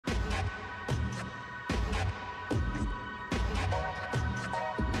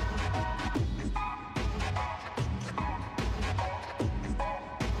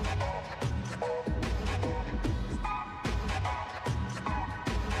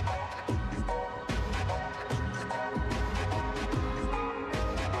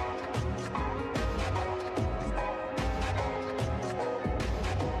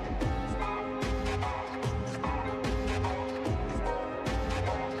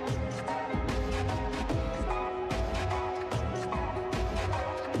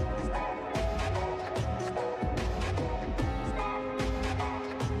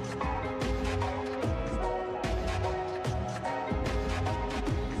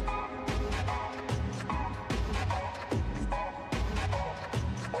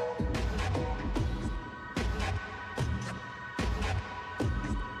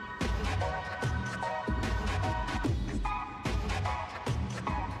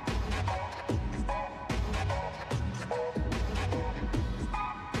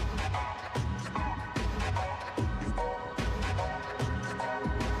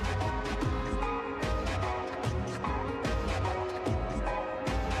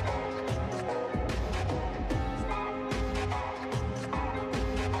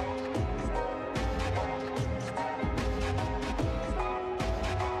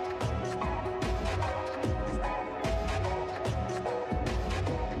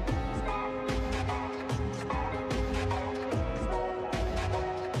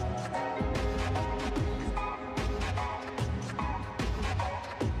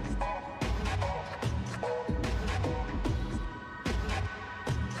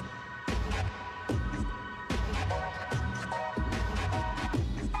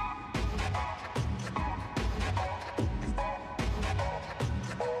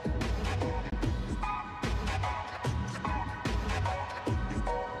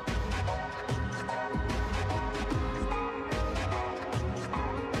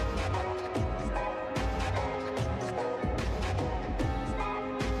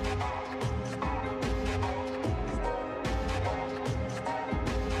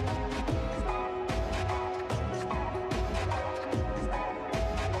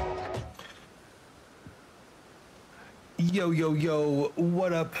Yo, yo, yo,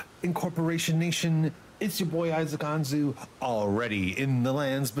 what up, Incorporation Nation? It's your boy Isaac Anzu, already in the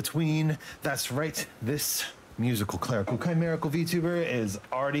lands between. That's right, this musical, clerical, chimerical VTuber is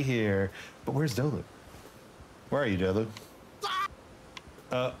already here. But where's Dolu? Where are you, Dolu?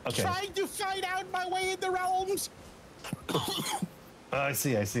 Okay. Trying to find out my way in the realms. I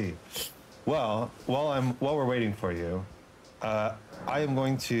see. Well, while we're waiting for you, I am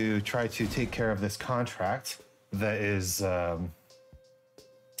going to try to take care of this contract that is,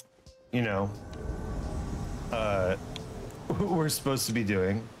 we're supposed to be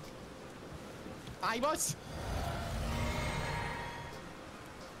doing. I was.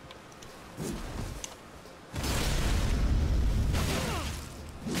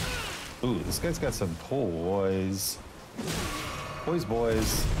 Ooh, this guy's got some poise.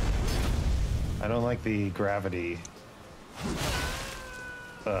 Boys. I don't like the gravity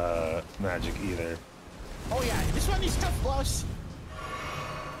magic either. Oh yeah, this one is tough, boss.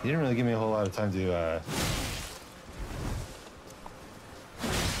 You didn't really give me a whole lot of time to,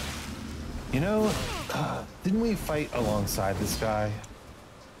 didn't we fight alongside this guy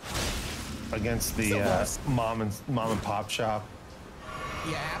against the mom and pop shop?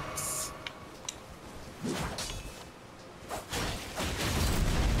 Yaps.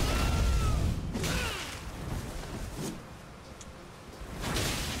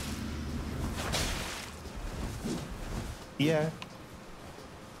 Yeah.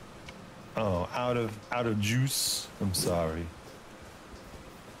 Oh, out of juice. I'm sorry.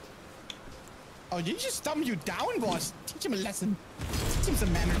 Oh, did he just dumb you down, boss? Teach him a lesson. Teach him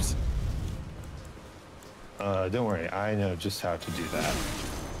some manners. Don't worry. I know just how to do that.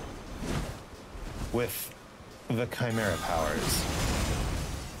 With the Chimera powers.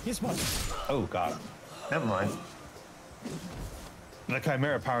 Yes, boss. Oh, God. Never mind. The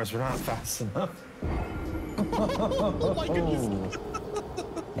Chimera powers were not fast enough. Oh my goodness.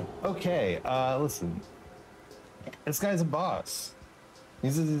 Okay, listen. This guy's a boss.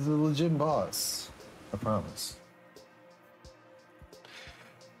 He's a legit boss. I promise.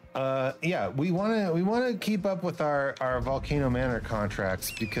 Yeah, we wanna keep up with our Volcano Manor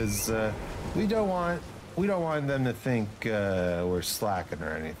contracts because we don't want them to think we're slacking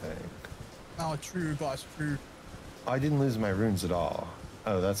or anything. Oh, true, boss, true. I didn't lose my runes at all.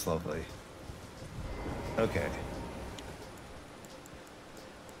 Oh, that's lovely. Okay.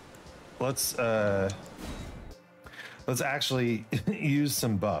 Let's actually use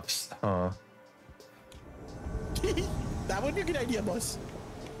some buffs, huh? That would be a good idea, boss.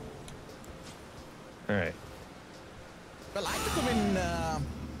 All right. Well, I took him in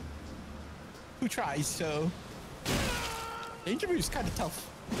 2 tries, so the interview is kind of tough.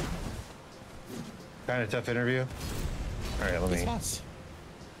 Kind of tough interview. All right, let me. Boss.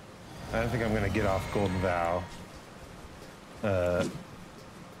 I don't think I'm gonna get off Golden Vow.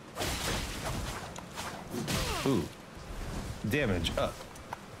 Ooh. Damage up.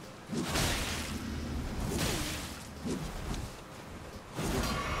 Don't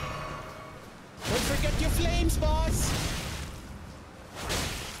forget your flames, boss.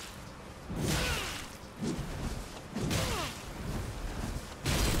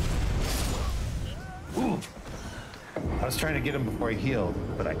 Ooh. I was trying to get him before he healed,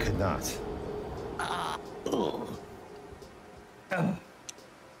 but I could not.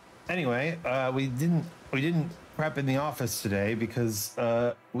 Anyway, we didn't prep in the office today because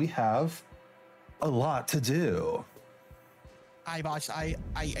we have a lot to do. Aye, boss. I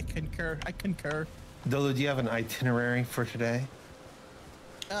concur. I concur. Dolo, do you have an itinerary for today?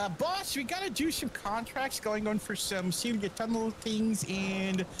 Boss, we gotta do some contracts going on for some Celia Tunnel things,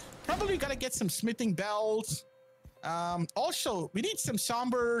 and probably gotta get some smithing bells. Also, we need some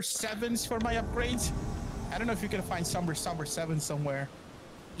somber 7s for my upgrades. I don't know if you're gonna find somber 7 somewhere.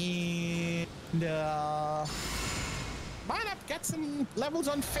 And might have to get some levels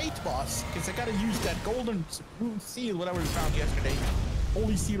on Fate, boss, because I gotta use that golden seal, whatever we found yesterday.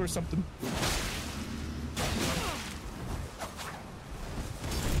 Holy seal or something.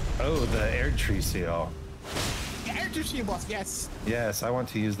 Oh, the air tree seal. Yeah, air tree seal, boss, yes. Yes, I want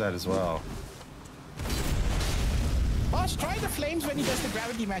to use that as well. Boss, try the flames when he does the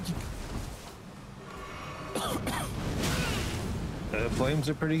gravity magic. The flames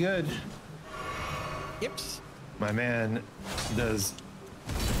are pretty good. Yep. My man does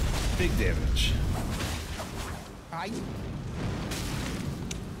big damage. Aye.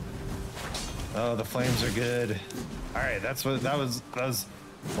 Oh, the flames are good. All right, that was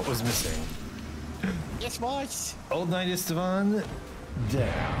what was missing. Yes, boss. Old Knight Estevan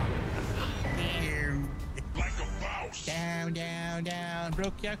down. Like a mouse. Down.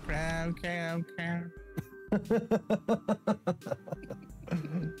 Broke your crown. All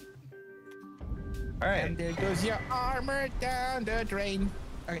right. And there goes your armor down the drain.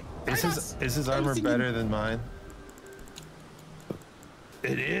 Okay. Is his armor better than mine?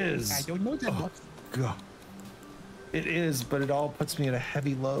 It is. I don't know that much. God. It is, but it all puts me at a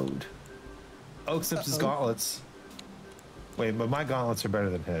heavy load. Oh, except his gauntlets. Wait, but my gauntlets are better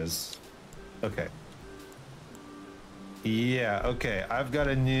than his. Okay. Yeah, okay. I've got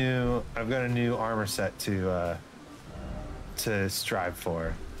a new armor set to strive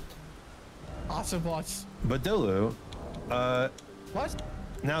for. Awesome, boss. But Dolu, What?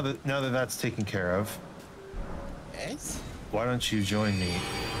 now that that's taken care of, Yes? why don't you join me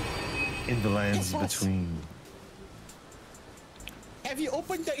in the lands Yes, boss. between? Have you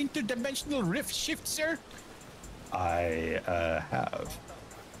opened the interdimensional rift shift, sir? I have.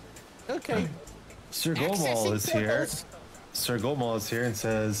 Okay. Sir Accessing Golmal is here. portals. Sir Golmal is here and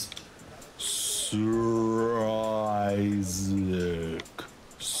says, Sir Isaac,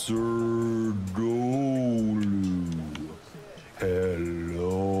 Sir Dolu,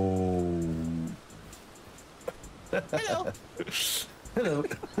 hello. Hello. Hello.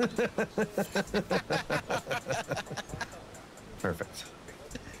 Perfect.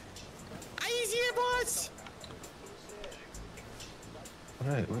 Easy, boss. All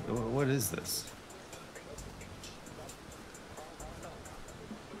right, what is this?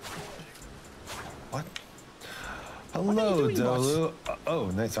 What? Hello, doing, boss? Dolu. Oh,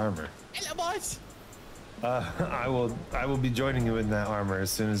 nice armor. Hello, boss. I will be joining you in that armor as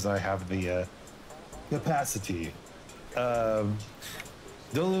soon as I have the capacity.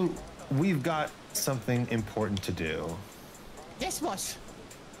 Dolu, we've got something important to do. Yes, boss.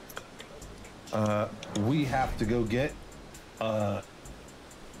 We have to go get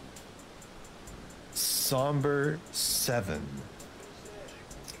Somber 7.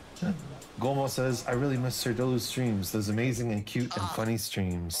 Golmo says, I really miss Sir Dolu's streams, those amazing and cute and funny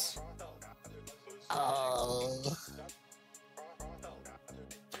streams. Oh.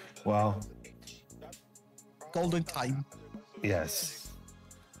 Well, Golden time. yes.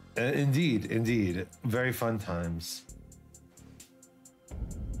 Indeed. Very fun times.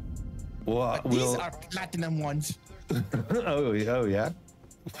 Well, These are platinum ones. oh yeah?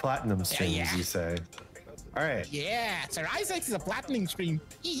 Platinum streams, yeah. you say. All right. Yeah, Sir Isaac's is a platinum stream.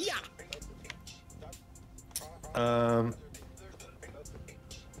 Yeah.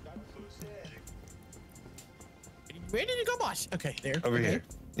 Where did you go, boss? Okay, there. Over okay. here.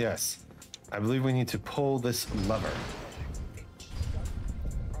 Yes. I believe we need to pull this lever.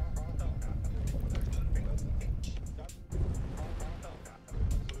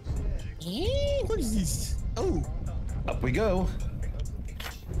 What is this? Oh. Up we go.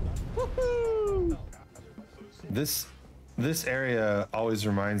 Woohoo! This area always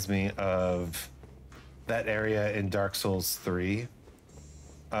reminds me of that area in Dark Souls 3.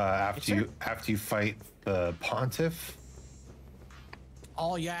 After you fight the Pontiff.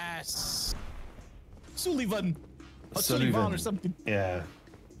 Oh yes. Sullivan. Or Sullivan. Sullivan or something. Yeah.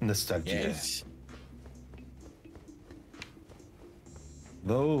 Nostalgia. Yes.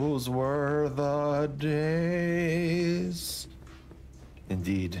 Those were the days.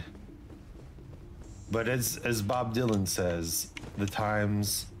 Indeed. But as Bob Dylan says, the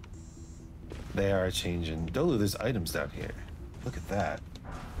times, they are changing. Dolu, there's items down here. Look at that.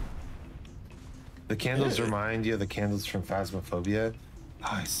 The candles remind you of the candles from Phasmophobia. Oh,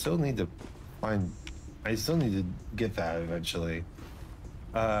 I still need to get that eventually.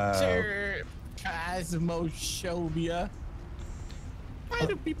 Sir Phasmophobia. Why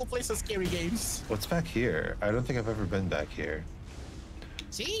do people play so scary games? What's back here? I don't think I've ever been back here.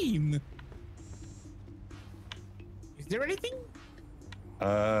 Team. Is there anything?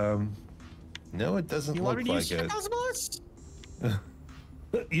 No, it doesn't You look already like used it. shackles, boss?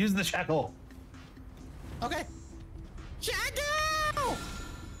 Use the shackle. Okay. Shackle!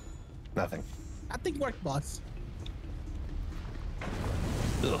 Nothing. Nothing worked, boss.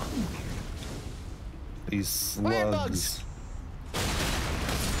 Ugh. These Fire slugs. bugs.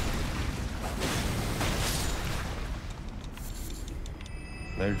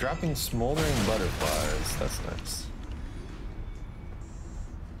 They're dropping smoldering butterflies. That's nice.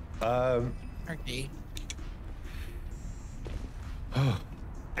 Okay.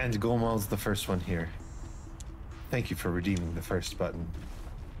 And Golmal's the first one here. Thank you for redeeming the first button.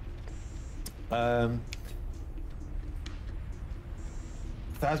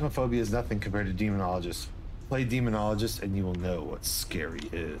 Phasmophobia is nothing compared to Demonologist. Play Demonologist and you will know what scary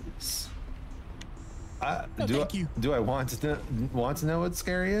is. Thank you. Do I want to know what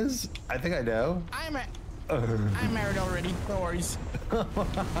scary is? I think I know. I'm married already. No worries.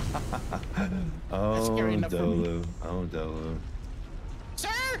 Oh, scary enough for me. Dolu. Oh, Dolu.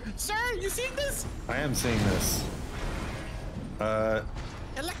 Sir, you seeing this? I am seeing this.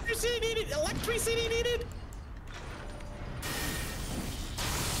 Electricity needed. Electricity needed.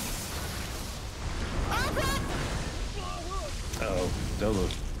 Oh, Dolu.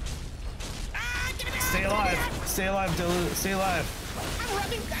 Get me out, Stay get me alive. out. Stay alive, Dolu. Stay alive. I'm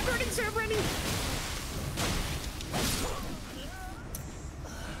running, sir, I'm running.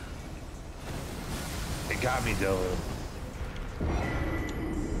 It got me, Dolu.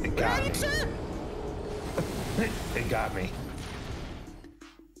 It got me. Running, sir. It got me.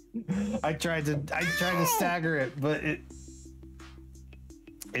 I tried to stagger it, but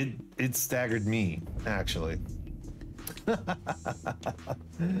it staggered me, actually.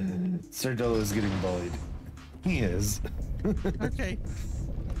 Sir Dolo is getting bullied. He is. Okay.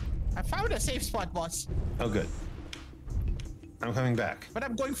 I found a safe spot, boss. Oh, good. I'm coming back. But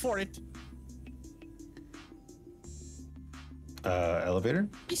I'm going for it. Elevator?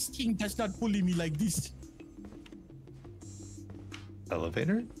 This thing does not bully me like this.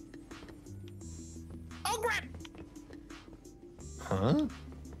 Elevator? Oh, crap! Huh?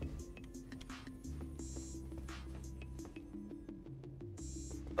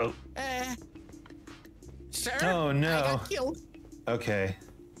 Oh. Sir? Oh, no. I got killed. Okay.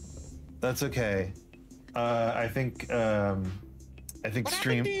 That's okay. I think What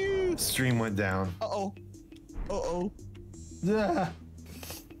happened to you? stream went down. Uh-oh. Uh-oh. Ah.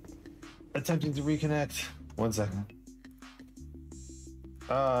 Attempting to reconnect. 1 second.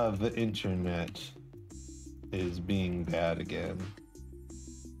 The internet is being bad again.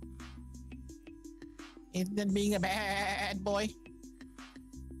 Isn't that being a bad boy?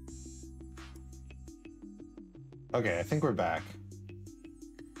 Okay, I think we're back.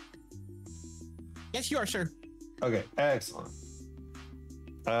 Yes, you are, sir. Okay, excellent.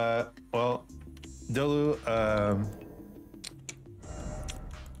 Well, Dolu,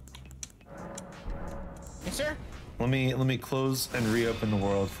 Yes, sir. let me close and reopen the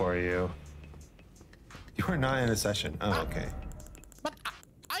world for you. You are not in a session. Oh, okay. But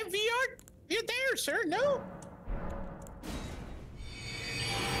I'm VR. You're there, sir. No.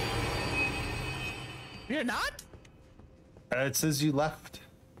 You're not? It says you left.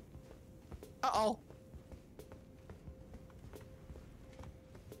 Uh-oh.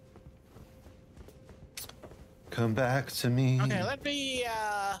 Come back to me. Okay, let me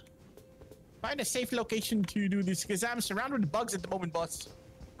find a safe location to do this because I'm surrounded with bugs at the moment, boss.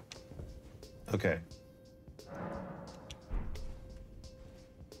 Okay.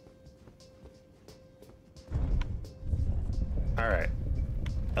 All right.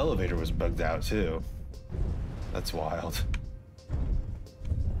 Elevator was bugged out too. That's wild.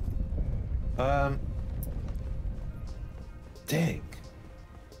 Dang.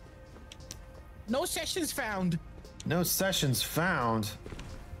 No sessions found. No sessions found.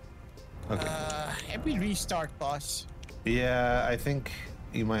 Okay. Let me restart, boss. Yeah, I think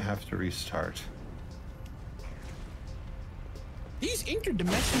you might have to restart. These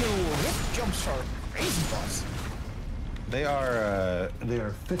interdimensional rift jumps are crazy, boss. They are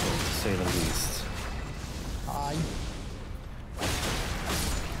fickle to say the least.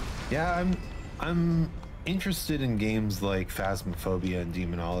 Yeah, I'm interested in games like Phasmophobia and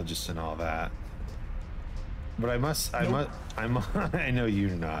Demonologist and all that. But I know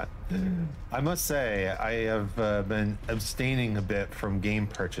you're not. I must say I have been abstaining a bit from game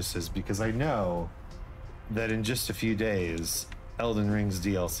purchases because I know that in just a few days, Elden Ring's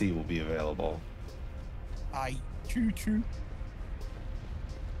DLC will be available. True.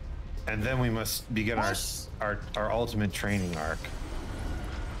 And then we must begin our ultimate training arc.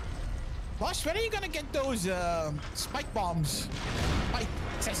 Boss, when are you gonna get those spike bombs? Spike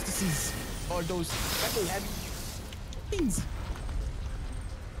testices. Or those metal heavy things?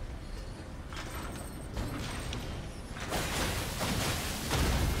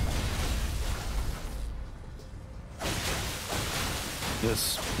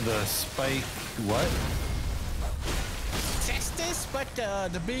 The spike what? Testis, but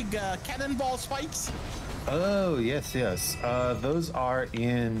the big cannonball spikes. Oh, yes. Those are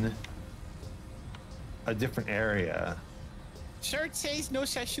in a different area. Sure, it says no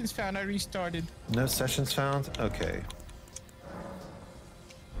sessions found. I restarted. No sessions found? Okay.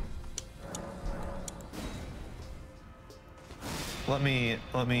 Let me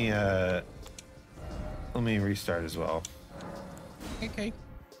restart as well. Okay.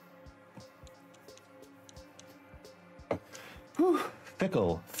 Whew.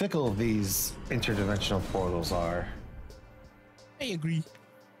 Fickle these interdimensional portals are. I agree.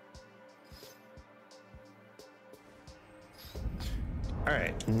 All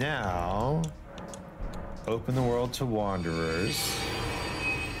right, now open the world to wanderers.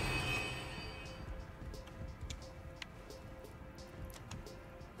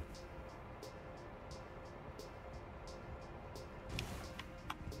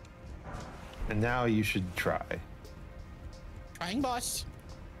 And now you should try. Trying, boss.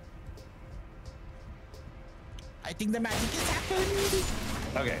 I think the magic is happening.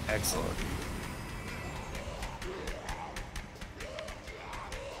 Okay, excellent.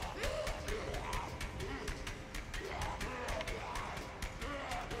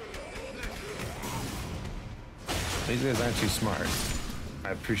 These guys aren't too smart.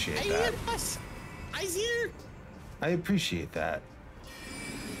 I appreciate that. Boss. Eyes here. I appreciate that.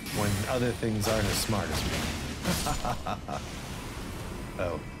 When other things aren't as smart as me.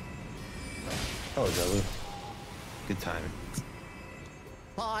 Oh. Oh, Delu. Good timing.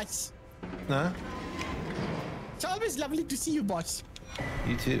 Boss. Huh? It's always lovely to see you, boss.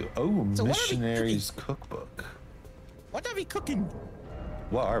 You too. Oh, So Missionary's Cookbook. What are we cooking?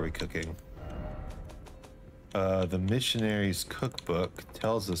 What are we cooking? The Missionary's Cookbook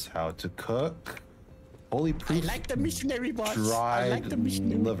tells us how to cook holy proof. I like the missionary, boss. I Dried like the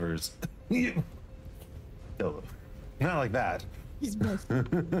missionary. livers. No, not like that. He's boss.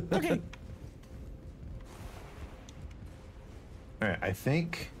 Okay. All right, I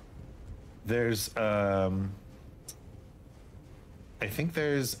think there's a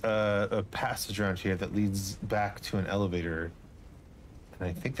passage around here that leads back to an elevator, and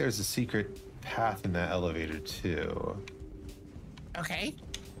I think there's a secret path in that elevator too. Okay.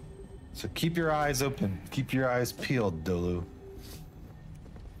 So keep your eyes open, keep your eyes peeled, Dolu.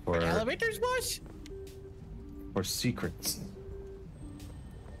 For Elevators, boss? or secrets.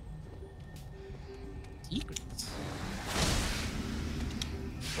 Secrets.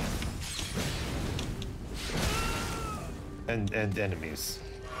 And enemies.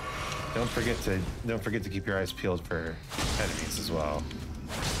 Don't forget to keep your eyes peeled for enemies as well.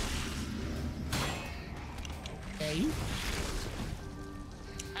 Okay.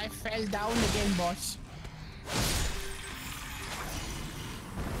 I fell down again, boss.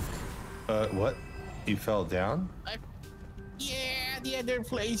 What? You fell down? Yeah, the other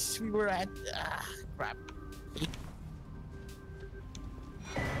place we were at. Crap.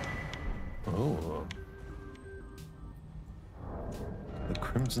 Oh. The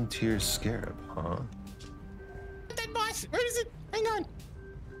Crimson Tears Scarab, huh? That boss, where is it? Hang on.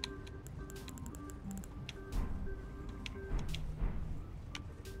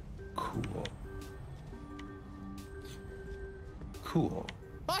 Cool. Cool.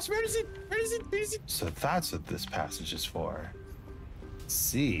 Boss, where is it? Where is it? Where is it? So that's what this passage is for. Let's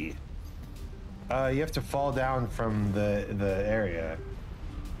see. You have to fall down from the area.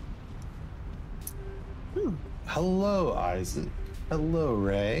 Hello, Isaac. Hello,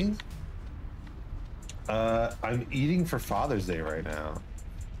 Ray. I'm eating for Father's Day right now.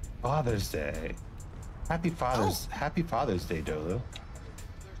 Father's Day. Happy Father's Day, Dolu.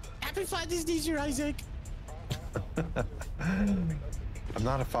 Happy Father's Day, Sir Isaac. I'm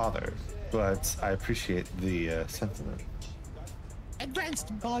not a father, but I appreciate the sentiment.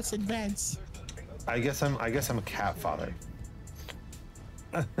 Advanced, boss, advance. I guess I'm a cat father.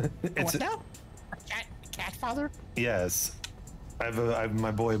 What now? Cat father? Yes. I have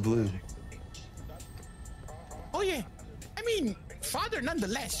my boy Blue. Oh yeah. I mean, father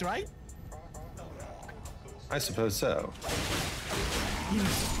nonetheless, right? I suppose so.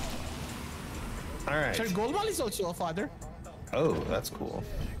 All right. Sir Goldwall is also a father. Oh, that's cool.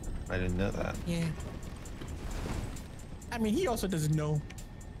 I didn't know that. Yeah. I mean, he also doesn't know.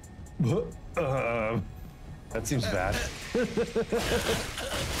 That seems bad.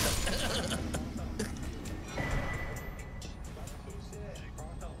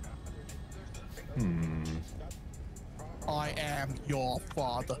 I am your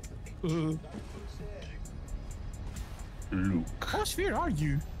father. Luke, Boss, where are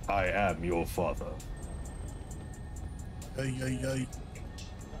you? I am your father. Hey.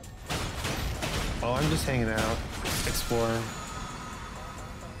 Oh, I'm just hanging out, exploring.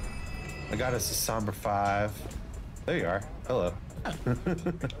 I got us a somber 5. There you are. Hello.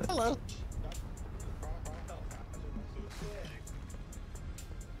 Hello.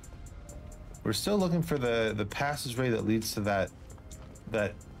 We're still looking for the passageway that leads to that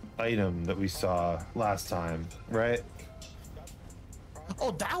item that we saw last time, right?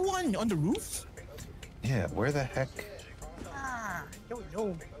 Oh, that one on the roof? Yeah, where the heck? I don't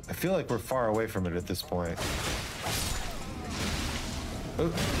know. I feel like we're far away from it at this point. Oh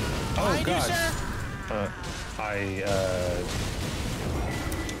Behind you, God. sir. I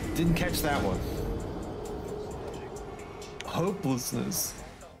didn't catch that one. hopelessness.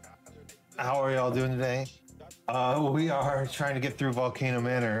 How are y'all doing today? We are trying to get through Volcano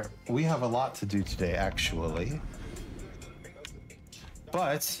Manor. We have a lot to do today, actually.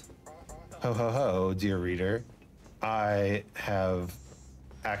 But, ho ho ho, dear reader, I have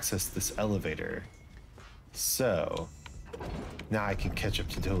accessed this elevator. So, now I can catch up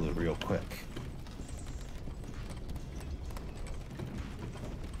to Dolu real quick.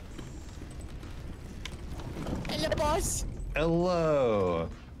 Hello, boss. Hello.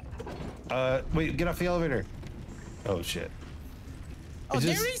 Wait, get off the elevator. Oh, shit. Oh,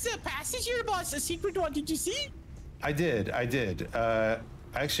 there is a passage here, boss. A secret one. Did you see? I did. I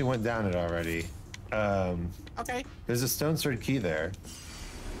actually went down it already. Okay. There's a stone sword key there.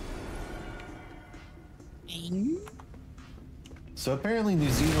 So apparently New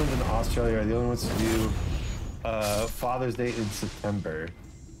Zealand and Australia are the only ones to do Father's Day in September.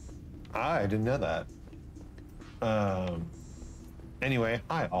 I didn't know that. Anyway,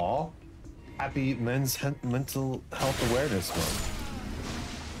 hi all. Happy Mental Health Awareness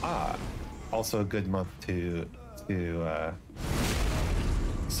Month. Also a good month to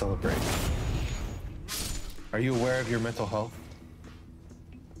celebrate. Are you aware of your mental health?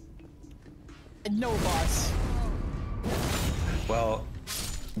 No, boss. Well,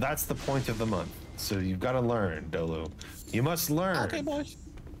 that's the point of the month. So you've got to learn, Dolu. You must learn. Okay, boss.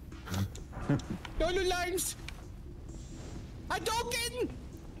 Dolu lines. Hadouken!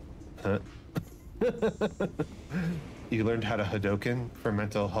 Huh? You learned how to Hadouken for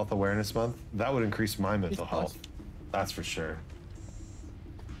Mental Health Awareness Month? That would increase my mental health. That's for sure.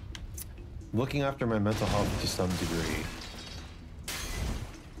 Looking after my mental health to some degree.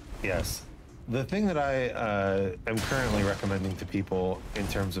 Yes. The thing that I am currently recommending to people in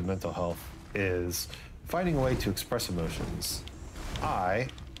terms of mental health is finding a way to express emotions. I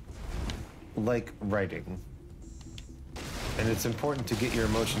like writing. And it's important to get your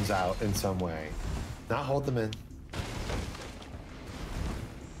emotions out in some way. Not hold them in.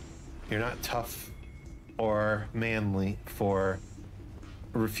 You're not tough or manly for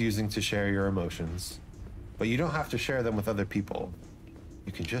refusing to share your emotions. But you don't have to share them with other people.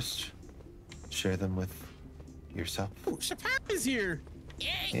 You can just share them with yourself. Oh, Chappelle is here.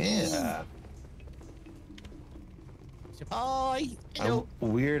 Yeah. Hi. Hello.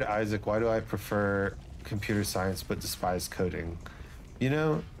 I'm weird, Isaac. Why do I prefer computer science but despise coding? You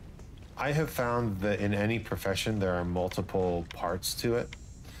know, I have found that in any profession there are multiple parts to it,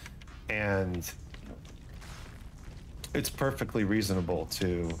 and it's perfectly reasonable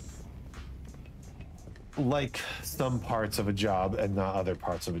to like some parts of a job and not other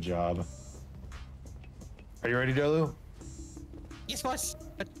parts of a job. Are you ready, Dolu? Yes, boss.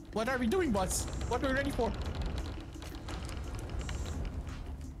 But what are we doing, boss? What are we ready for?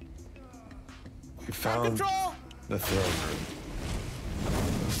 We found Control! the throne room.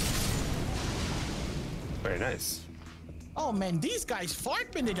 Very nice. Oh man, these guys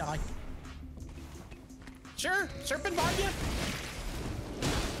fart when they die. Sure, serpent behind you.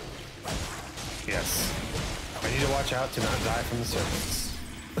 Yes. I need to watch out to not die from the serpents.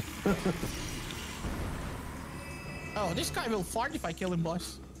 Oh, this guy will fart if I kill him,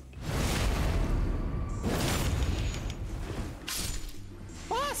 boss.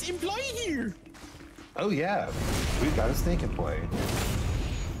 Boss, employee here. Oh yeah, we've got a snake employee.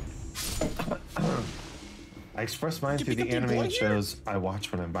 I express mine through the animated shows I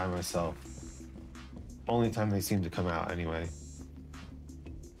watch when I'm by myself. Only time they seem to come out anyway.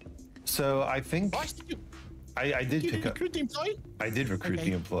 So I think Boss, did you, I did pick up. recruit the employee? I did recruit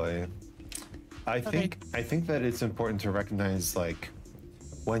the employee. I think that it's important to recognize like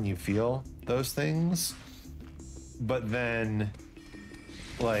when you feel those things, but then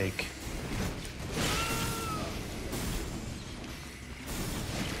like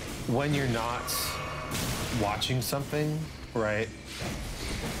when you're not watching something, right?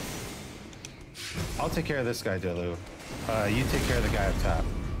 I'll take care of this guy, Delu. You take care of the guy up top.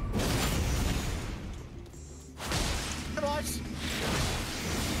 Hey, boss.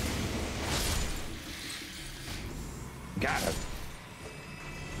 Got him.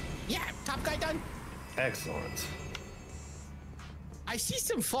 Yeah, top guy done. Excellent. I see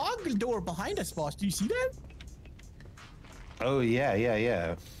some fog door behind us, boss. Do you see that? Oh,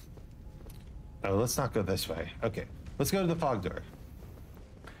 yeah. Oh, let's not go this way. Okay, let's go to the fog door.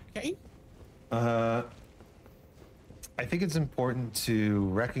 Okay. I think it's important to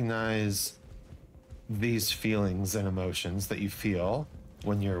recognize these feelings and emotions that you feel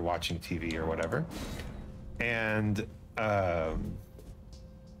when you're watching TV or whatever, and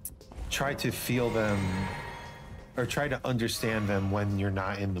try to feel them or try to understand them when you're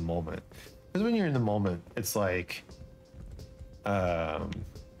not in the moment. Because when you're in the moment, it's like You're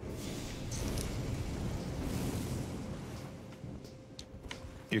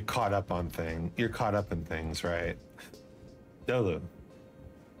caught up on You're caught up in things, right? Dolu,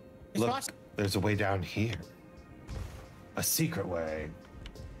 look, there's a way down here. A secret way.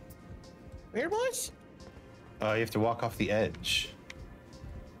 Where was? You have to walk off the edge.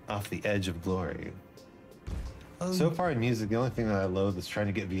 Off the edge of glory. So far in music, the only thing that I loathe is trying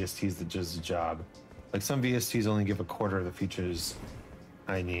to get VSTs that does the job. Like some VSTs only give a quarter of the features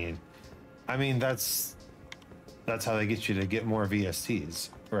I need. I mean, that's how they get you to get more VSTs,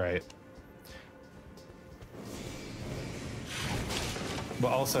 right? But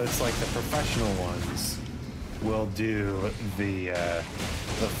also, it's like the professional ones will do the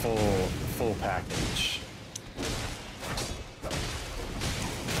full package.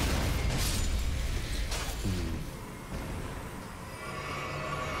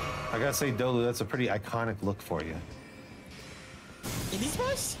 I gotta say, Dolu, that's a pretty iconic look for you. It is,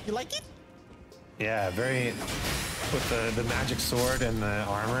 boss? You like it? Yeah, very, with the magic sword and the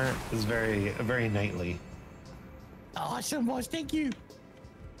armor is very knightly. Awesome, boss. Thank you.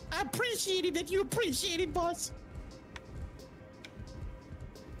 I appreciate it that you appreciate it, boss.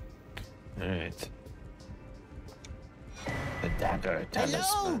 All right. The dagger.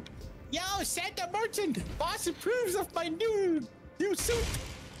 Hello. Yo, Santa Merchant. Boss approves of my new suit.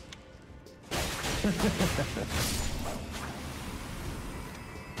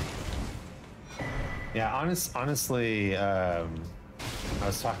 Yeah, honestly, I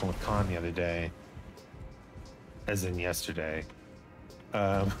was talking with Khan the other day, as in yesterday.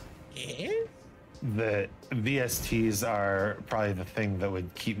 Yeah? The VSTs are probably the thing that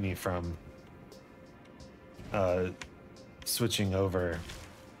would keep me from switching off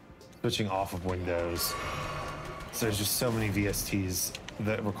of Windows. So there's just so many VSTs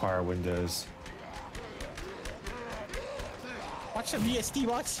that require Windows. What's a VST,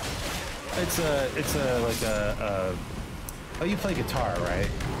 boss? It's like a oh, you play guitar, right?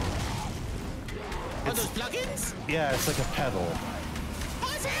 Are those plugins? Yeah, it's like a pedal.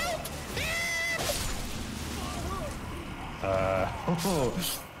 Boss, help!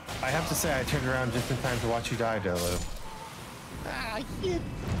 I have to say I turned around just in time to watch you die, Dolo. Ah, shit.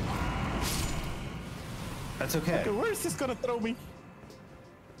 That's okay. Okay, where's this gonna throw me?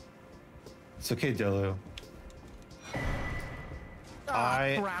 It's okay, Dolo.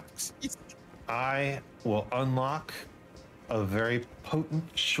 Crap. I will unlock a very potent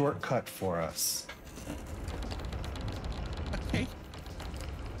shortcut for us. Okay.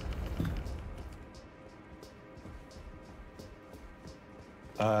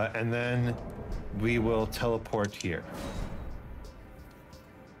 And then we will teleport here.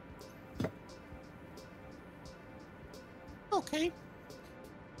 Okay.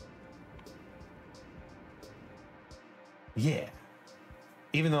 Yeah.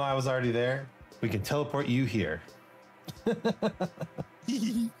 Even though I was already there, we can teleport you here.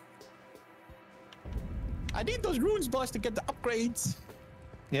 I need those runes, boss, to get the upgrades.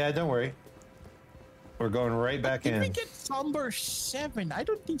 Yeah, don't worry. We're going right back in. Did we get Somber 7? I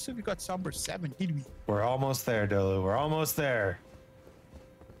don't think so. We got Somber 7, did we? We're almost there, Dolu. We're almost there.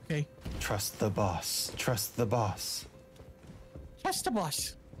 Okay. Trust the boss. Trust the boss. Trust the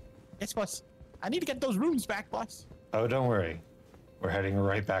boss. Yes, boss. I need to get those runes back, boss. Oh, don't worry. We're heading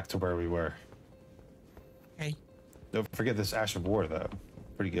right back to where we were. Okay. Don't forget this Ash of War, though.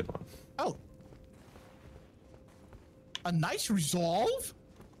 Pretty good one. Oh. A nice resolve?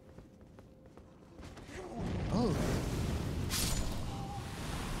 Oh.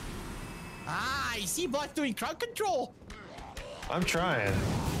 Ah, I see boss doing crowd control. I'm trying.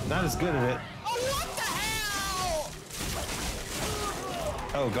 Not as good at it. Oh, what the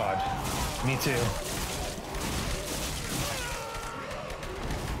hell? Oh, God. Me too.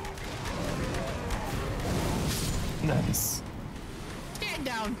 Nice. Stand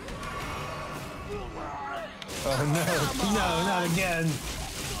down. Oh, no. No, not again.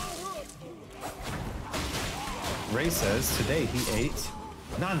 Ray says today he ate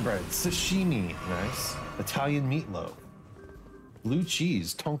naan bread, sashimi, nice, Italian meatloaf, blue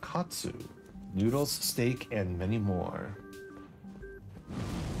cheese, tonkatsu, noodles, steak, and many more.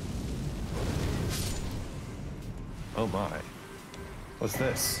 Oh my. What's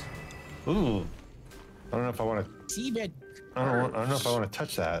this? Ooh. I don't know if I want to. Seabed. I don't know if I want to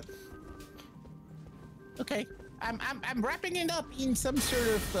touch that. Okay. I'm wrapping it up in some sort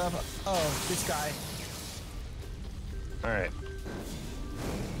of oh, this guy. All right.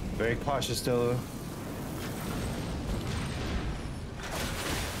 Very cautious, Dolo.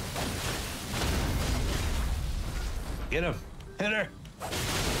 Get him. Hit her.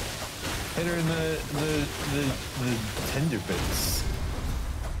 Hit her in the tender bits.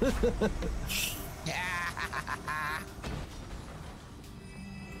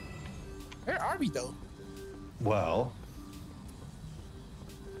 Where are we though? Well,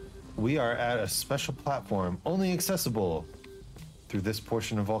 we are at a special platform only accessible through this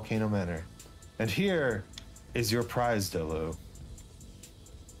portion of Volcano Manor. And here is your prize, Dolo.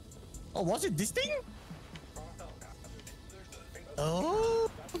 Oh, was it this thing? Oh.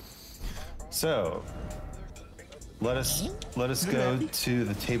 So, let us go to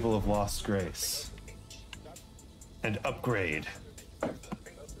the Table of Lost Grace and upgrade.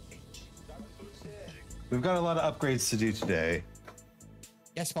 We've got a lot of upgrades to do today.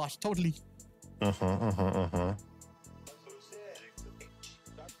 Yes, boss, totally.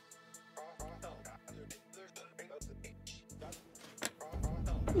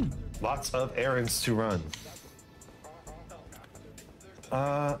 Lots of errands to run.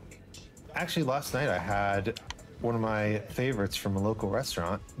 Actually, last night I had one of my favorites from a local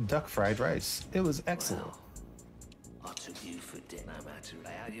restaurant, duck fried rice. It was excellent. I took you for dinner, no matter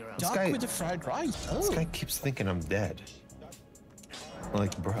how you're Duck guy- with the fried rice. This Oh. guy keeps thinking I'm dead.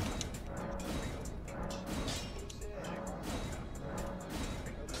 Like, bro.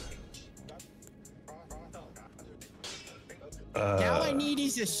 Now I need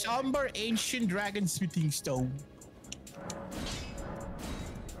is a somber ancient dragon smithing stone.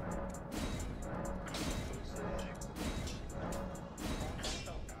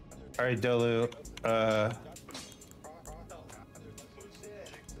 All right, Dolu.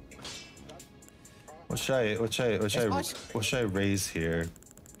 What should I raise here?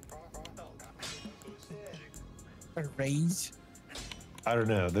 A raise. I don't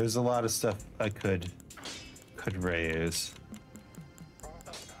know. There's a lot of stuff I could raise.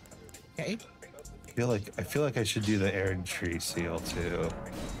 Okay. I feel like I should do the Errand Tree seal too.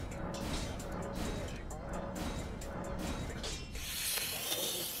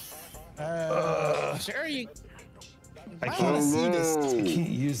 Sir, you I might want to see this. I can't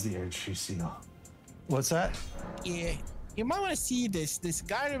use the Errand Tree seal. What's that? Yeah, you might want to see this. This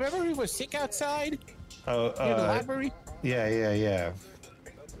guy, remember he was sick outside Oh, near the library? yeah.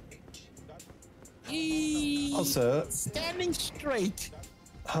 He Also, standing straight.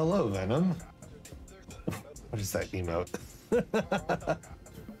 hello, Venom. What is that emote?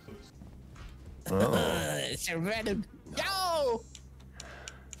 It's a random. Yo!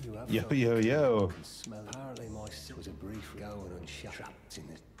 Yo. Smell. Apparently, my sister was a brief going and shut trapped in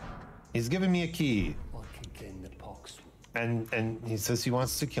the He's giving me a key, kick in the pox. and he says he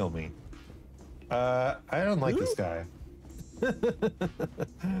wants to kill me. I don't like this guy.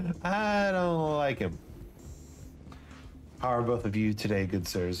 I don't like him. How are both of you today, good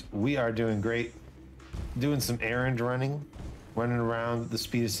sirs? We are doing great. Doing some errand running around at the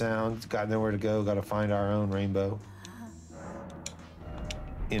speed of sound. Got nowhere to go. Got to find our own rainbow.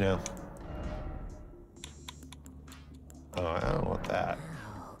 You know. Oh, I don't want that.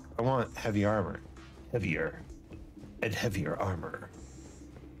 I want heavy armor. Heavier. And heavier armor.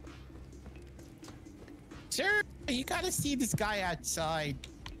 Sir, you gotta see this guy outside.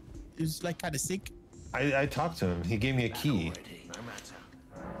 He's like kind of sick. I talked to him. He gave me a key. Already, no matter.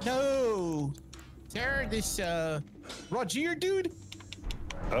 No! Sir, this, Roger dude?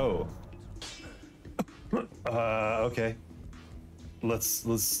 Oh. Okay. Let's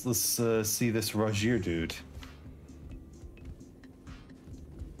see this Roger dude.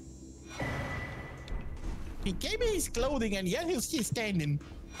 He gave me his clothing and yet he's still standing.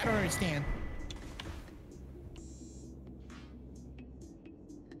 I don't understand.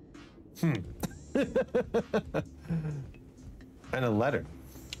 And a letter.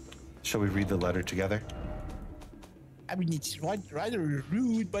 Shall we read the letter together? I mean, it's rather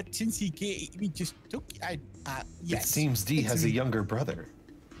rude, but since he just took, yes. It seems D It's has a rude. younger brother.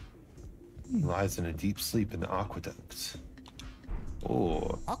 He lies in a deep sleep in the aqueduct.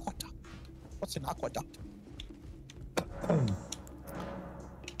 Oh. Aqueduct. What's an aqueduct?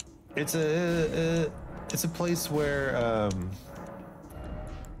 It's a place where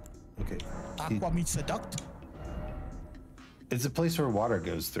okay. Aqua meets a duct. It's a place where water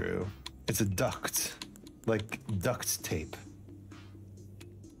goes through. It's a duct. Like duct tape.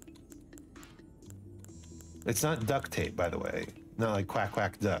 It's not duct tape, by the way. Not like quack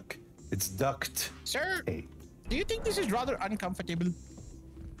quack duck. It's duct Sir, tape. do you think this is rather uncomfortable?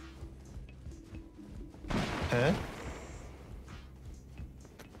 Huh?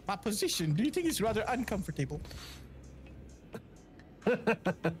 My position, do you think it's rather uncomfortable?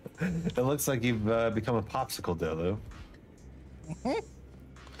 It looks like you've become a popsicle, Dolo.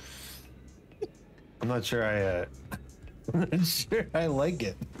 I'm not sure Sure, I like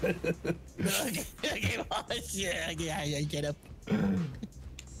it. Okay, boss. Yeah, I get up.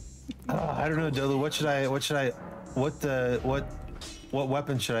 I don't know, Dolu. What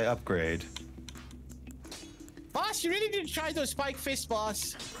weapon should I upgrade? Boss, you really need to try those spike fists,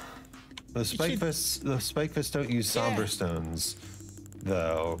 boss. The spike fists don't use somber stones,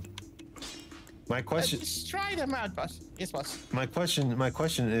 though. My question. Just try them out, boss. Yes, boss. My question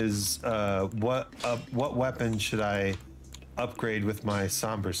is, what weapon should I upgrade with my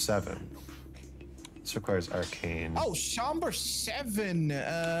somber 7? This requires arcane. Oh, somber 7.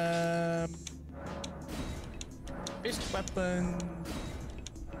 Fist weapon.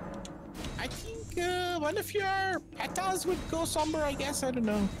 I think one of your petals would go somber. I guess I don't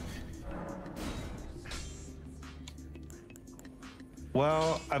know.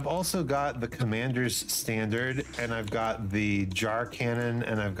 Well, I've also got the Commander's Standard, and I've got the Jar Cannon,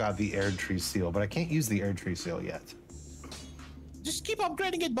 and I've got the Air Tree Seal, but I can't use the Air Tree Seal yet. Just keep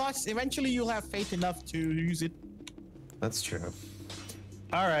upgrading it, boss. Eventually, you'll have faith enough to use it. That's true.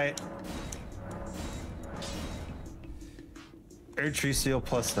 All right. Air Tree Seal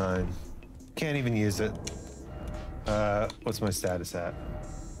 +9. Can't even use it. What's my status at?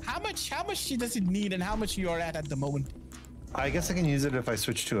 How much does it need, and how much you are at the moment? I guess I can use it if I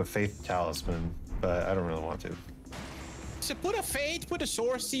switch to a Faith Talisman, but I don't really want to. So put a Fate, put a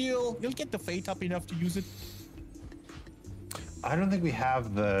Source Seal. You'll get the Fate up enough to use it. I don't think we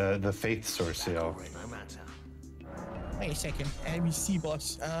have the Faith Source Seal. No matter. Wait a second. Let me see,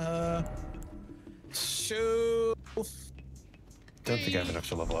 boss. So... Don't think I have enough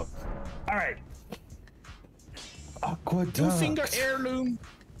to level up. All right. Aqueduct. 2-finger heirloom.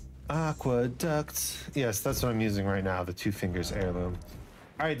 Aqueduct. Yes, that's what I'm using right now, the 2 fingers heirloom.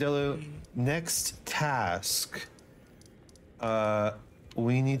 All right, Delu. Next task.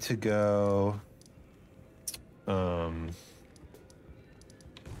 We need to go... Find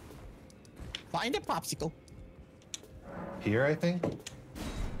a popsicle. Here, I think.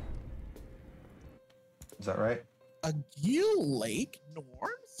 Is that right? A Gill Lake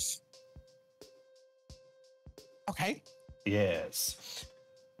North? Okay. Yes.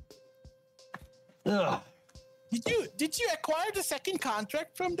 Ugh. Did you acquire the second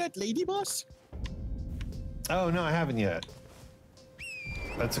contract from that lady, boss? Oh, no, I haven't yet.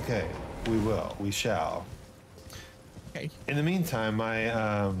 That's okay. We will. We shall. Okay. In the meantime,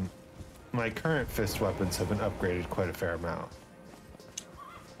 my current fist weapons have been upgraded quite a fair amount.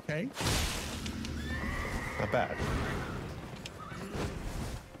 Okay. Not bad.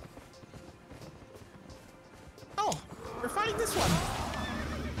 Oh, we're fighting this one.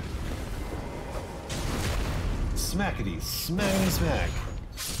 Smackety, smackety, smack.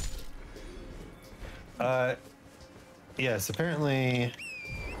 Yes, apparently,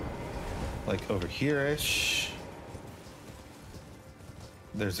 like over here-ish,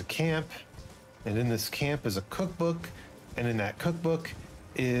 there's a camp, and in this camp is a cookbook, and in that cookbook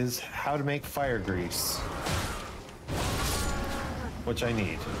is how to make fire grease, which I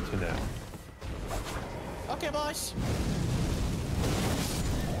need to know. Okay, boss.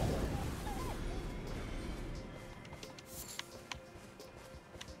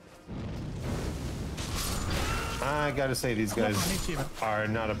 I gotta say, these guys are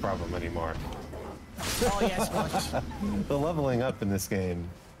not a problem anymore. Oh, yes, boss. The leveling up in this game.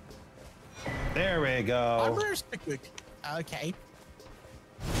 There we go. Armor's quick. Okay.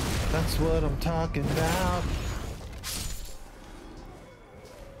 That's what I'm talking about.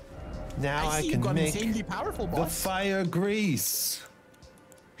 Now I see you can got make insanely powerful, the boss. fire grease.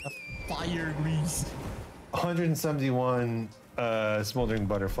 Fire grease. 171 smoldering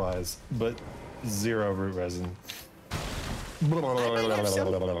butterflies, but 0 root resin.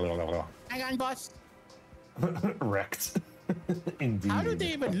 Hang on, boss. Wrecked. Indeed. How do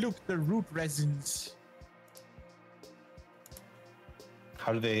they even look, the root resins?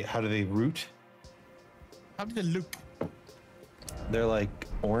 How do they root? How do they look? They're like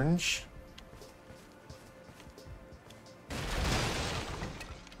orange.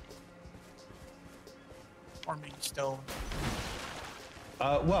 Farming stone.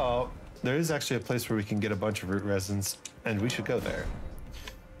 Well, there is actually a place where we can get a bunch of root resins, and we should go there.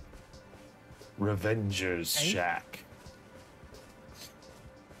 Revenger's Shack.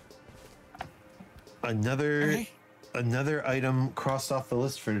 Another item crossed off the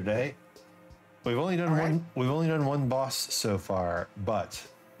list for today. We've only done one. We've only done one boss so far, but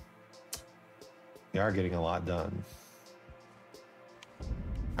we are getting a lot done.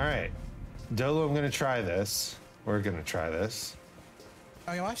 All right, Dolo, I'm going to try this. We're going to try this.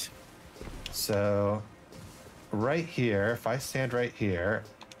 Okay, boss. So, right here, if I stand right here,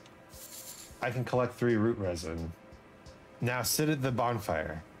 I can collect 3 root resin. Now sit at the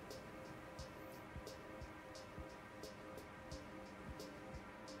bonfire.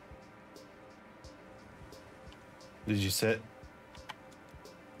 Did you sit?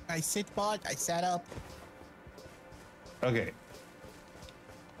 I sit, bot. I sat up. Okay.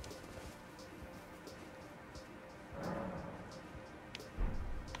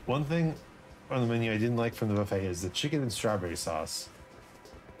 One thing on the menu I didn't like from the buffet is the chicken and strawberry sauce.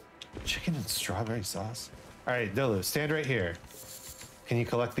 Chicken and strawberry sauce? All right, Dolu, stand right here. Can you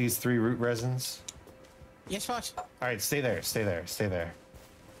collect these 3 root resins? Yes, boss. All right, stay there, stay there, stay there.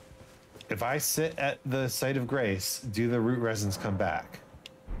 If I sit at the site of grace, do the root resins come back?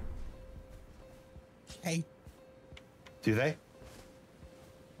 Hey. Do they?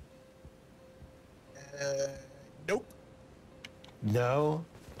 Nope. No?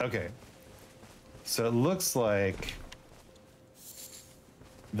 Okay. So it looks like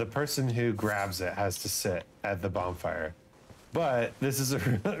the person who grabs it has to sit at the bonfire. But this is a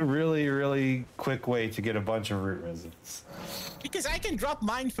really, really quick way to get a bunch of root resins. Because I can drop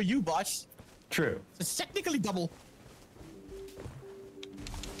mine for you, boss. True. It's technically double.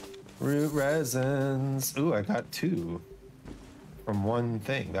 Root resins. Ooh, I got 2 from one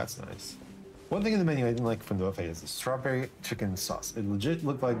thing. That's nice. One thing in the menu I didn't like from the buffet is the strawberry chicken sauce. It legit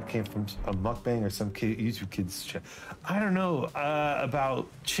looked like it came from a mukbang or some YouTube kids channel. I don't know about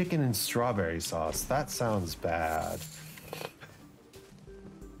chicken and strawberry sauce. That sounds bad.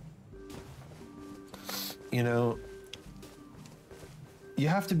 You know, you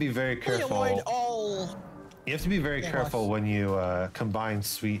have to be very careful. Avoid all. You have to be very careful when you combine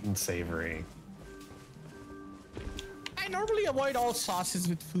sweet and savory. I normally avoid all sauces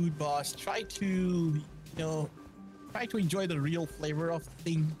with food, boss. Try to, try to enjoy the real flavor of the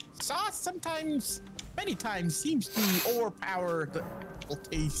thing. Sauce sometimes, many times, seems to overpower the actual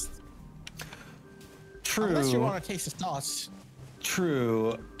taste. True. Unless you want to taste the sauce.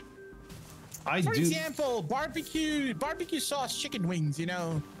 True. For example, barbecue sauce chicken wings.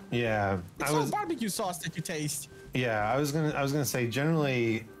 Yeah. It's all barbecue sauce that you taste. Yeah, I was gonna say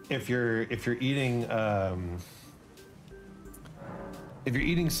generally if you're eating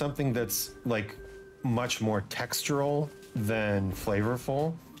something that's like much more textural than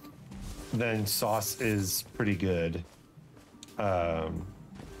flavorful, then sauce is pretty good.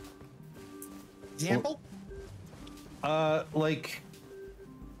 Example? A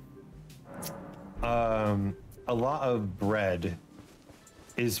lot of bread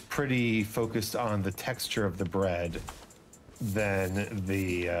is pretty focused on the texture of the bread than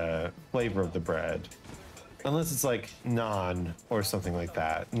the flavor of the bread. Unless it's like naan or something like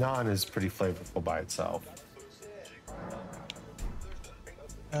that. Naan is pretty flavorful by itself.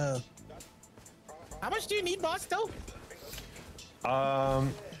 How much do you need, boss, though? Well,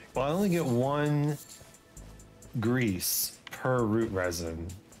 I only get 1 grease per root resin.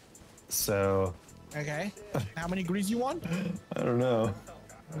 So... Okay. How many grease you want? I don't know.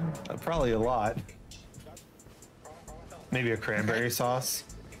 Probably a lot. Maybe a cranberry sauce.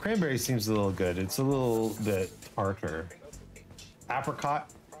 Cranberry seems a little good. It's a little bit tartar.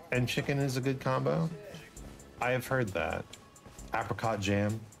 Apricot and chicken is a good combo. I have heard that. Apricot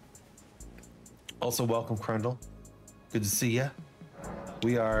jam. Also, welcome, Crundle. Good to see ya.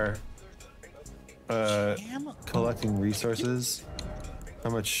 We are collecting resources. How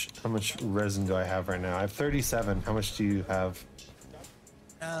much resin do I have right now? I have 37. How much do you have?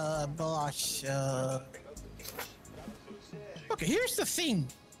 Boss, Okay, here's the thing.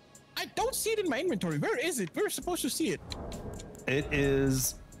 I don't see it in my inventory. Where is it? We're supposed to see it. It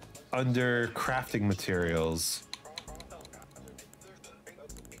is under crafting materials.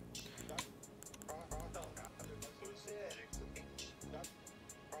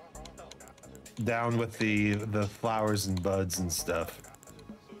 Down with the flowers and buds and stuff.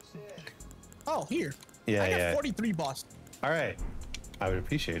 Oh, here. Yeah, I got yeah. 43, boss. All right. I would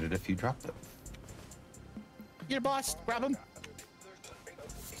appreciate it if you dropped them. Here, boss. Grab them.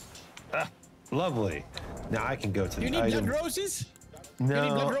 Ah, lovely. Now I can go to you the need item. blood roses? No. You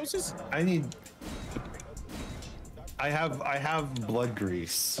need blood roses? I have blood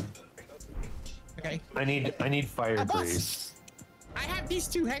grease. Okay. I need fire boss. grease. I have these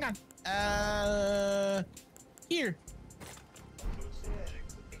 2. Hang on. Here.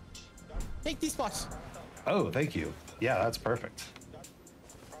 Take these, boss. Oh, thank you. Yeah, that's perfect.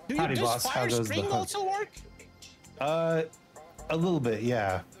 Do Howdy, you boss. just How fire goes the string hunt? also work? A little bit,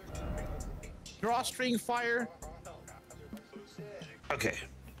 yeah. Drawstring fire. Okay.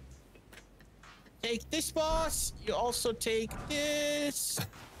 Take this, boss. You also take this.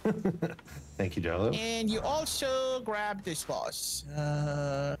 Thank you, Jello. And you also grab this, boss.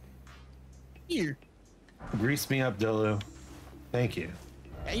 Here. Grease me up, Dolu. Thank you.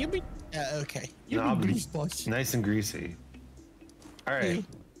 Yeah, you'll be okay. You'll No, be greased, boss. nice and greasy. All right.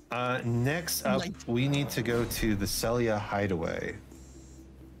 Next up, we need to go to the Celia Hideaway.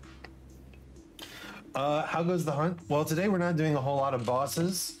 How goes the hunt? Well, today we're not doing a whole lot of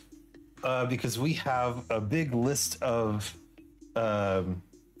bosses because we have a big list of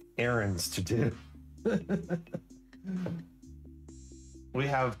errands to do. We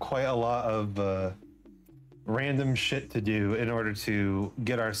have quite a lot of random shit to do in order to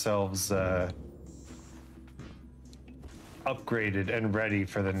get ourselves upgraded and ready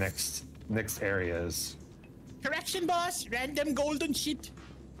for the next areas. Correction, boss. Random golden shit.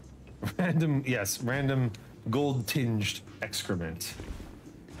 Random gold tinged excrement.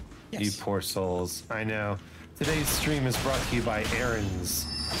 Yes. You poor souls. I know. Today's stream is brought to you by Errands.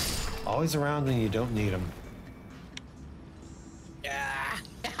 Always around when you don't need them. Yeah.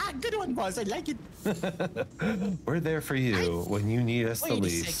 Good one, boss. I like it. We're there for you when you need us the Wait a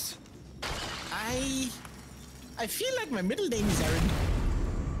least. I feel like my middle name is Aaron.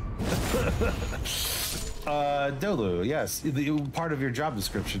 Dolu, yes. Part of your job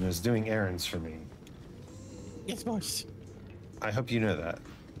description is doing errands for me. Yes, boss. I hope you know that.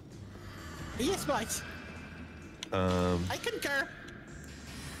 Yes, boss. I concur.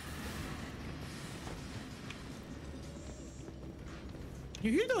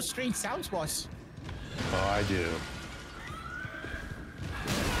 You hear those strange sounds, boss? Oh, I do.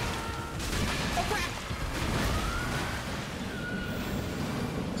 Oh, crap!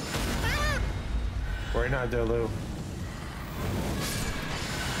 We're not Dolu.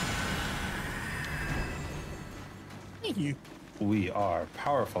 Thank you. We are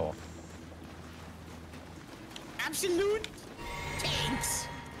powerful. Absolute tanks.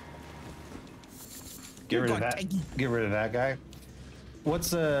 Get rid of that. Get rid of that guy.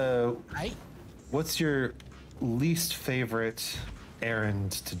 What's your least favorite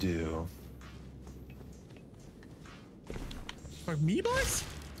errand to do? For me, boss?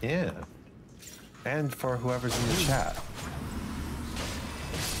 Yeah. And for whoever's in the chat.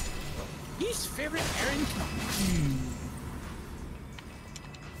 Least favorite errand.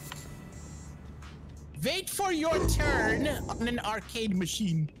 Wait for your turn on an arcade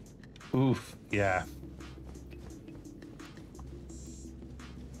machine. Oof, yeah.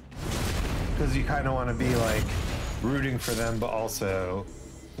 Because you kind of want to be like rooting for them, but also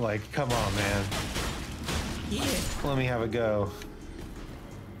like, come on, man. Yeah. Let me have a go.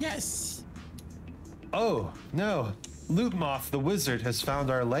 Yes. Oh, no. Loot Moth, the wizard, has found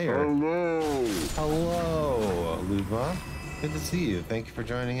our lair. Hello. Hello, Loot Moth. Good to see you. Thank you for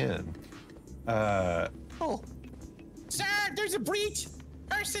joining in. Oh. Sir, there's a breach.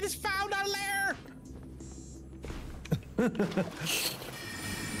 Person has found our lair.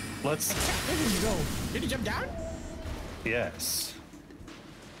 Let's. Where did you go? Did you jump down? Yes.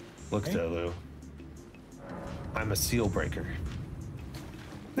 Look, Okay. Dolu. I'm a seal breaker.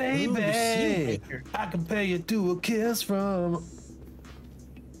 Ooh, Baby, seal breaker. I can pay you to a kiss from.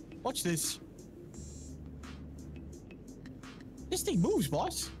 Watch this. This thing moves,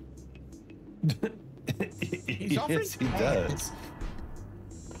 boss. Yes, he does.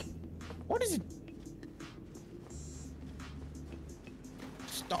 What is it?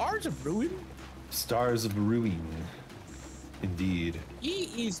 Stars of Ruin? Stars of Ruin. Indeed.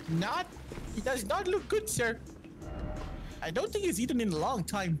 He does not look good, sir. I don't think he's eaten in a long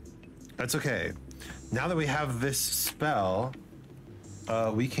time. That's okay. Now that we have this spell,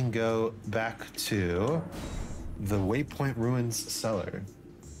 we can go back to the Waypoint Ruins cellar.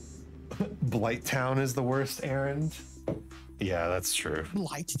 Blight Town is the worst errand. Yeah, that's true.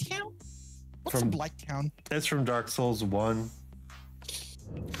 Blight Town? What's a From- Blight Town? It's from Dark Souls 1.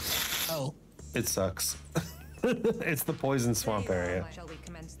 Oh. It sucks. It's the poison swamp area. Shall we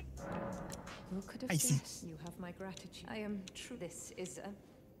commence? Who could have I see. guessed? You have my gratitude. I am true. This is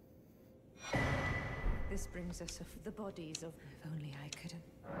This brings us the bodies of. If only I could have.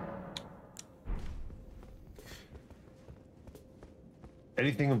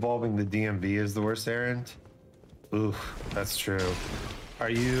 Anything involving the DMV is the worst errand. Oof, that's true. Are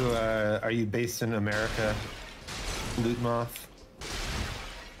you based in America, Loot Moth?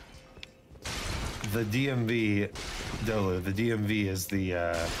 The DMV, Dolu, the DMV is the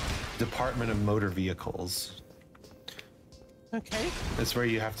Department of Motor Vehicles. Okay. It's where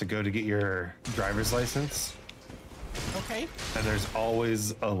you have to go to get your driver's license, Okay. and there's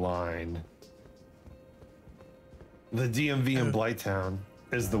always a line. The DMV in Blighttown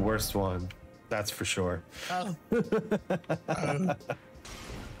is the worst one. That's for sure. Oh.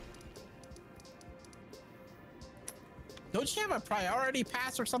 Don't you have a priority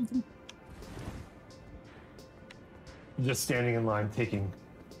pass or something? just standing in line taking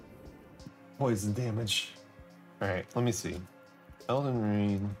poison damage. All right, let me see. Elden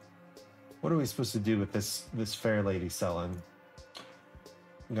Ring. What are we supposed to do with this fair lady selling?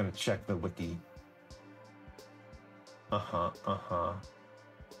 I'm gonna check the wiki. Uh-huh.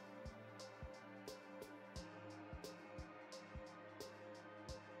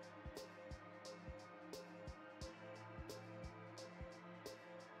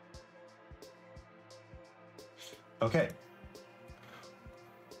 Okay.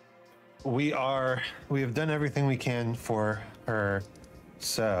 We have done everything we can for her.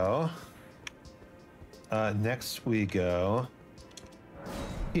 So next we go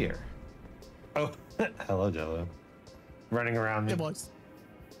here. Oh, hello, Jello. Running around me. It was.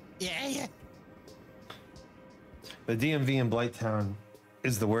 Yeah. The DMV in Blighttown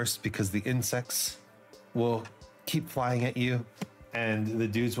is the worst because the insects will keep flying at you and the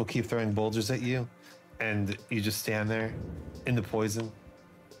dudes will keep throwing boulders at you and you just stand there in the poison.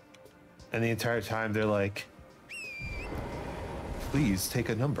 And the entire time they're like, please take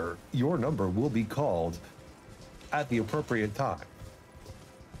a number. Your number will be called at the appropriate time.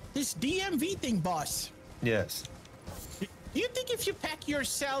 This DMV thing, boss. Yes. Do you think if you pack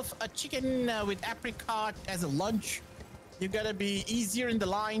yourself a chicken with apricot as a lunch, you're gonna be easier in the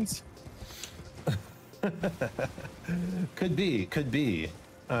lines? Could be.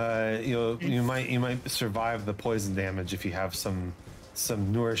 You might survive the poison damage if you have some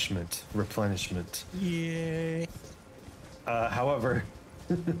nourishment, replenishment. Yeah. However,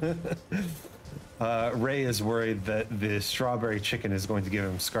 Ray is worried that the strawberry chicken is going to give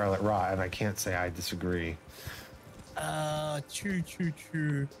him scarlet rot, and I can't say I disagree. True.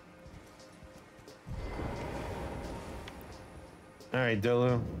 All right,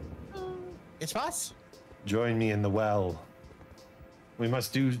 Dolu. It's boss. Join me in the well. We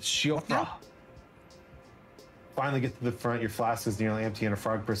must do Shiofra. Finally get to the front. Your flask is nearly empty, and a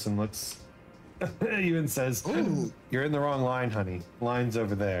frog person looks at you and says, Ooh. "You're in the wrong line, honey. Line's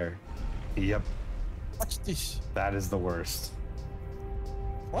over there." Yep. What's this? That is the worst.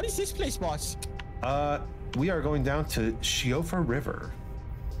 What is this place, boss? We are going down to Shiofra River.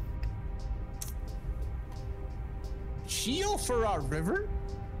 Shiofra River?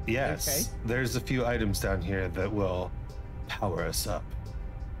 Yes. Okay. There's a few items down here that will power us up.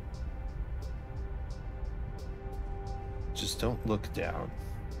 Just don't look down.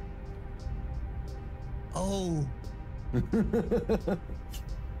 Oh.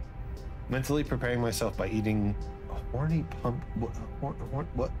 Mentally preparing myself by eating a horny pump.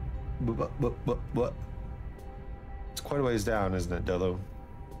 What? It's quite a ways down, isn't it, Dolo?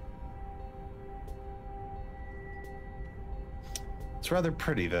 It's rather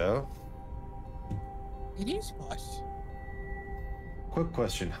pretty, though. It is, boss. Quick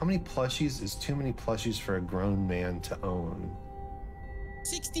question. How many plushies is too many plushies for a grown man to own?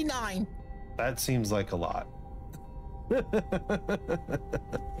 69. That seems like a lot.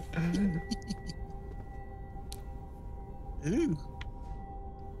 Ooh.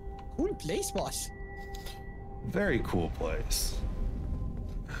 Cool place, boss. Very cool place.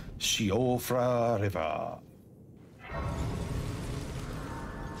 Shiofra River.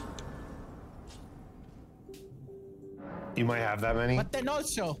 You might have that many. But then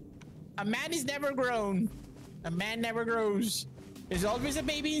also, a man is never grown. A man never grows. There's always a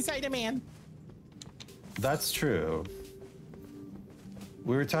baby inside a man. That's true.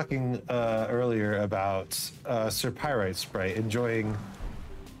 We were talking earlier about Sir Pyrite Sprite enjoying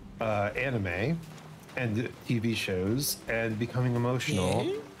anime and TV shows and becoming emotional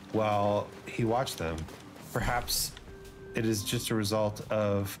while he watched them. Perhaps it is just a result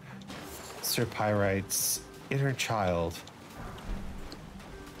of Sir Pyrite's inner child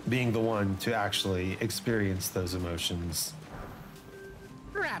being the one to actually experience those emotions.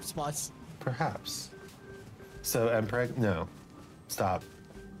 Perhaps, boss. Perhaps. So, Empreg, no. Stop.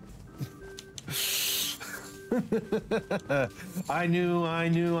 I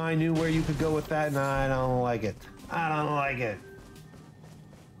knew where you could go with that, and I don't like it.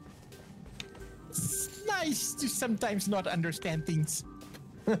 It's nice to sometimes not understand things.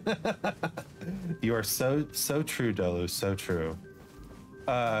 You are so true, Dolu, so true.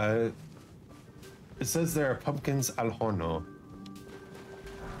 It says there are pumpkins al horno.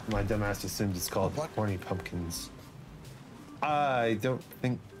 My dumbass assumed it's called horny pumpkins. I don't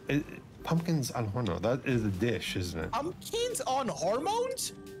think... pumpkins al horno, that is a dish, isn't it? Pumpkins on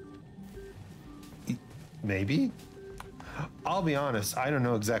hormones? Maybe? I'll be honest, I don't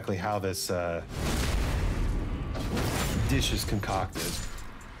know exactly how this dish is concocted.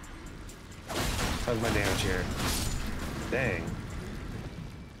 How's my damage here? Dang.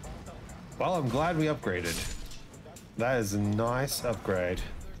 Well, I'm glad we upgraded. That is a nice upgrade.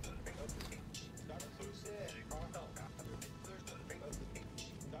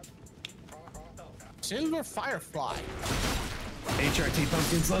 Silver Firefly. HRT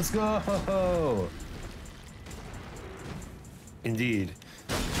pumpkins, let's go! Indeed.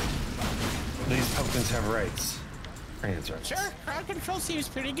 These pumpkins have rights. Trans rights. Sure, crowd control seems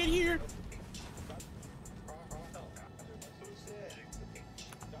pretty good here.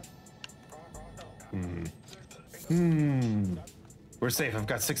 We're safe. I've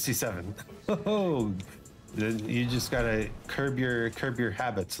got 67. Oh, you just gotta curb your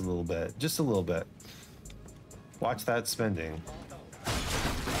habits a little bit, just a little bit. Watch that spending.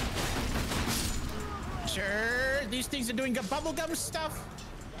 Sure, these things are doing bubblegum stuff.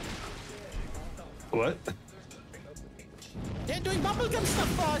 What? They're doing bubblegum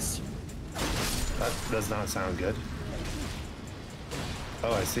stuff, boss. That does not sound good.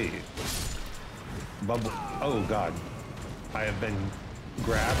 Oh, I see. Bubble. Oh God, I have been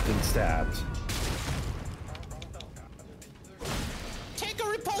grabbed and stabbed. Take a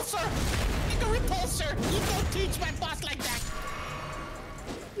repulsor. Take a repulsor. You don't teach my boss like that.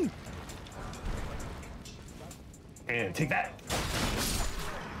 And take that.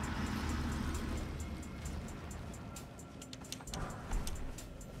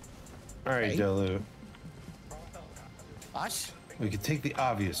 All right, Okay. Delu. Boss? We could take the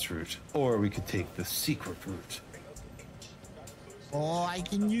obvious route, or we could take the secret route. Oh, I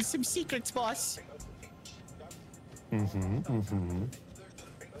can use some secrets, boss. I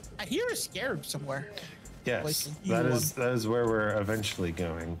hear a scarab somewhere. Yes, Like, that is where we're eventually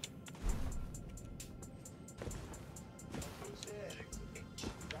going.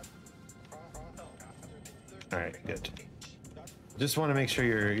 All right, good. Just want to make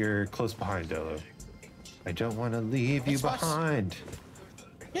sure you're close behind, Dolo. I don't want to leave you Yes, boss. behind.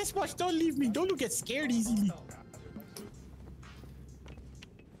 Yes, boss, don't leave me. Don't get scared easily.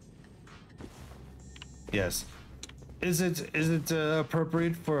 Yes. Is it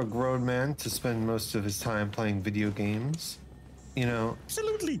appropriate for a grown man to spend most of his time playing video games? You know,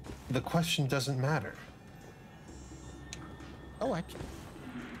 Absolutely. the question doesn't matter. Oh, what?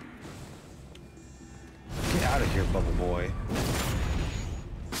 Get out of here, bubble boy.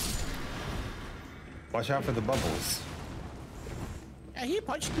 Watch out for the bubbles. Yeah, he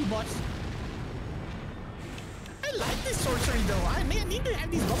punched me, boss. I like this sorcery, though. I need to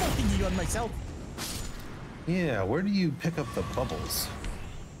have these bubble thingy on myself. Yeah, where do you pick up the bubbles?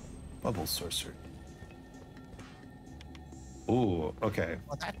 Bubble sorcery. Ooh, okay.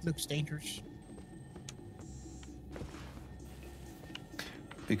 Well, that looks dangerous.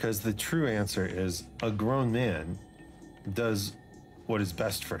 Because the true answer is a grown man does what is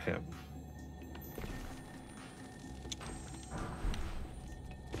best for him.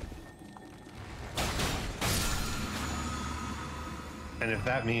 And if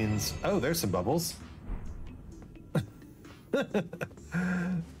that means, oh, there's some bubbles.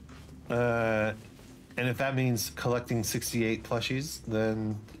 And if that means collecting 68 plushies,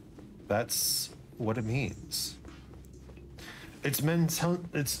 then that's what it means. It's men's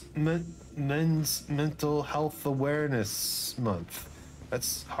mental health awareness month.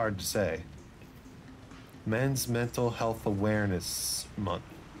 That's hard to say. Men's mental health awareness month.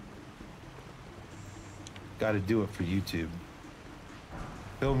 Got to do it for YouTube.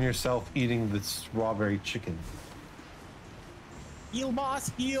 Film yourself eating the strawberry chicken. Heal,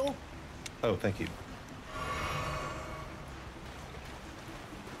 boss, heal. Oh, thank you.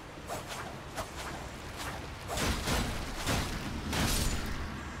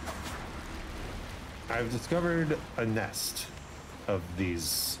 I've discovered a nest of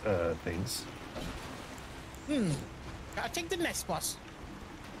these things. Gotta take the next, boss.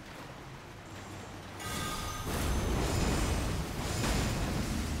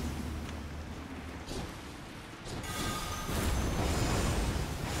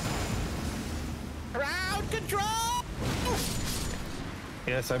 Crowd control!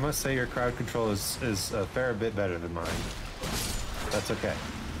 Yes, I must say your crowd control is a fair bit better than mine. That's okay.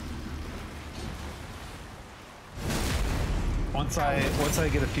 Once I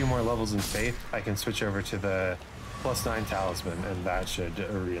get a few more levels in faith, I can switch over to the +9 talisman, and that should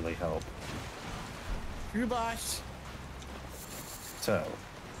really help. True, boss. So,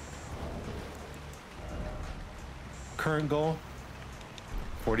 current goal,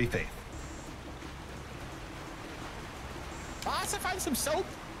 40 faith. Boss, I found some soap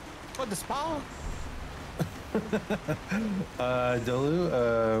for the spa.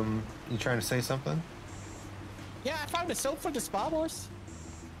 Dolu, you trying to say something? Yeah, I found the soap for the spa, boss.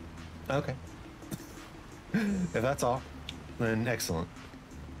 Okay. If that's all, then excellent.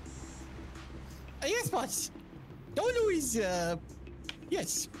 Yes, boss. Dolu is,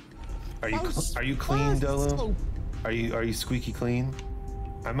 yes. Are you clean, Dolo? Are you squeaky clean?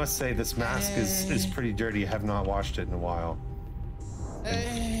 I must say this mask is pretty dirty. I have not washed it in a while.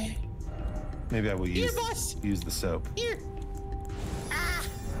 Maybe I will use the soap. Here. Ah.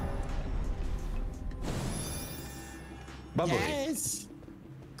 Bubbly. Yes.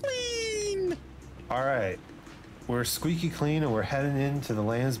 Clean. All right. We're squeaky clean and we're heading into the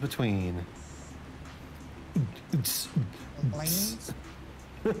lands between. Lands.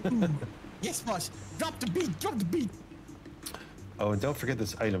 Yes, boss. Drop the beat. Drop the beat. Oh, and don't forget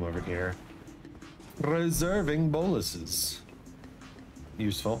this item over here. Reserving boluses.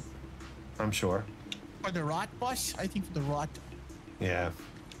 Useful, I'm sure. For the rot, boss? I think for the rot. Yeah.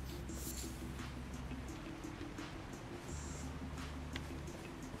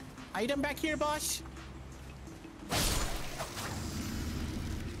 Item back here, boss.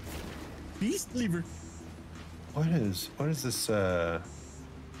 Beast liver. What is this,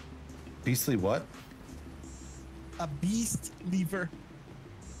 beastly what? A beast liver.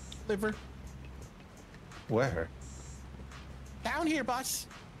 Liver. Where? Down here, boss.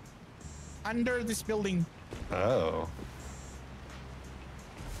 Under this building. Oh.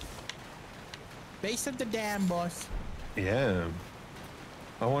 Base of the dam, boss. Yeah.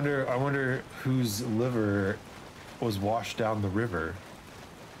 I wonder whose liver was washed down the river.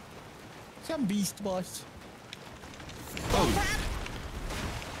 Some beast, boss. Oh.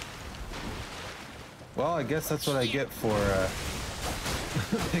 Well, I guess that's what I get for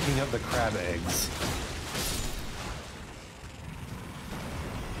picking up the crab eggs.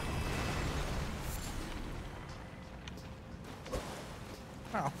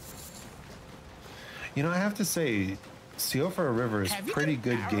 Oh. You know, I have to say, Seofra River is pretty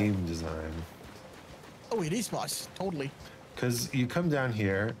good game design. Oh, it is, boss. Totally. Because you come down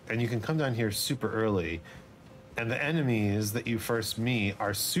here, and you can come down here super early, and the enemies that you first meet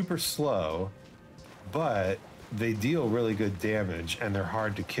are super slow, but they deal really good damage, and they're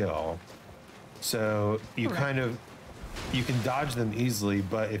hard to kill. So you you can dodge them easily,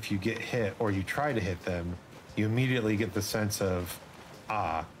 but if you get hit or you try to hit them, you immediately get the sense of,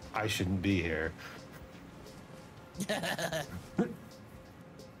 I shouldn't be here.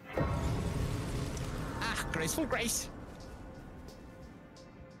 Graceful grace.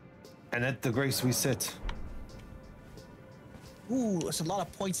 And at the grace we sit. Ooh, there's a lot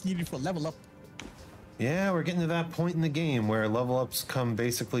of points needed for level up. Yeah, we're getting to that point in the game where level ups come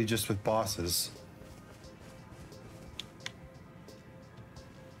basically just with bosses.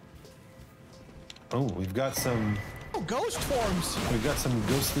 Oh, we've got some... Oh, ghost forms! We've got some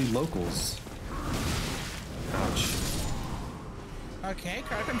ghostly locals. Ouch. Okay,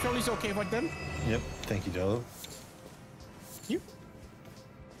 crowd control is okay with them. Yep, thank you, Dolo. You?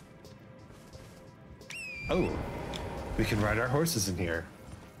 Oh, we can ride our horses in here.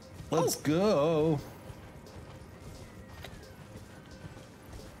 Let's go!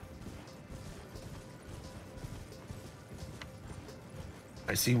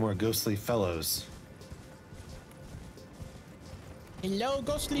 I see more ghostly fellows. Hello,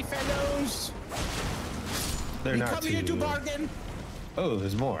 ghostly fellows. They're not come here to bargain. Oh,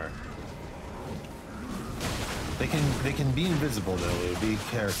 there's more. They can be invisible though. Be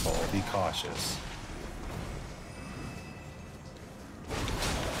careful. Be cautious.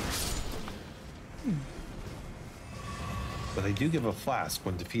 But they do give a flask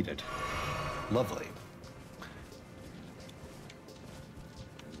when defeated. Lovely.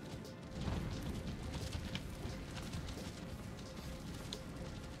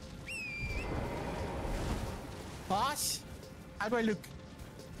 Boss, how do I look?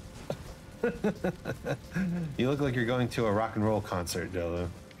 You look like you're going to a rock and roll concert, Dolo.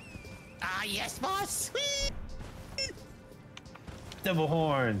 Ah, yes, boss. Whee! Devil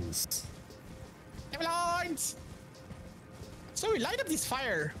horns. Devil horns. So we light up this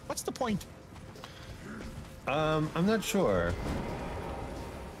fire. What's the point? I'm not sure.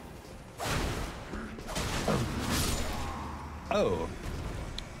 Oh.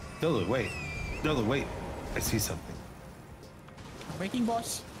 Dolo, wait. Dolo, wait. I see something. Breaking,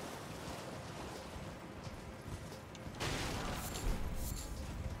 boss.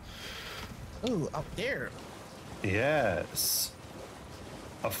 Oh, up there. Yes.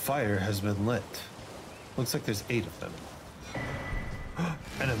 A fire has been lit. Looks like there's 8 of them.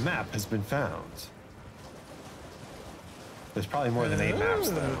 And a map has been found. There's probably more than 8 maps,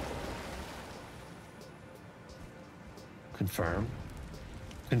 though. Confirm.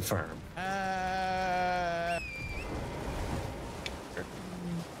 Confirm.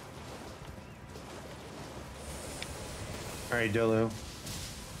 All right, Dolo.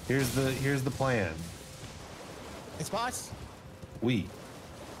 Here's the plan. Yes, boss. We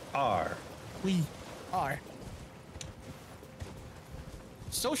are. We are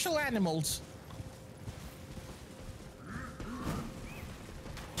social animals.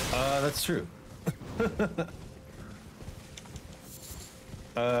 That's true.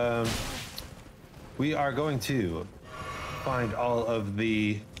 We are going to find all of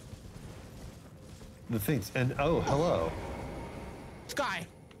the things. And oh, hello. Sky.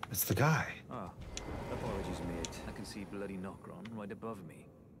 It's the guy. Ah, apologies, mate. I can see bloody Nocron right above me.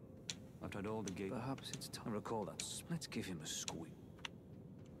 I've tried all the gates. Perhaps it's time to recall that. Let's give him a squeak.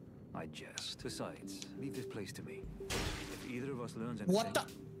 I jest. Besides, leave this place to me. If either of us learns anything... What the?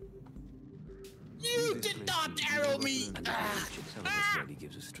 You did not arrow me! He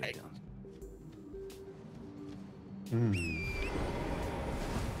gives us straight down.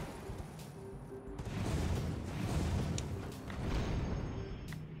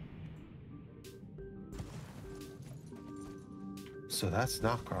 So that's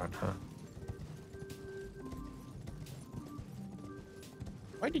Nocron, huh?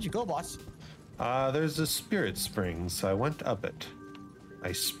 Where did you go, boss? There's a spirit spring, so I went up it.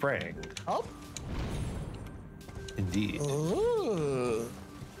 I sprang. Oh. Indeed. Ooh.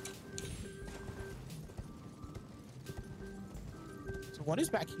 So what is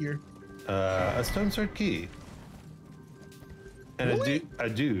back here? A stone sword key. And Really? a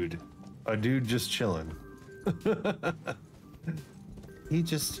dude just chilling. he's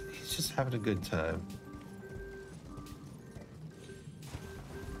just having a good time.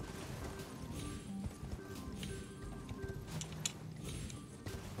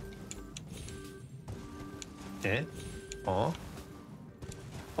 Eh? Oh.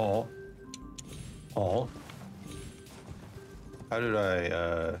 Oh. Oh. How did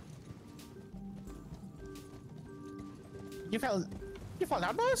I, You fell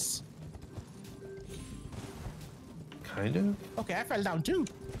down, boss? kind of? Okay, I fell down too.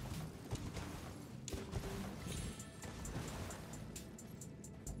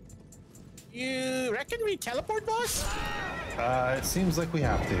 You reckon we teleport, boss? It seems like we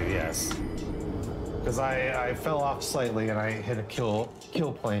have to, yes. Because I fell off slightly and I hit a kill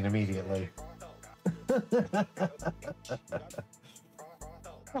plane immediately.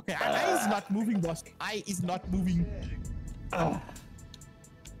 Okay, I is not moving, boss. I is not moving. All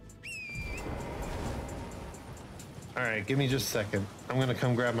right, give me just a second. I'm gonna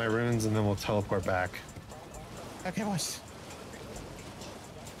come grab my runes and then we'll teleport back. Okay, boss.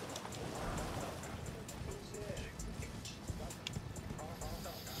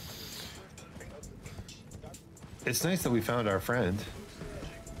 It's nice that we found our friend.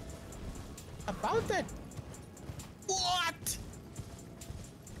 About that. What?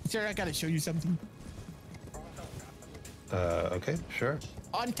 Sir, I gotta show you something. Okay, sure.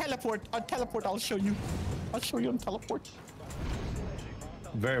 On teleport, I'll show you. I'll show you on teleport.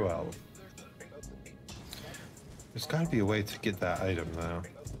 Very well. There's gotta be a way to get that item though.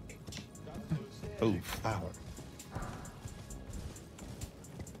 Oh, flower.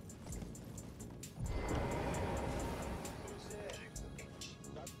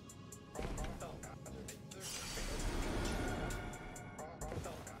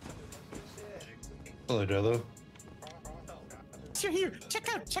 Hello, Dolo. You're here. Check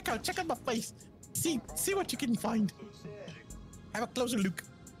out my face. See what you can find. Have a closer look.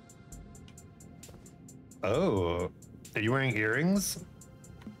 Oh, are you wearing earrings?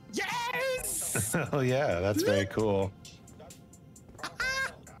 Yes! Oh yeah, that's very cool.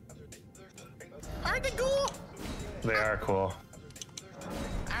 Are they cool? They are cool.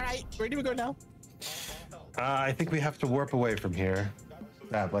 All right, where do we go now? I think we have to warp away from here.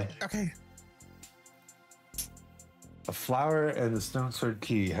 Sadly. Okay. A flower and the stone sword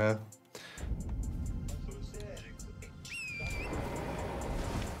key, huh?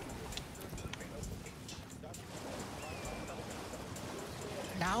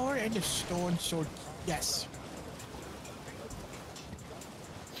 Flower and the stone sword. Yes.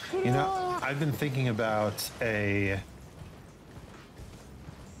 You know, I've been thinking about a.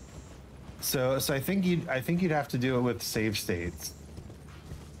 So I think you'd have to do it with save states.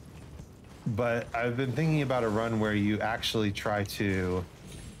 But I've been thinking about a run where you actually try to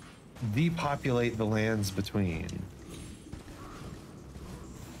depopulate the lands between.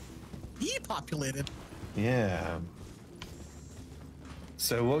 Depopulated. Yeah.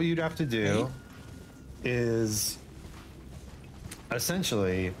 So what you'd have to do is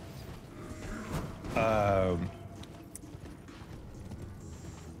essentially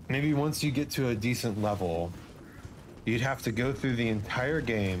maybe once you get to a decent level, you'd have to go through the entire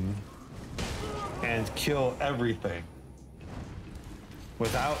game and kill everything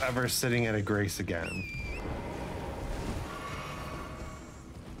without ever sitting at a grace again.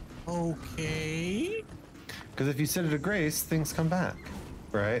 Okay. Because if you set it a grace, things come back,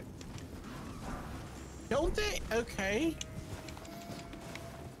 right? Don't they? Okay.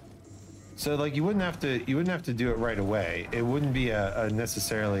 So like you wouldn't have to do it right away. It wouldn't be a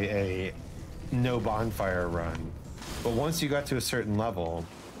necessarily a no bonfire run. But once you got to a certain level,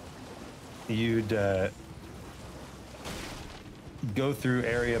 you'd go through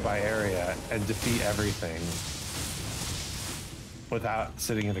area by area and defeat everything without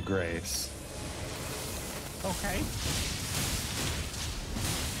sitting in a grace. Okay.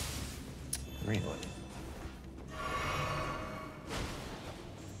 Really?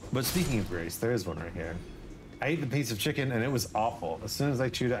 But speaking of grace, there is one right here. I ate the piece of chicken and it was awful. As soon as I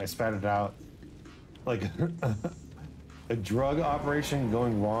chewed it, I spat it out. Like a drug operation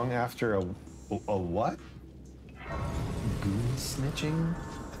going wrong after a what? Goon snitching?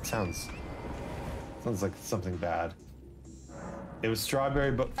 That sounds like something bad. It was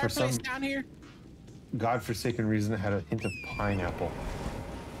strawberry, but for some down here. godforsaken reason, it had a hint of pineapple.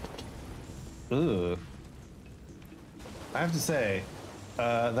 Ugh. I have to say,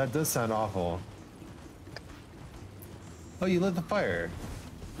 that does sound awful. Oh, you lit the fire.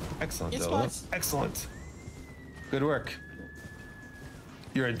 Excellent, Yes, Dylan. boss. Excellent. Good work.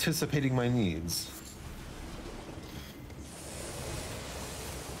 You're anticipating my needs.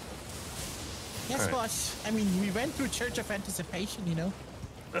 Yes, All right. boss. I mean, we went through Church of Anticipation, you know.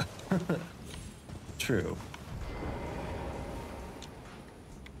 True.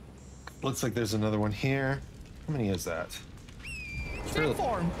 Looks like there's another one here. How many is that?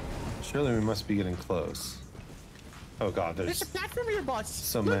 Platform. Surely we must be getting close. Oh god, There's there's a platform here, boss.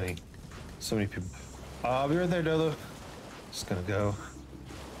 so Look. many. So many people. I'll be right there, Dolo. Just gonna go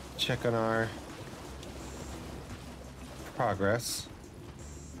check on our progress.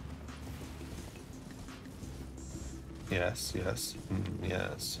 Yes, yes,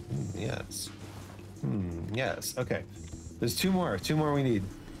 yes, yes. Yes, okay. There's two more we need.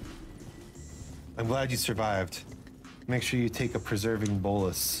 I'm glad you survived. Make sure you take a preserving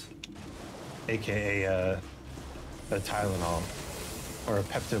bolus, aka a Tylenol or a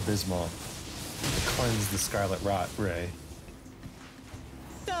Pepto-Bismol to cleanse the scarlet rot, Ray.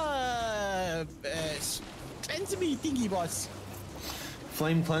 Cleanse me thingy, boss.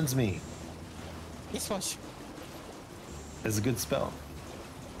 Flame cleanse me Yes, boss. is a good spell.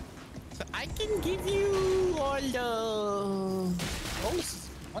 So I can give you all the bonuses.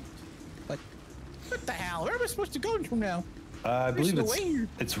 What? What the hell? Where am I supposed to go to now? I believe no way here.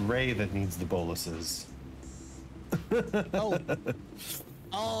 it's Ray that needs the boluses. Oh.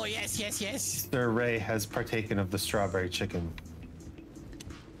 Oh, yes, yes, yes. Sir Ray has partaken of the strawberry chicken.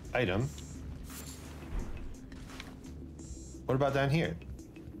 Item. What about down here?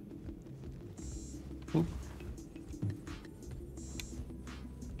 Oop.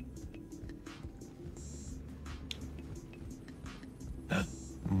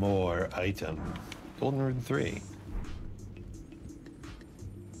 More item. Golden Rune 3.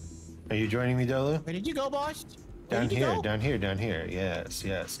 Are you joining me, Dolo? Where did you go, boss? Where Down did you here, go? down here, down here. Yes,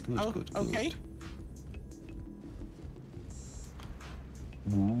 yes. Good, Oh, good, good. okay.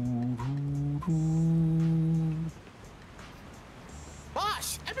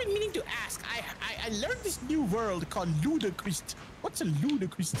 Boss, I've been meaning to ask. I learned this new world called Ludicrous. What's a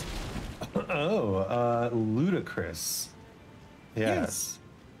ludicrous? Oh, ludicrous. Yes.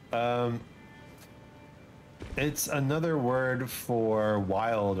 It's another word for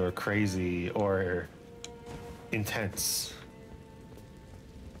wild or crazy or intense.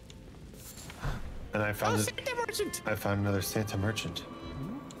 And I found Oh, it. Santa Merchant. I found another Santa merchant.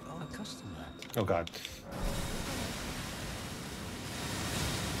 A customer. Oh god.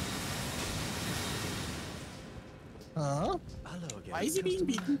 Huh? Hello again. Why is he being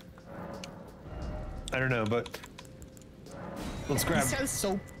beaten? I don't know, but let's He grab sells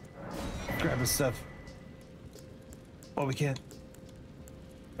soap. his stuff. Oh, we can.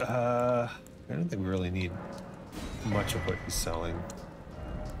 I don't think we really need much of what he's selling.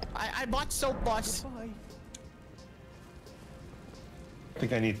 I bought soap, boss. I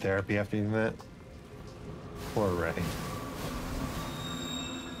think I need therapy after eating that. Poor Ray.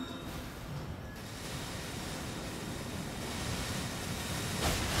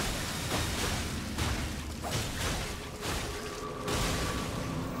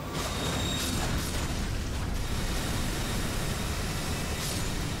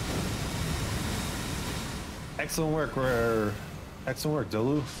 Excellent work, excellent work,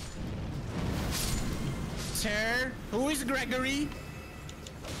 Dolu. Sir, who is Gregory?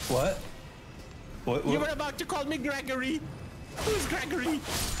 What? What? You were about to call me Gregory. Who's Gregory?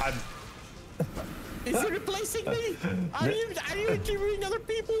 Is it replacing me? Are you interviewing other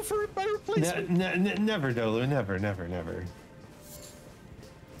people for my replacement? Never, Dolu. Never.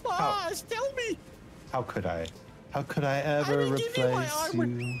 Boss, tell me. How could I? How could I ever I will give you my replace armor.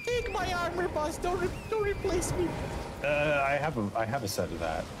 you? Take my armor, boss. Don't replace me. I have a set of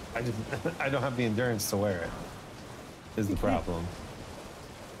that. I don't have the endurance to wear it. Is the problem.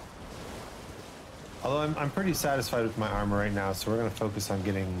 Although I'm pretty satisfied with my armor right now, so we're gonna focus on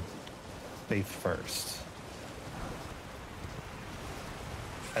getting faith first.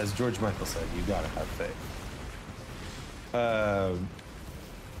 As George Michael said, you gotta have faith.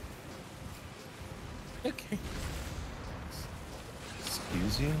 Okay.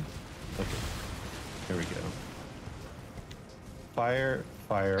 Excuse you? Okay. Here we go. Fire.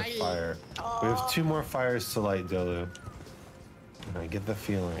 We have 2 more fires to light, Dolu. And I get the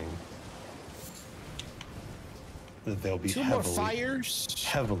feeling that they'll be 2 more fires.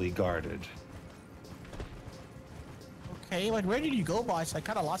 heavily guarded. Okay, like where did you go, boss? I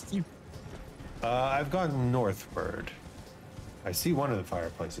kind of lost you. I've gone northward. I see one of the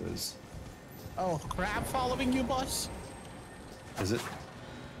fireplaces. Oh, crab following you, boss? Is it?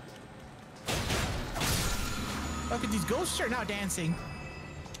 Look at these ghosts are now dancing.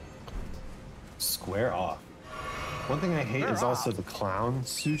 Square off. One thing I hate is also the clown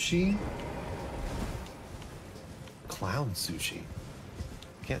sushi. Clown sushi.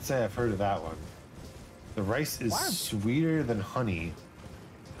 Can't say I've heard of that one. The rice is sweeter than honey,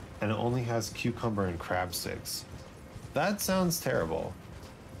 and it only has cucumber and crab sticks. That sounds terrible,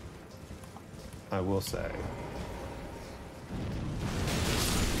 I will say.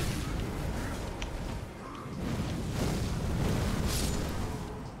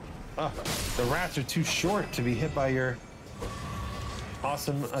 The rats are too short to be hit by your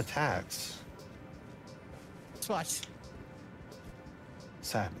awesome attacks. What?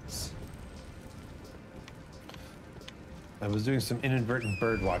 Sadness. I was doing some inadvertent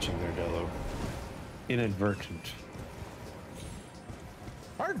bird watching there, Dolo. Inadvertent.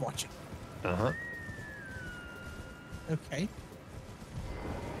 Bird watching. Uh-huh. Okay.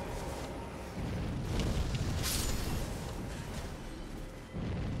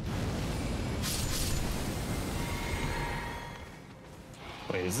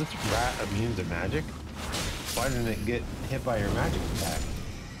 Wait, is this rat immune to magic? Why didn't it get hit by your magic attack?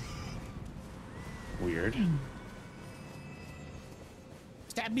 Weird.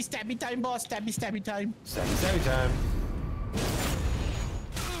 Stabby time, boss. Stabby time. Stabby time.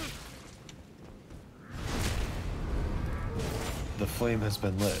 The flame has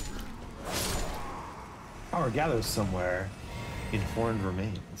been lit. Power gathers somewhere in horned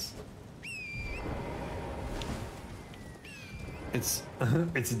remains. It's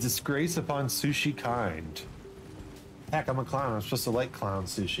it's a disgrace upon sushi kind. Heck, I'm a clown. I'm supposed to like clown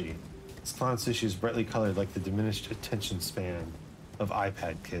sushi. This clown sushi is brightly colored like the diminished attention span of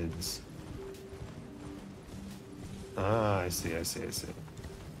iPad kids. Ah, I see. It's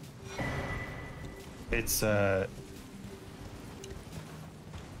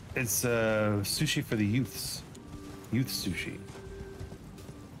sushi for the youths. Youth sushi.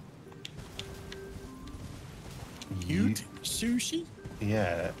 Youth sushi?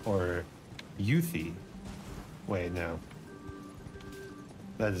 Yeah, or youthy. Wait, no.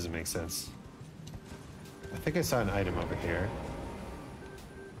 That doesn't make sense. I think I saw an item over here.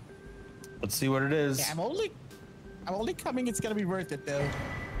 Let's see what it is. Yeah, I'm only coming. It's gonna be worth it though.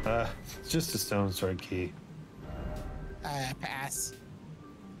 It's just a stone sword key. Pass.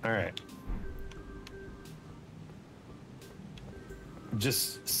 All right.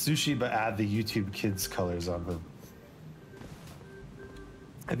 Just sushi, but add the YouTube kids colors on them.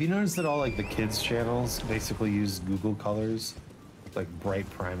 Have you noticed that all like the kids channels basically use Google colors, like bright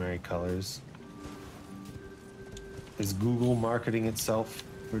primary colors? Is Google marketing itself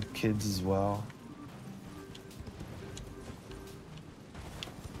for kids as well?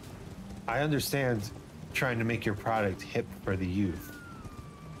 I understand trying to make your product hip for the youth,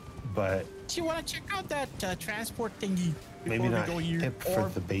 but Do you want to check out that transport thingy before maybe not we go here? hip for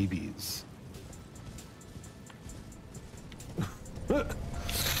the babies.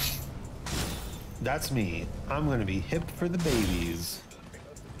 That's me. I'm gonna be hip for the babies.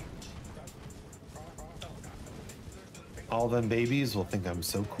 All them babies will think I'm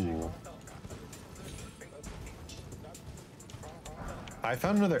so cool. I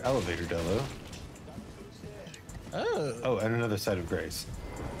found another elevator, Delo. Oh, and another site of grace.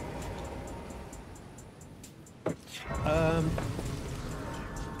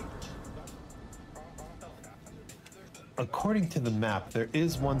 According to the map, there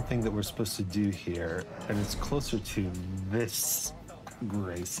is one thing that we're supposed to do here, and it's closer to this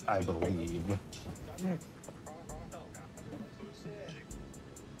grace, I believe.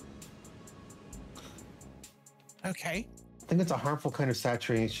 Okay. I think it's a harmful kind of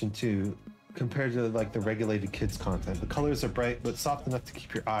saturation too, compared to like the regulated kids content. The colors are bright, but soft enough to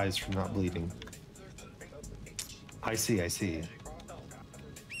keep your eyes from not bleeding. I see, I see.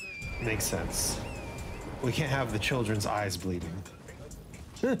 Makes sense. We can't have the children's eyes bleeding.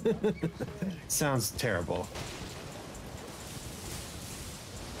 Sounds terrible.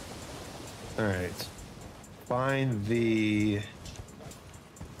 All right. Find the...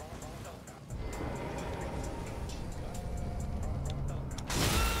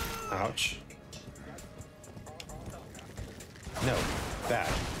 Ouch. No, bad.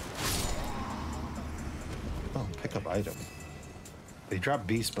 Oh, pick up item. They drop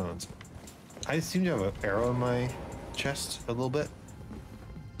beast bones. I seem to have an arrow in my chest a little bit.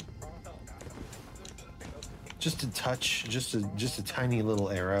 Just a touch, just a tiny little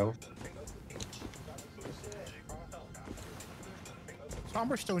arrow.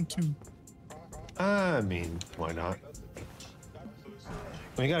 Somberstone 2. I mean, why not?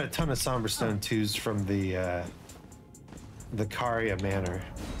 We got a ton of Somberstone 2s from the Caria Manor.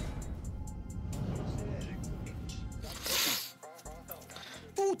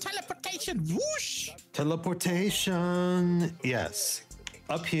 Ooh, teleportation! Whoosh! Teleportation! Yes.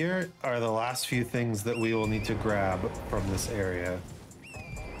 Up here are the last few things that we will need to grab from this area.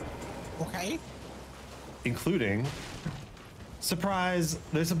 Okay. Including... Surprise!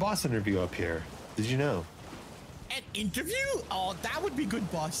 There's a boss interview up here. Did you know? An interview? Oh, that would be good,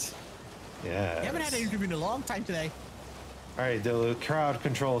 boss. Yeah. We haven't had an interview in a long time today. All right, Dylan, crowd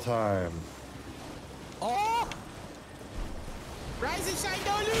control time. Oh! Rise and shine,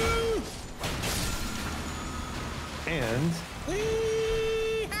 Dolu! And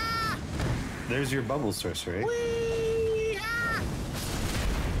Wee-ha! there's your bubble sorcery. Wee-ha!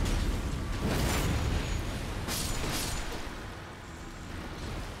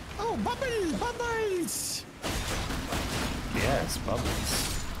 Oh, bubbles! Bubbles! Yes, bubbles.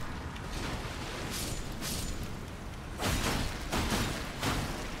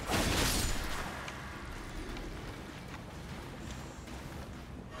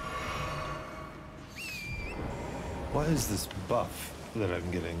 What is this buff that I'm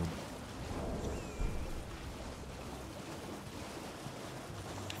getting?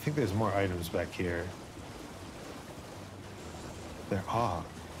 I think there's more items back here. There are.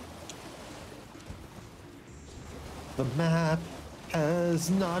 The map has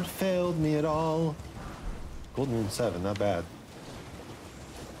not failed me at all. Golden Rune 7, not bad.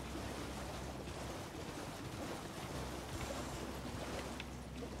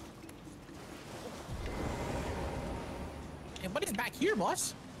 And what is back here,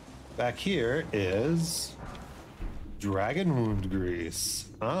 boss? Back here is Dragon Wound Grease.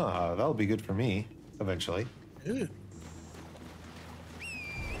 Ah, that'll be good for me eventually. Ooh.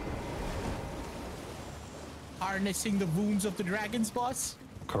 Harnessing the wounds of the dragons, boss?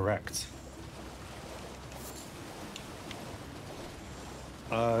 Correct.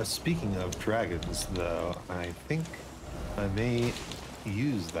 Speaking of dragons, though, I think I may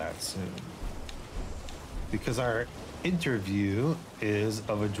use that soon. Because our interview is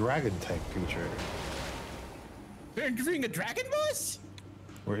of a dragon type creature. You're interviewing a dragon, boss?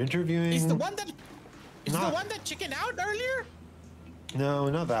 We're interviewing... Is the one that... Is Not- the one that chickened out earlier? No,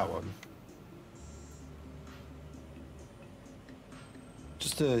 not that one.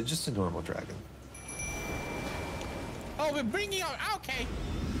 Just a normal dragon. Oh, we're bringing out... Okay.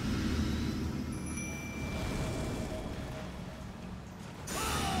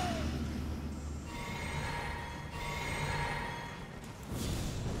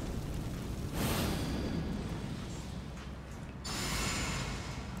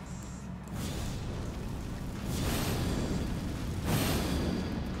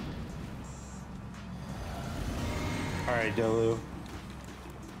 All right, Delu.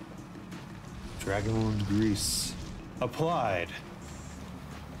 Dragon Wound Grease. Applied.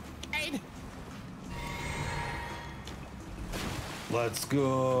 Aid. Let's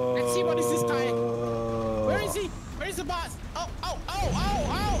go. Let's see what is this guy. Where is he? Where's the boss? Oh,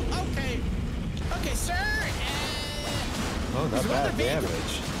 okay. Okay, sir. Oh, not He's bad rather big.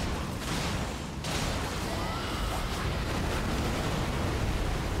 damage.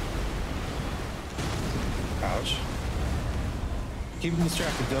 Ouch. Keep him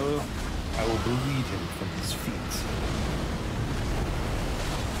distracted, Dolu. I will bleed him from his feet.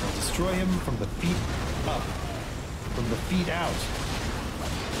 I'll destroy him from the feet up. From the feet out.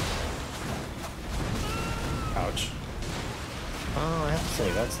 Ouch. Oh, I have to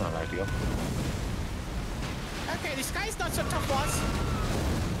say, that's not ideal. Okay, this guy's not so tough, boss.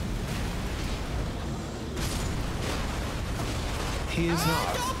 He is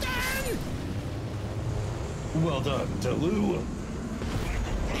not. Dalton! Well done, Delu.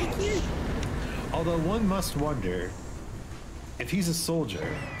 Thank you. Although one must wonder, if he's a soldier,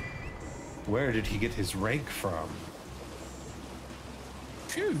 where did he get his rank from?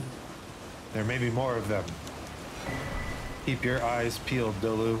 Phew. There may be more of them. Keep your eyes peeled,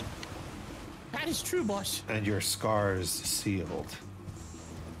 Dolu, That is true, boss. and your scars sealed.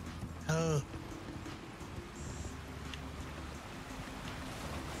 Oh.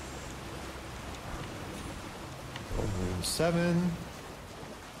 Room 7.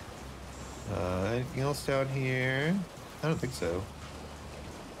 Anything else down here? I don't think so.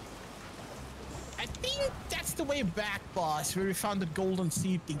 I think that's the way back, boss, where we found the golden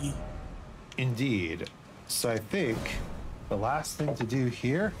seed thingy. Indeed. So I think the last thing to do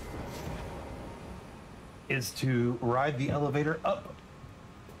here is to ride the elevator up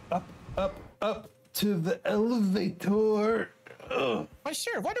to the elevator. Ugh. But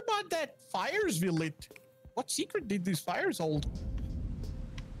sure, what about that fires we lit? What secret did these fires hold?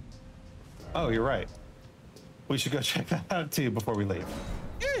 Oh, you're right. We should go check that out too before we leave.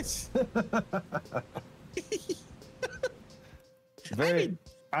 Yes. Very,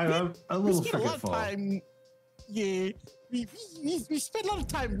 I'm a We little spent a lot of forgetful. time. Yeah, we spent a lot of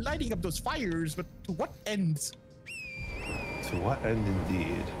time lighting up those fires, but to what ends? To what end,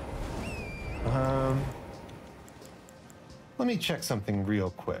 indeed? Let me check something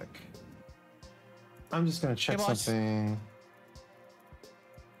real quick. I'm just gonna check Hey, boss. something.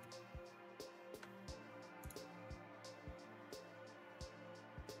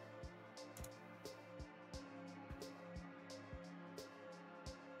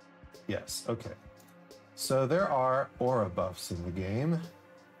 Yes, okay. So there are aura buffs in the game.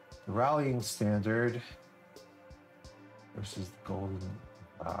 The rallying standard versus the golden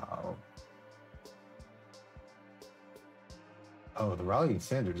vow. Oh, the rallying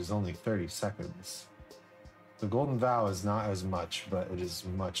standard is only 30 seconds. The golden vow is not as much, but it is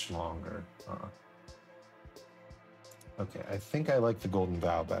much longer. Okay, I think I like the golden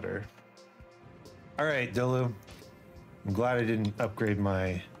vow better. All right, Dolu. I'm glad I didn't upgrade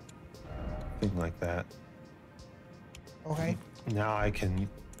my thing like that. Okay. Now I can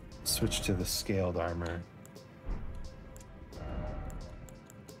switch to the scaled armor.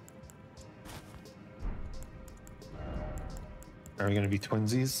 Are we going to be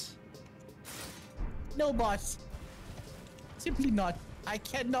twinsies? No, boss. Simply not. I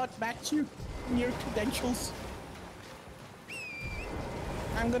cannot match you in your credentials.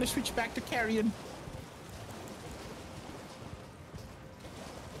 I'm gonna switch back to carrion.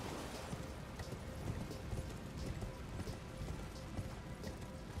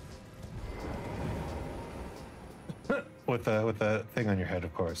 With a thing on your head,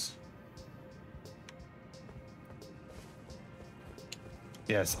 of course.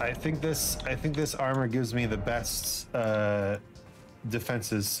 Yes, I think this armor gives me the best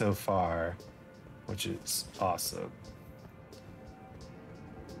defenses so far, which is awesome.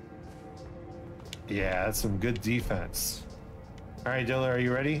 Yeah, that's some good defense. All right, Dilla, are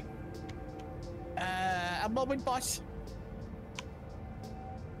you ready? A moment, boss.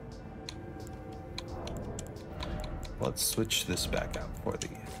 Let's switch this back out for the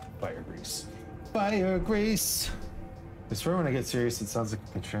fire grease. Fire grease. I swear when I get serious, it sounds like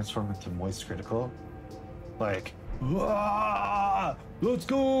I can transform into moist critical. Like, "Ah, let's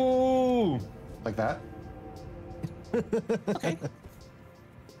go!" Like that. Okay.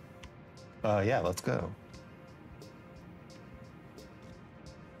 Yeah, let's go.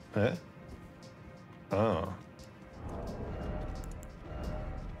 Huh? Oh.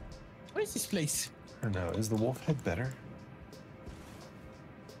 What is this place? I don't know. Is the wolf head better?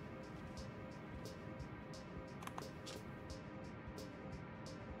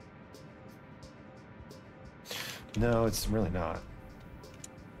 No, it's really not.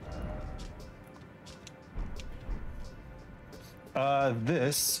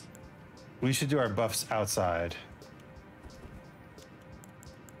 This, we should do our buffs outside.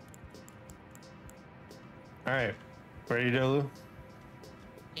 All right, ready, Dolu?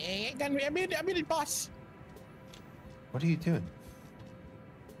 I'm in it, boss. What are you doing?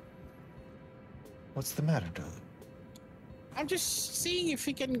 What's the matter, Dolu? I'm just seeing if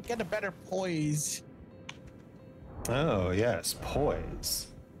we can get a better poise. Oh, yes, poise.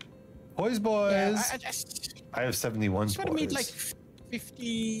 Poise, boys. Yeah, I just I have 71 want to poise. meet like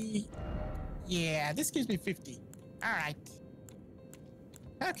 50. Yeah, this gives me 50. All right.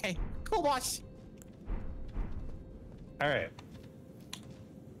 Okay, cool, boss. All right.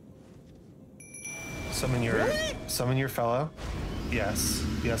 Summon your fellow. Yes,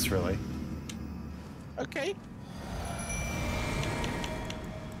 really. Okay.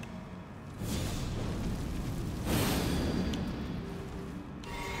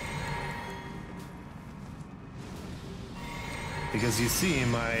 Because you see,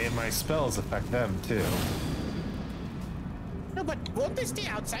 my spells affect them too. No, but won't they stay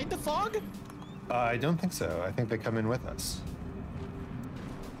outside the fog? I don't think so. I think they come in with us.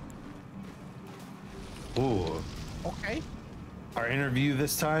 Ooh. Okay. Our interview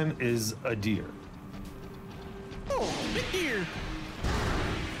this time is a deer. Oh, big deer.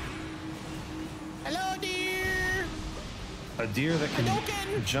 Hello, deer. A deer that can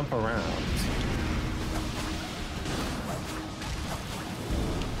Hadouken! jump around.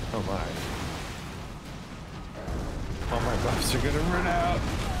 Oh my. All my buffs are gonna run out.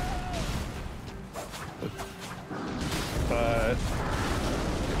 But,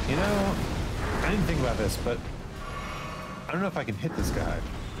 you know, I didn't think about this, but I don't know if I can hit this guy.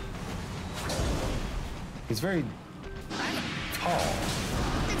 He's very tall.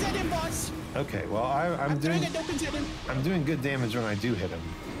 It's at him, boss. Okay, well, I'm doing Hadoukens at him. I'm doing good damage when I do hit him.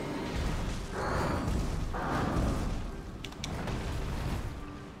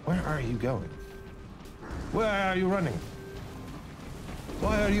 Where are you going? Where are you running?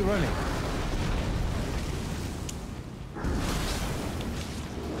 Why are you running?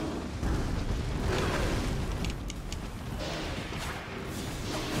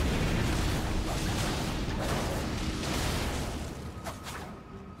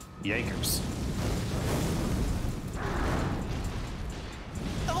 Yikers.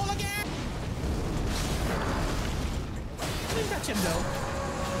 The hole again. Didn't touch him though.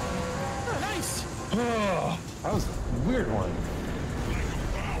 Oh, nice. Oh, that was a weird one.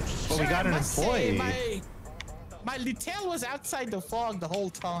 Well, we got an employee. My Littell was outside the fog the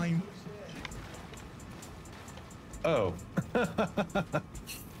whole time. Oh.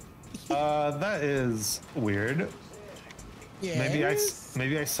 That is weird. Yes.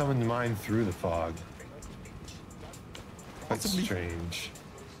 Maybe I summoned mine through the fog. That's Possibly. strange.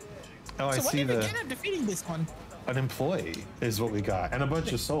 Oh, I So what see did we get at defeating this one? an employee is what we got, and a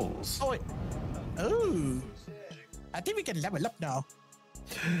bunch of souls. Oh, wait. Oh. I think we can level up now.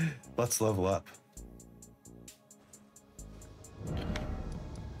 Let's level up.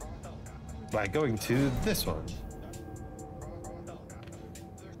 By going to this one.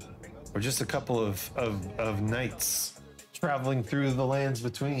 We're just a couple of knights traveling through the lands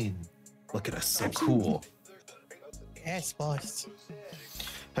between. Look at us, so cool. Yes, boss.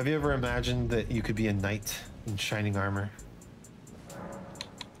 Have you ever imagined that you could be a knight in shining armor?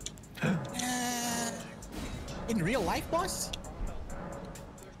 In real life, boss?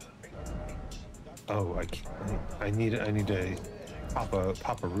 Oh, I need a pop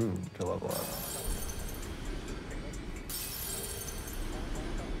a room to level up.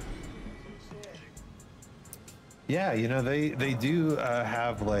 Yeah, you know, they do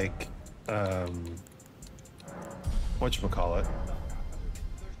have like whatchamacallit.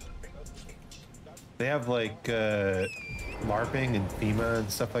 They have like LARPing and FEMA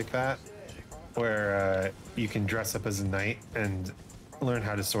and stuff like that, where you can dress up as a knight and learn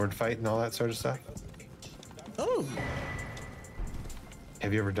how to sword fight and all that sort of stuff. Oh.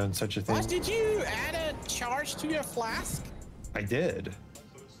 Have you ever done such a thing? Boss, did you add a charge to your flask? I did.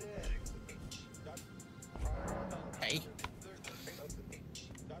 Hey.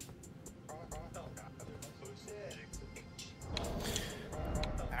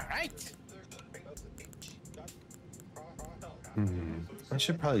 All right. I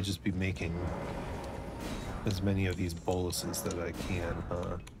should probably just be making as many of these boluses that I can,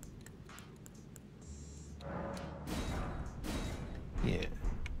 huh? Yeah.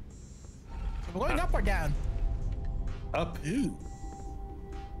 We're going up or down? Up. Ooh.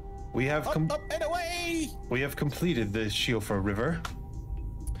 We have Up and away. we have completed the Shielfa River,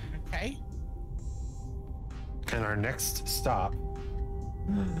 Okay. and our next stop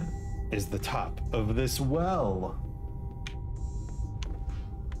is the top of this well.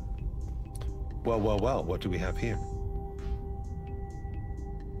 Well, what do we have here?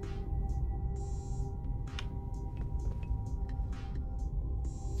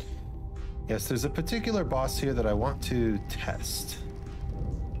 Yes, there's a particular boss here that I want to test.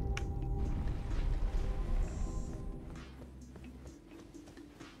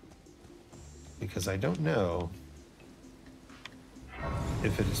 Because I don't know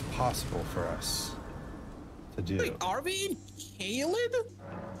if it is possible for us to do. Wait, are we in Caled?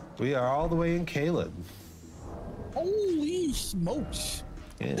 We are all the way in Caleb. Holy smokes.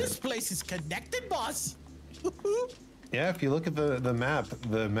 Yeah. This place is connected, boss. Yeah, if you look at the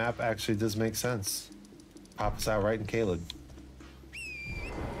map actually does make sense. Pops out right in Caleb.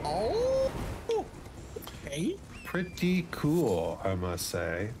 Oh. Okay. Pretty cool, I must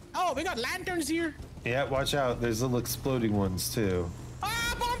say. Oh, we got lanterns here. Yeah, watch out. There's little exploding ones too.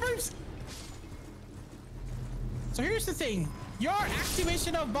 Ah, bombers! So here's the thing. Your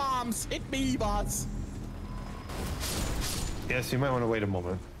activation of bombs. Hit me, boss. Yes, you might want to wait a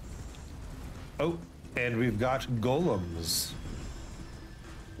moment. Oh, and we've got golems.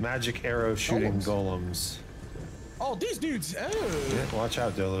 Magic arrow shooting golems. Oh, these dudes. Oh. Yeah, watch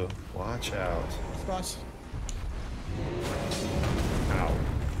out, Dolu. Watch out. Boss. Ow.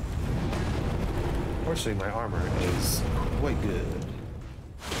 Fortunately, my armor is quite good.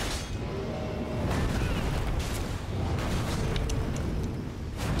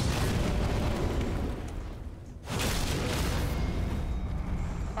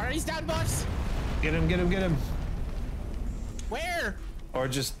 All right, he's down, boss. Get him, get him, get him. Where? Or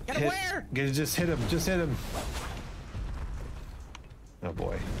just Get him where? Just hit him, just hit him. Oh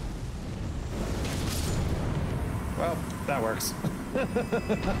boy. Well, that works.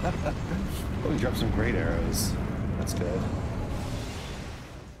 Oh, he dropped some great arrows. That's good.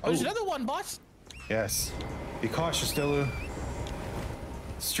 Oh, there's another one, boss. Yes. Be cautious, Dolu.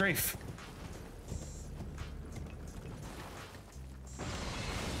 Strafe.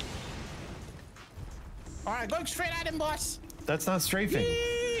 All right, going straight at him, boss. That's not strafing.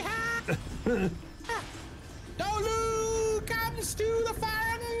 Yeehaw! Dolu comes to the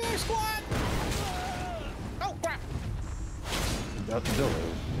fire squad. Oh, crap. Dolu.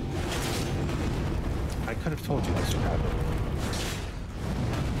 I could have told you this would happen.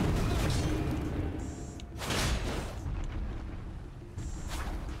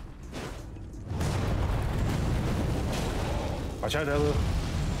 Watch out, Dolu.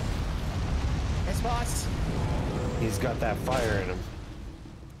 Yes, boss. He's got that fire in him.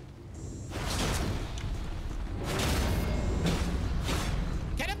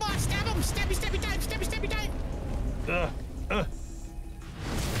 Get him, boss. Stab him. Stabby, stabby time. Stabby, stabby time.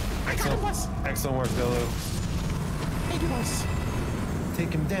 I got him, boss. Excellent work, Dolu. Thank you, boss.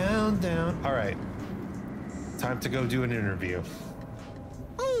 Take him down, down. All right. Time to go do an interview.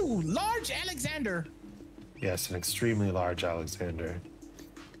 Ooh, large Alexander. Yes, an extremely large Alexander.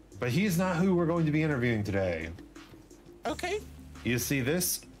 But he's not who we're going to be interviewing today. Okay. You see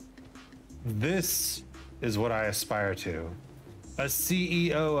this? This is what I aspire to. A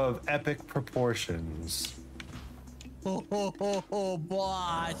CEO of epic proportions. Oh,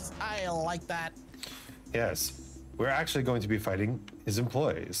 boss. I like that. Yes, we're actually going to be fighting his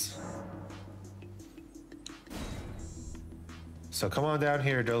employees. So come on down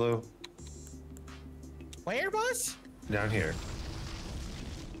here, Dolu. Where, boss? Down here.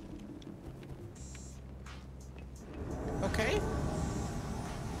 Okay.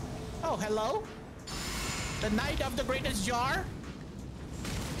 Oh, hello. The Knight of the Greatest Jar.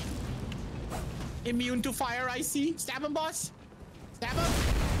 Immune to fire, I see. Stab him, boss. Stab him.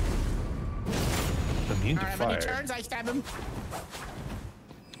 Immune to Alright, fire. when he turns, I stab him.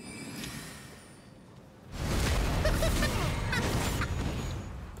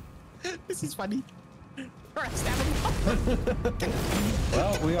 This is funny. Alright, stab him.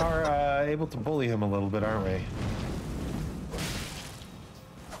 Well, we are able to bully him a little bit, aren't we?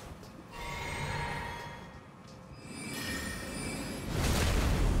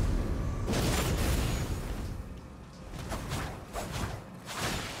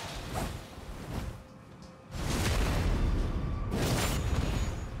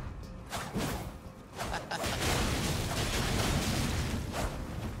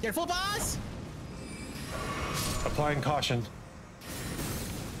 Careful, boss. Applying caution.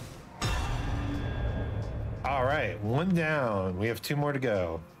 All right, one down. We have two more to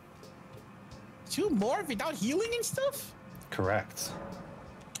go. 2 more without healing and stuff? Correct.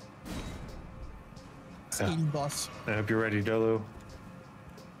 Skating, boss. I hope you're ready, Dolu.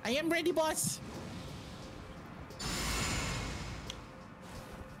 I am ready, boss.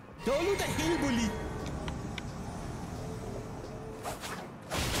 Dolu the hill bully.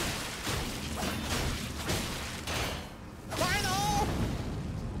 Final!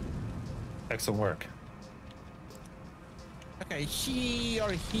 Excellent work. Okay, she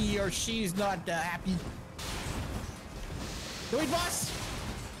or he or she's not happy. Do it, boss.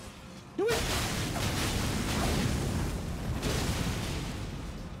 Do it.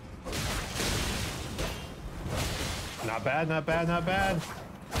 Not bad, not bad, not bad.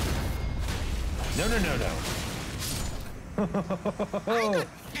 No, no, no, no. I got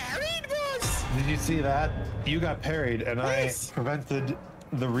carried, boss. Did you see that? You got parried and Yes. I prevented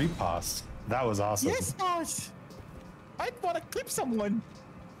the riposte. That was awesome. Yes, boss. I want to clip someone.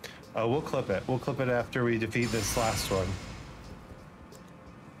 Oh, we'll clip it. We'll clip it after we defeat this last one.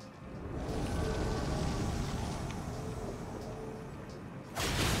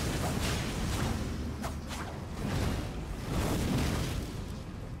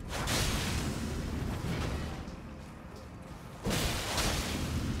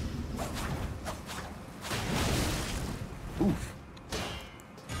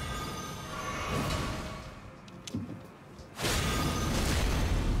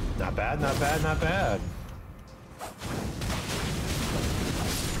 Not bad, not bad, not bad.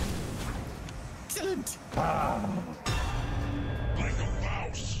 Excellent.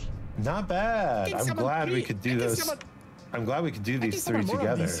 Not bad. I'm glad we could do those. I'm glad we could do these three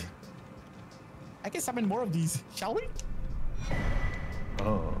together. I can summon more of these, shall we?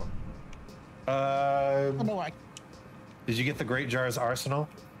 Oh. No, Did you get the Great Jar's Arsenal?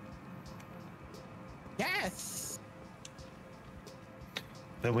 Yes.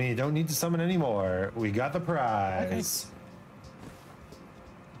 Then we don't need to summon anymore. We got the prize.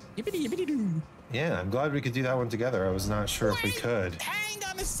 Okay. Yippity yippity doo. Yeah, I'm glad we could do that one together. I was not sure if we could. Hang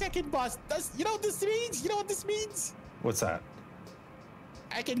on a second, boss. You know what this means? You know what this means? What's that?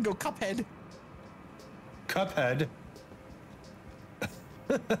 I can go Cuphead. Cuphead?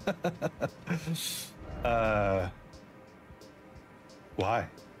 Why?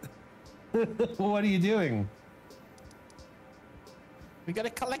 What are you doing? We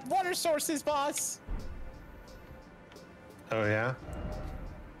gotta collect water sources, boss. Oh, yeah?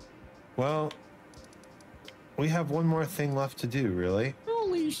 Well, we have one more thing left to do, really.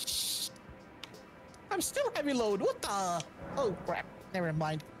 Holy sh! I'm still heavy load. What the? Oh crap! Never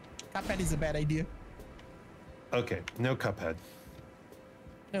mind. Cuphead is a bad idea. Okay, no Cuphead.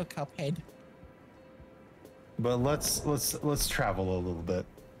 No Cuphead. But let's travel a little bit.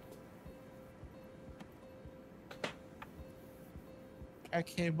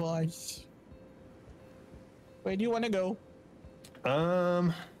 Okay, boys. Where do you want to go?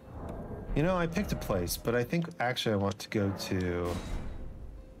 You know, I picked a place, but I think actually I want to go to...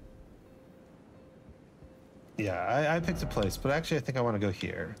 Yeah, I picked a place, but actually I think I want to go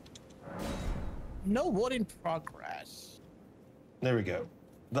here. No wood in progress. There we go.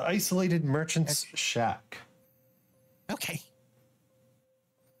 The Isolated Merchant's Shack. Okay.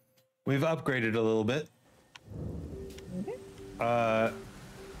 We've upgraded a little bit.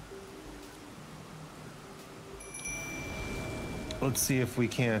 Let's see if we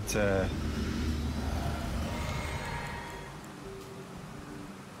can't, Oh,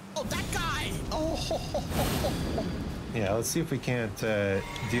 that guy! Oh, yeah, let's see if we can't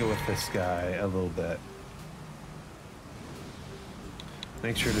deal with this guy a little bit.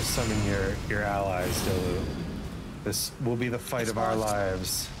 Make sure to summon your allies, Dolu. This will be the fight of our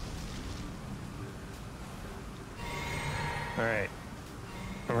lives. All right.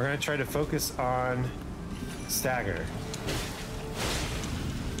 And we're going to try to focus on Stagger.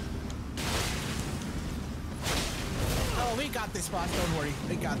 oh, we got this, boss. Don't worry.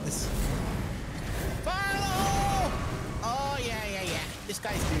 We got this. Follow! Oh, yeah. This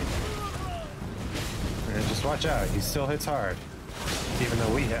guy's dude. And just watch out. He still hits hard. Even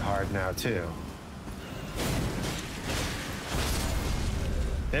though we hit hard now, too.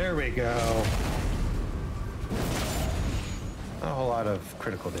 There we go. Not a whole lot of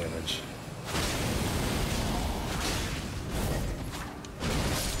critical damage.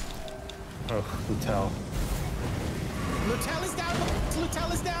 Oh, Lutel. Lutel is down.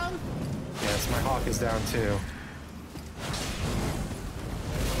 Lutel is down. Yes, my hawk is down too.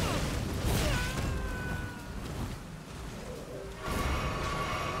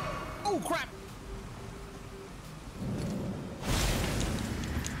 Oh, crap.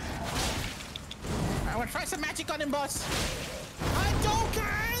 I want to try some magic on him, boss.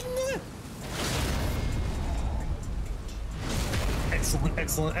 Hadouken! Excellent,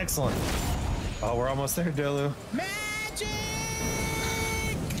 excellent, excellent. Oh, we're almost there, Dolu. Magic!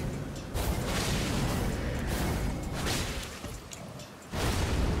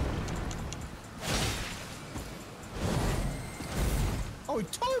 Oh,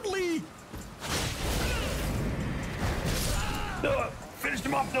 totally! No, finished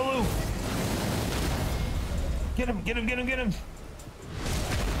him off, Dolu. Get him, get him, get him, get him.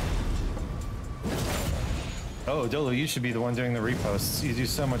 Oh, Dolu, you should be the one doing the reposts. You do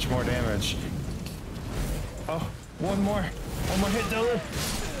so much more damage. Oh, one more hit, Dolu.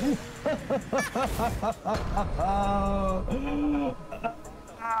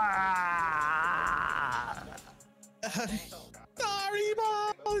 Sorry,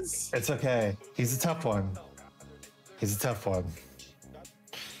 boss. It's okay. He's a tough one. He's a tough one.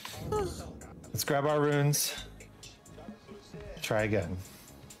 Let's grab our runes. Try again.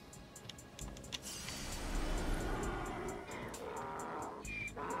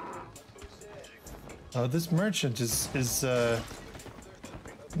 Oh, this merchant is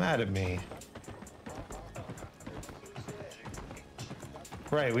mad at me.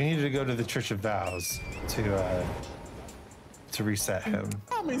 Right, we needed to go to the Church of Vows to reset him.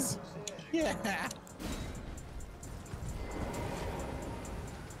 Promise. Yeah.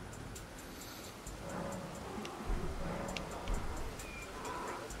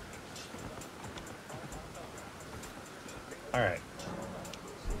 All right.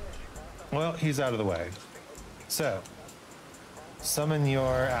 Well, he's out of the way. So, summon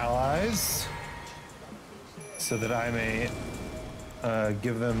your allies so that I may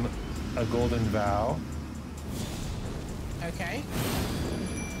give them a golden vow. Okay.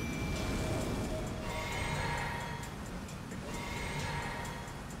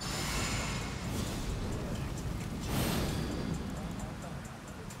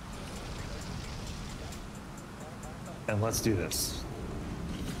 And let's do this.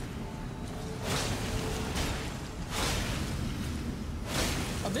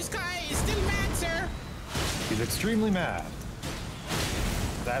 Oh, this guy is still mad, sir. He's extremely mad.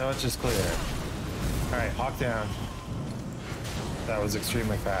 That much is clear. All right, hawk down. That was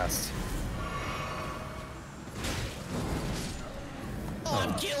extremely fast. Oh,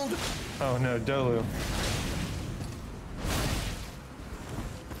 I'm killed. Oh no, Dolu.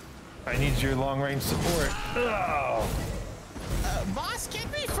 I need your long-range support. Oh. Boss, can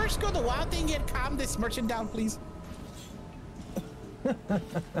we first go the wild thing and calm this merchant down, please?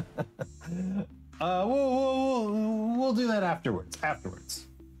 We'll do that afterwards. Afterwards.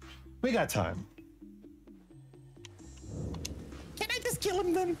 We got time. Can I just kill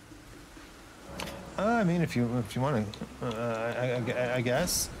him then? I mean, if you want to, I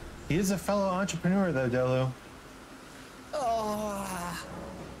guess he is a fellow entrepreneur, though, Delu. Oh,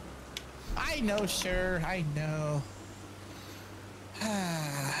 I know, sure, I know.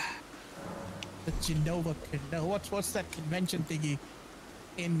 The Genova, what's that convention thingy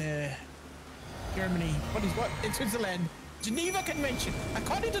in Germany? What? In Switzerland. Geneva Convention.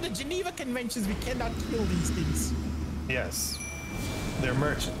 According to the Geneva Conventions, we cannot kill these things. Yes, they're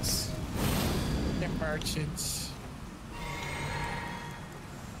merchants. They're merchants.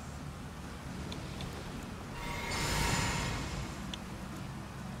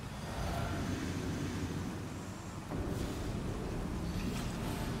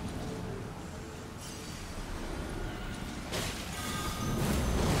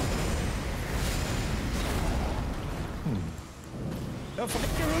 Don't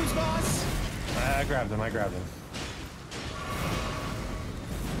forget your rules, boss. I grabbed him. Okay,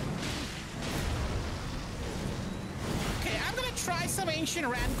 I'm gonna try some ancient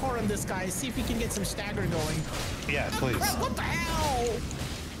rancor on this guy, see if we can get some stagger going. Yeah, Oh, please. crap, what the hell?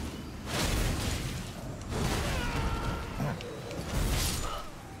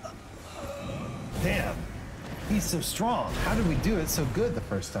 Damn, he's so strong. How did we do it so good the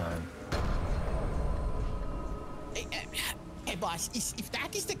first time? Hey, boss, if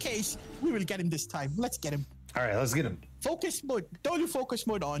that is the case, we will get him this time. Let's get him. All right, let's get him. Focus mode. Don't do focus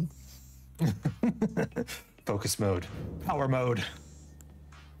mode on. Focus mode. Power mode.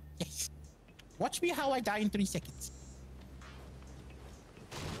 Yes. Watch me how I die in 3 seconds.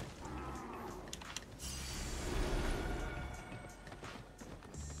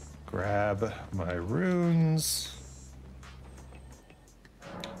 Grab my runes.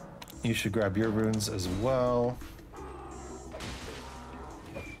 You should grab your runes as well.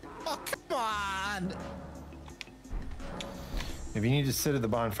 Oh, come on. If you need to sit at the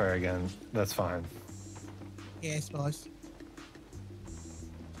bonfire again, that's fine. Yes, boss.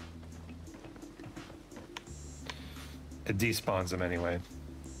 It despawns them anyway.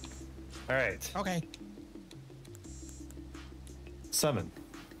 All right. Okay. Summon.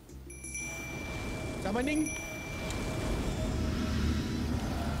 Summoning.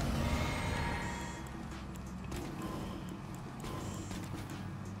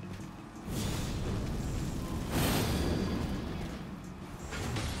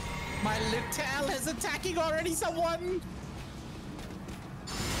 My Lital is attacking already, someone!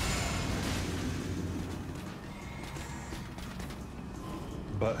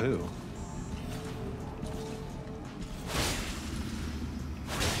 But who?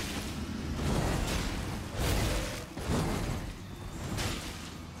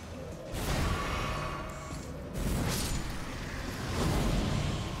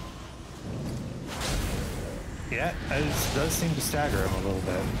 Yeah, it does seem to stagger him a little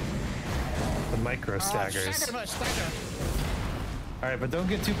bit. The micro staggers. Stagger. All right, but don't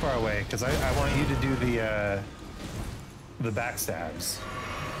get too far away because I want you to do the backstabs.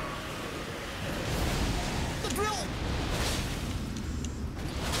 The drill!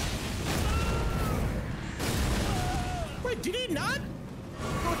 Wait, did he not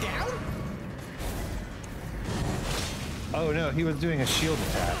go down? Oh no, he was doing a shield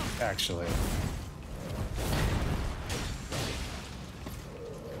attack, actually.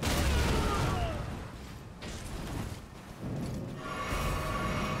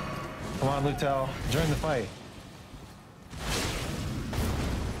 Come on, Lutel, join the fight.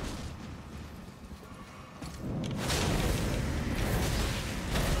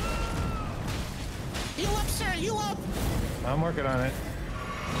 I'm working on it.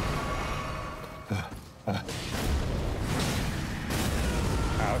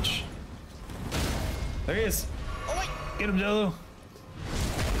 Ouch. There he is. Oh, wait. Get him, Jello.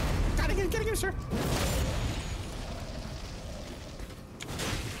 Gotta get him, sir.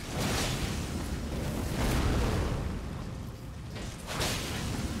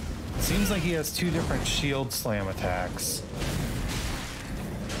 Seems like he has 2 different shield slam attacks.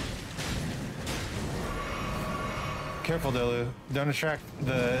 Careful, Delu. Don't attract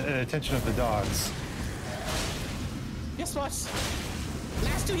the attention of the dogs. Yes, boss.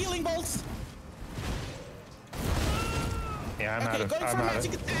 Last 2 healing bolts. Yeah, I'm Okay,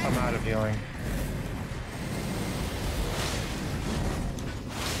 I'm out of healing.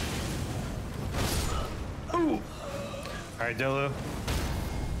 Ooh! Alright, Delu.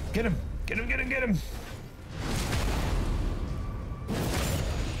 Get him! Get him, get him, get him!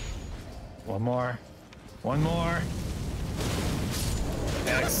 One more. One more.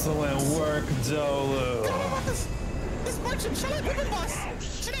 Excellent work, Dolu. This merchant, shut up, woman boss!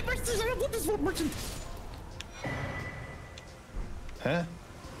 Shut up, this merchant! Huh?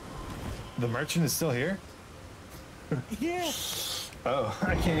 The merchant is still here? Yeah. Oh,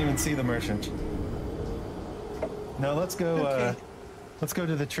 I can't even see the merchant. No, let's go, Okay. Let's go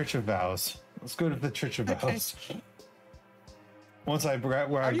to the Church of Vows. Let's go to the Church of Okay. Vows. Once I grab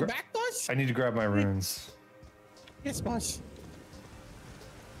where Are you back, boss? I need to grab my runes. Yes, boss.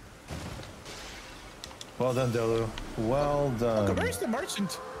 Well done, Delu. Well done. Okay, where's the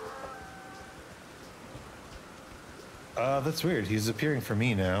merchant? That's weird. He's appearing for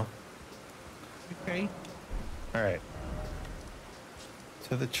me now. Okay. All right.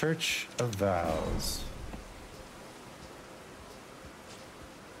 To the Church of Vows.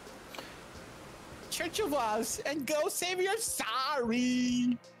 Church of Us, and go save your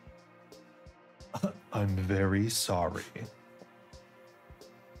sorry. I'm very sorry.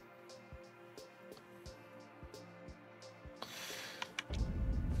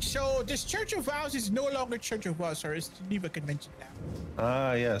 So this Church of Vows is no longer Church of Vows, or is Geneva Convention now?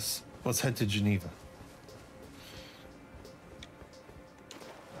 Ah, yes. Let's head to Geneva.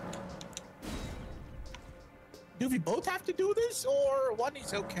 Do we both have to do this, or one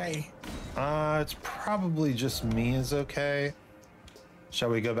is okay? It's probably just me is okay. Shall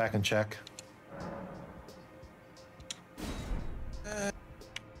we go back and check?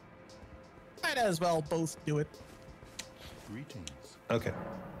 Might as well both do it. Greetings. Okay.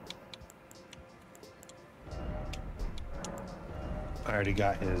 I already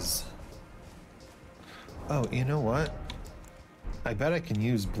got his. Oh, you know what? I bet I can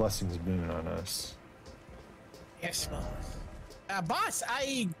use Blessing's Boon on us. Yes, boss. Boss,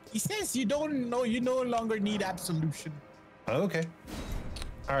 he says you no longer need absolution. Okay.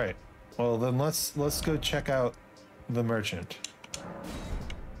 All right. Well, then let's go check out the merchant.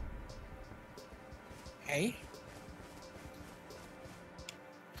 Hey.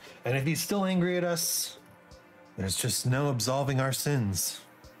 And if he's still angry at us, there's just no absolving our sins.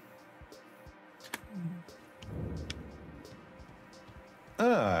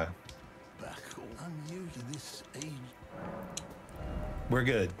 Back unusual to this age. We're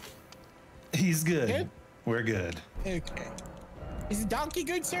good. He's good. Good? We're good. Okay. Is the donkey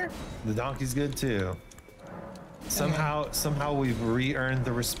good, sir? The donkey's good too. Somehow we've re-earned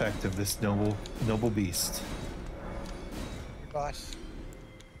the respect of this noble beast. Boss.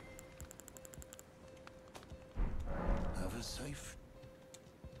 Have a safe.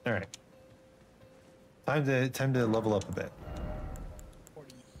 All right. Time to level up a bit.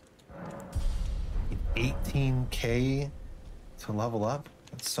 40. 18K to level up?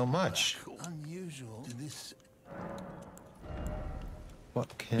 That's so much. Unusual to this.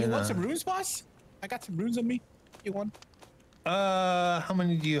 What can You want some runes, boss? I got some runes on me. You want? how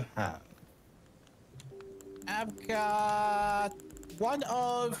many do you have? I've got one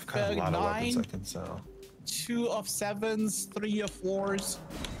of I've got a lot of weapons I 9, can sell. 2 of 7s, 3 of 4s.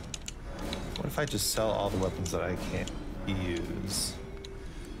 What if I just sell all the weapons that I can't use?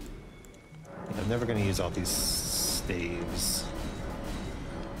 I'm never gonna use all these staves.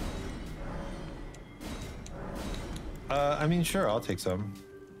 I mean, sure, I'll take some.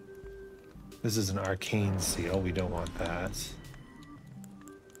 This is an arcane seal. We don't want that.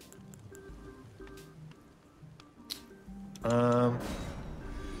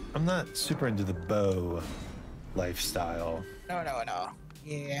 I'm not super into the bow lifestyle. No.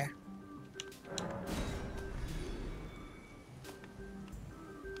 Yeah.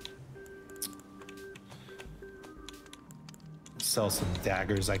 Sell some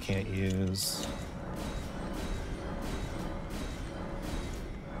daggers I can't use.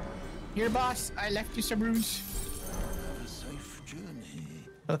 Here, boss. I left you some runes.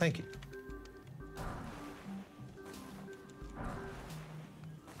 Oh, thank you.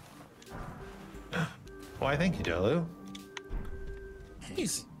 Why, thank you, Dolu.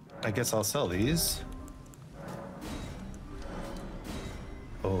 Please. I guess I'll sell these.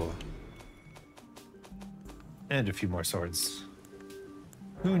 Oh. And a few more swords.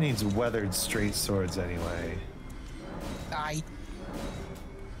 Who needs weathered straight swords anyway? Die.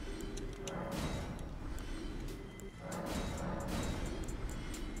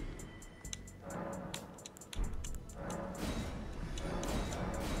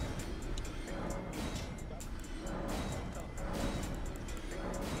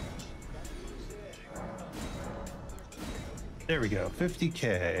 There we go,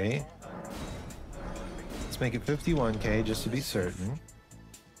 50k. Let's make it 51k just to be certain.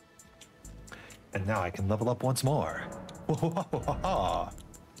 And now I can level up once more.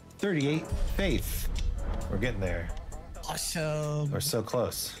 38 faith. We're getting there. Awesome. We're so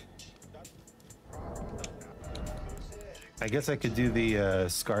close. I guess I could do the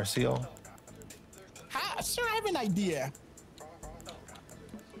scar seal. Sir, I have an idea.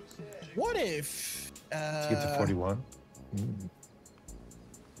 What if... Let's get to 41.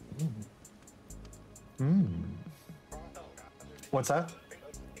 What's that?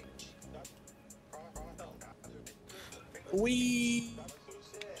 We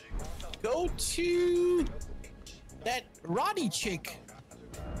go to that Roddy chick,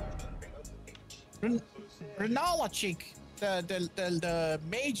 Renala chick, the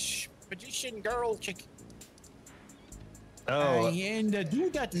mage magician girl chick. Oh, And do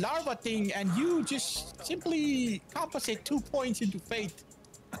that larva thing, and you just simply composite 2 points into fate,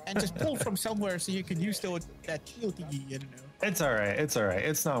 and just pull from somewhere so you can use that heal thingy. I don't know. it's all right. It's all right.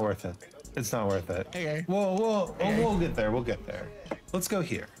 It's not worth it. It's not worth it. Okay. We'll get there. We'll get there. Let's go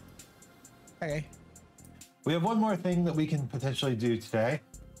here. Okay. We have one more thing that we can potentially do today.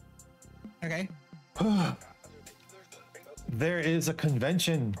 Okay. There is a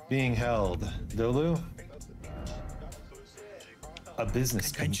convention being held, Dolu. A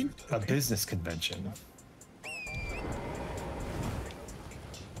business Convention? A business convention.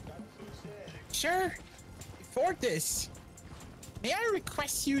 Sure. Before this, may I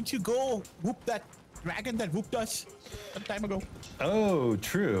request you to go whoop that dragon that whooped us some time ago? Oh,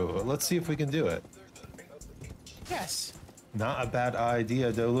 true. Let's see if we can do it. Yes. Not a bad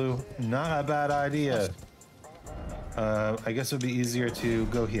idea, Dolu. Not a bad idea. I guess it would be easier to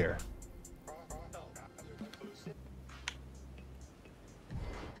go here.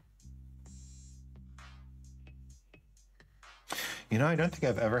 You know, I don't think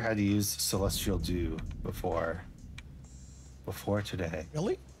I've ever had to use Celestial Dew before. Before today.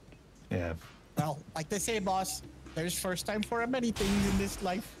 Really? Yeah, Well, like they say, boss, there's first time for many things in this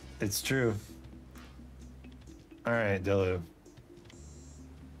life. it's true. All right, Delu.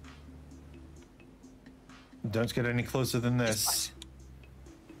 Don't get any closer than this.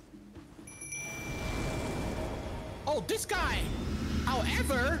 Oh, this guy!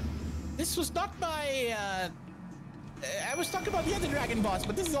 However, this was not my, I was talking about the other dragon boss,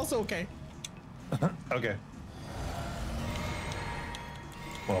 but this is also okay. Okay.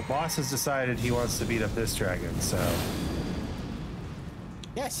 Well, boss has decided he wants to beat up this dragon, so...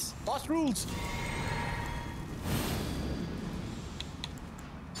 Yes, boss rules.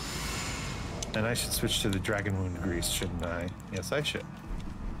 And I should switch to the dragon wound grease, shouldn't I? Yes, I should.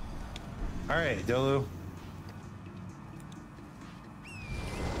 All right, Dolu.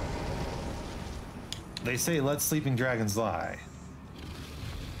 They say let sleeping dragons lie.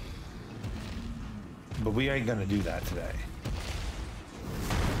 But we ain't gonna do that today.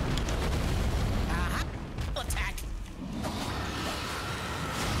 Attack.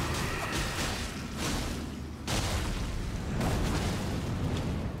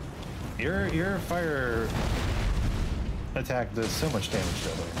 Your fire attack does so much damage,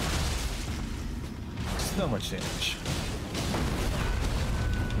 Dolu. So much damage.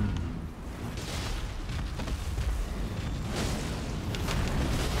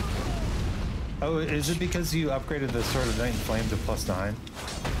 Oh, is it because you upgraded the Sword of Night and Flame to +9?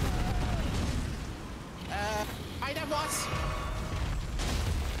 Hi there, boss.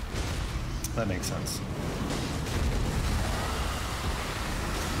 That makes sense.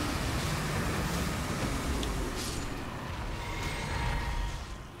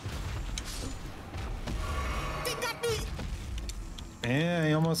 They got me. Yeah,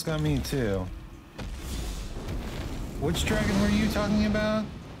 he almost got me too. Which dragon were you talking about?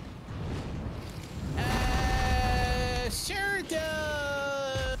 Sure,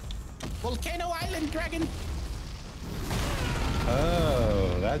 the Volcano Island dragon.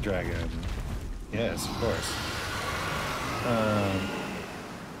 Oh, that dragon. Yes, of course.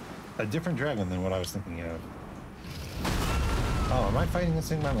 a different dragon than what I was thinking of. Oh, am I fighting this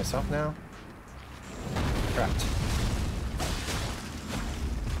thing by myself now? Trapped.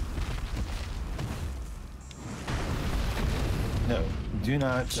 No, do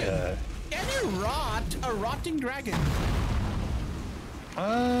not. Can you rot a rotting dragon?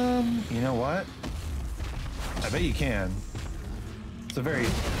 You know what? I bet you can. It's a very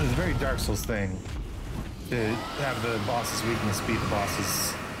Dark Souls thing to have the boss's weakness be the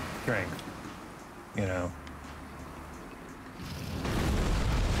boss's strength. You know.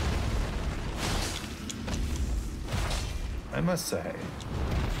 I must say.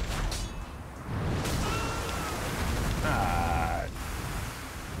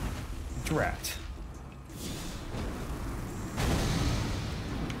 Drat.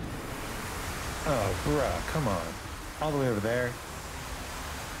 Oh, bruh, come on. All the way over there.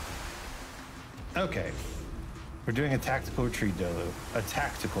 Okay. We're doing a tactical retreat, Dolu. A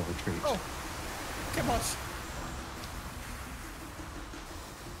tactical retreat. Oh, okay, boss.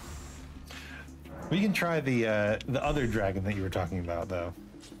 We can try the other dragon that you were talking about, though.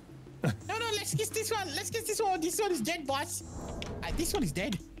 No, let's get this one. Let's get this one. This one is dead, boss. This one is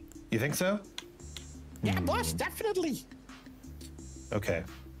dead. You think so? Yeah, boss, definitely. Okay.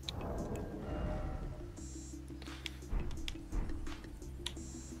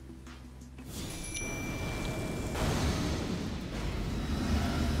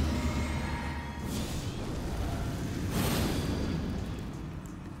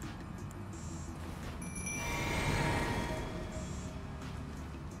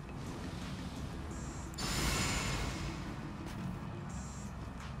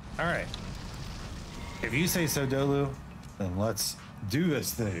 All right. If you say so, Dolu, then let's do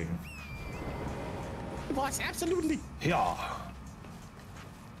this thing. Boss, absolutely. Yeah.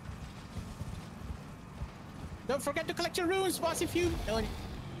 Don't forget to collect your runes, boss, if you...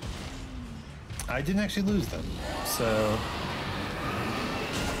 I didn't actually lose them, so...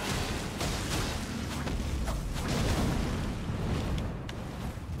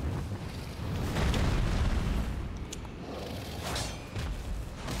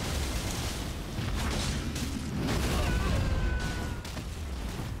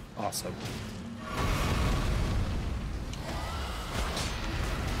 Awesome.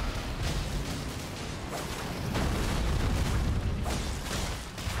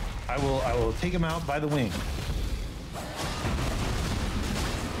 I will take him out by the wing.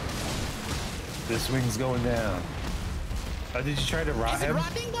 This wing's going down. Did you try to rot him? Is it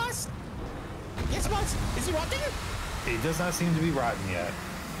rotting, boss? Yes, boss. Is he rotting? It does not seem to be rotten yet.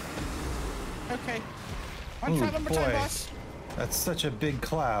 Okay. Ooh, One more time, boy. boss. That's such a big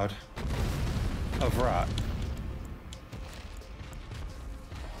cloud of rot.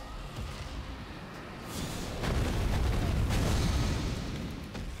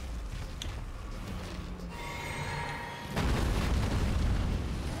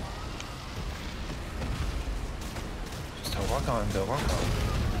 Just don't walk on, don't walk on.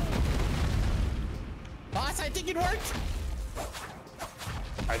 Boss, I think it worked.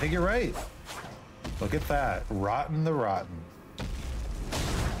 I think you're right. Look at that. Rotten the rotten.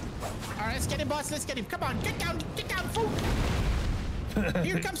 All right, let's get him, boss. Let's get him. Come on, get down, fool.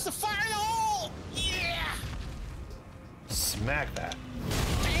 Here comes the fire in the hole. Yeah. Smack that.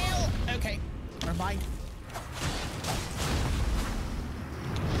 Tail. Okay, never mind.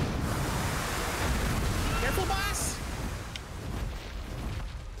 Careful, boss.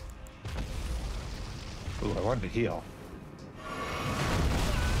 Ooh, I wanted to heal.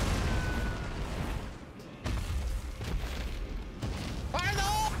 Fire in the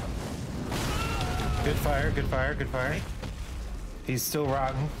hole. Good fire, good fire, good fire. He's still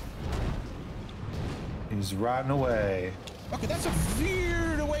rotten. He's rotting away. Okay, that's a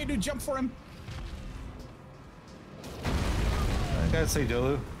weird way to jump for him. I gotta say,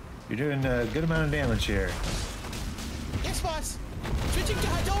 Dolu, you're doing a good amount of damage here. Yes, boss. Switching to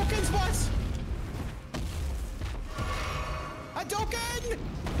Hadokens, boss. Hadoken!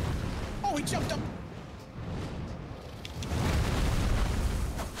 Oh, he jumped up.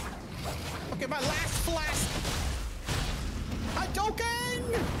 Okay, my last flash.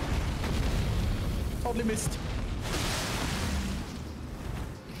 Hadoken! Totally missed.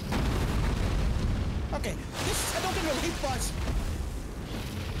 Okay, this Hadoken will hit, boss.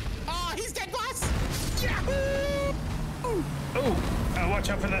 Ah, he's dead, boss! Yahoo! Oh, watch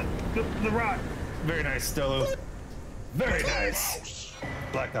out for the rot. Very nice, Dolu. Very nice.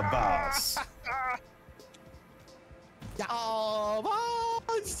 Like a boss. Oh,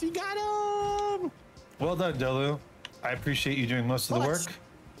 boss, you got him! Well done, Dolu. I appreciate you doing most of the Well, work.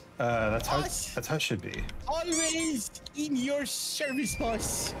 That's how Boss. that's how it should be. Always in your service,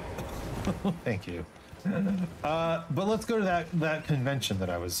 boss. Thank you. But let's go to that convention that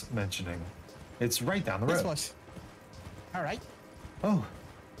I was mentioning. It's right down the road. Yes, boss. All right. Oh,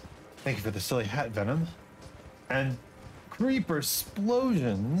 thank you for the silly hat, Venom. And creeper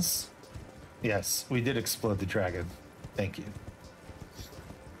explosions. Yes, we did explode the dragon. Thank you.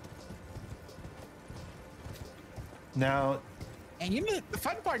 Now, And you know the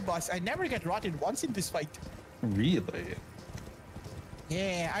fun part, boss, I never get rotted once in this fight. really?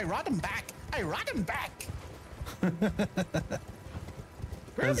 Yeah, I rot him back. I rot him back.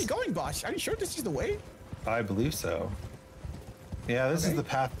 Where are we going, boss? Are you sure this is the way? I believe so. Yeah, this is the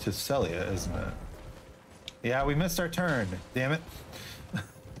path to Celia, isn't it? Yeah, we missed our turn. Damn it.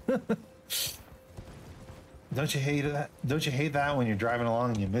 Don't you hate that? Don't you hate that when you're driving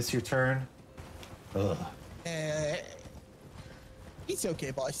along and you miss your turn? Ugh. It's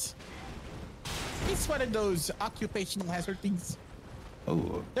okay, boss. It's one of those occupational hazard things.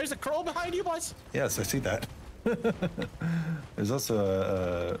 Oh, There's a crow behind you, boss. yes, I see that. There's also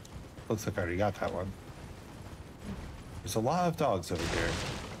a looks like I already got that one. There's a lot of dogs over here.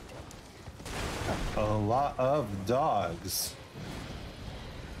 A lot of dogs.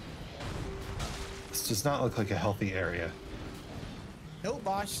 This does not look like a healthy area. No,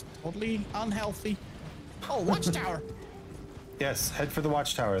 boss. Totally unhealthy. Oh, watchtower. Yes, head for the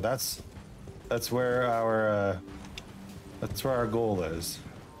watchtower. That's where our goal is.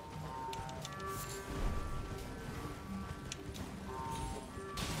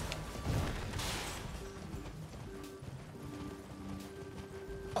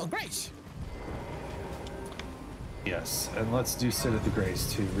 Oh, great. Yes, and let's do Sit at the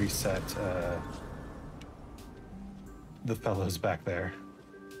Grace to reset the fellows back there.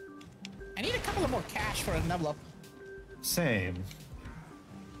 I need a couple of more cash for a level up. Same.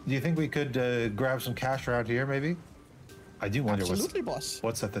 Do you think we could grab some cash around here, maybe? I do wonder Absolutely, boss.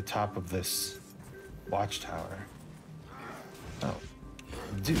 what's at the top of this watchtower. Oh,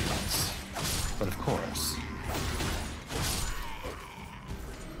 dudes. But of course.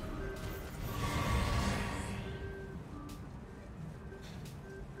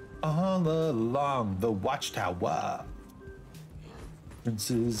 All along the watchtower,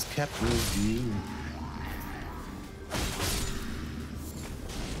 princes kept review.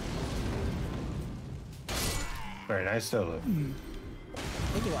 Very nice solo.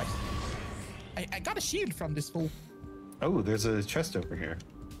 Thank you, boss. I got a shield from this fool. Oh, there's a chest over here.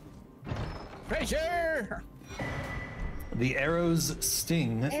 Treasure! The arrow's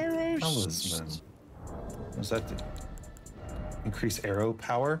sting Arrows. talisman. What does that do? Increase arrow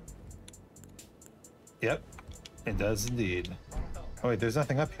power? Yep, it does indeed. Oh wait, there's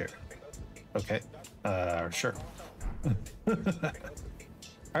nothing up here. Okay, sure. All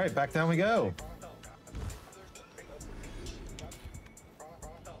right, back down we go.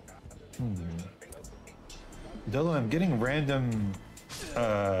 Dolo, I'm getting random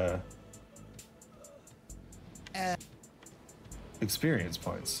experience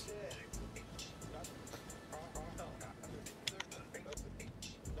points.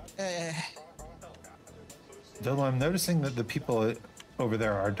 Dolo, I'm noticing that the people over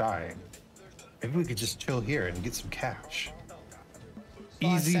there are dying. Maybe we could just chill here and get some cash.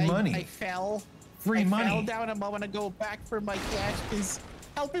 Boss, Easy money. I fell. Free money. I fell down a moment ago back for my cash. Please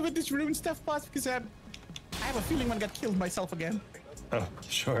help me with this rune stuff, boss, because I have a feeling I'm gonna kill myself again. Oh,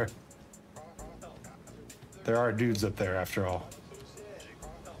 sure. There are dudes up there after all.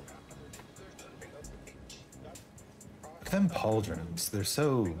 Look at them pauldrons. They're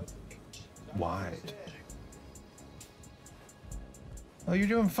so wide. Oh, you're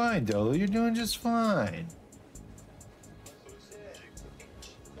doing fine, Dolo. You're doing just fine.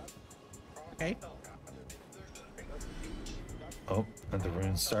 Okay. Oh, and the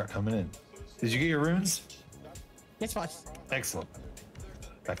runes start coming in. Did you get your runes? Yes, boss. Excellent.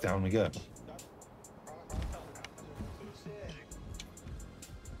 Back down we go.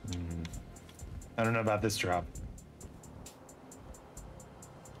 I don't know about this drop.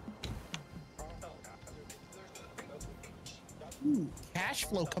 Ooh, cash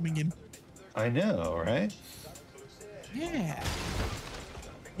flow coming in. I know, right? Yeah.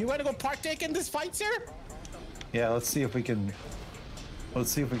 You want to go partake in this fight, sir? Yeah, let's see if we can. Let's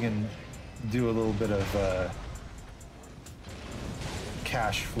see if we can do a little bit of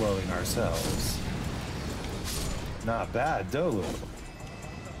cash flowing ourselves. Not bad, Dolo.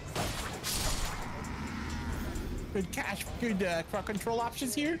 Good cash, good crowd control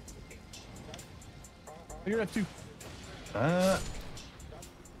options here. You're up to.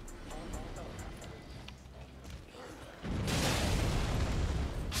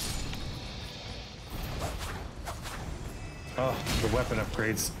 Oh, the weapon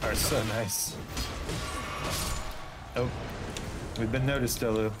upgrades are so nice. Oh, we've been noticed,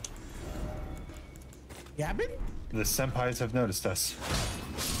 Dolu. Yeah, been? The senpais have noticed us.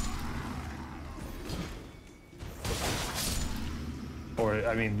 Or,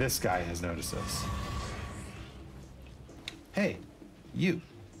 I mean, this guy has noticed us. Hey, you.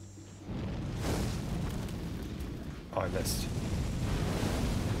 Oh, I missed.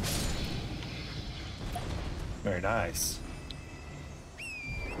 Very nice.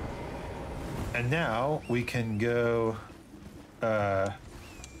 And now we can go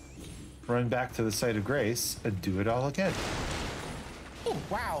run back to the site of grace and do it all again. Oh,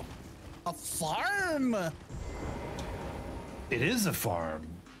 wow. A farm. It is a farm.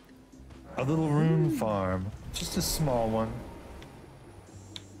 A little rune farm. Just a small one.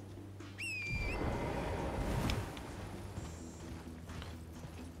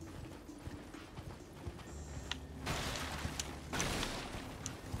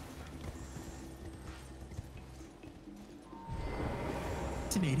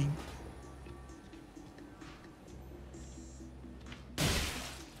 Fascinating.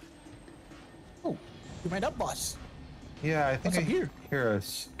 Oh, you might up, boss. Yeah, I think What's I up here? hear a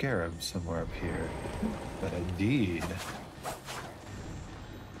scarab somewhere up here. But indeed.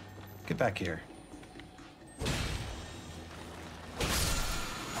 Get back here.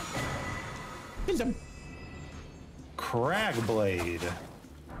 Here's him. Cragblade.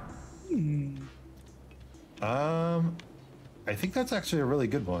 I think that's actually a really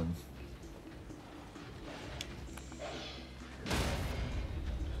good one.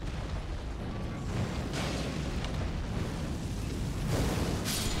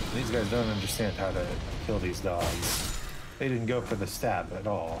 These guys don't understand how to kill these dogs. They didn't go for the stab at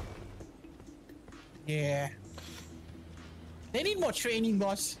all. Yeah. They need more training,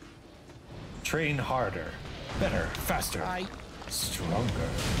 boss. Train harder, better, faster, I. stronger.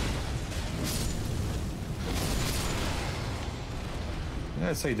 I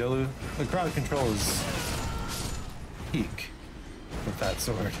gotta say, Dolu, the crowd control is peak with that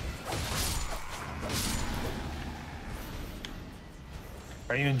sword.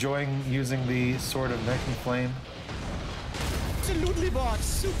 Are you enjoying using the Sword of Knife and Flame? Absolutely, boss.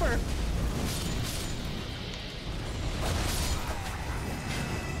 Super.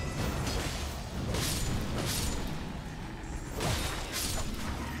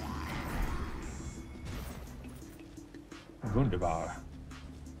 Wunderbar.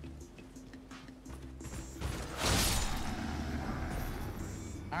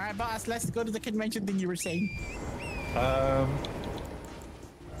 All right, boss. Let's go to the convention thing you were saying.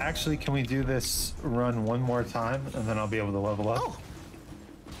 Actually, can we do this run one more time and then I'll be able to level up? Oh.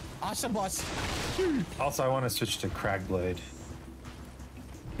 Awesome, boss. Also, I want to switch to Cragblade.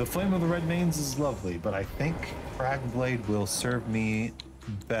 The Flame of the Red Mains is lovely, but I think Cragblade will serve me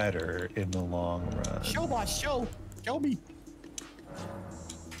better in the long run. Show, boss. Show. Show me.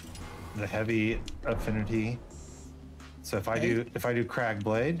 The heavy affinity. So if I do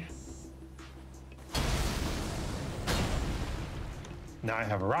Cragblade, now I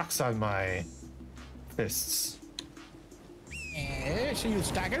have rocks on my fists. And so you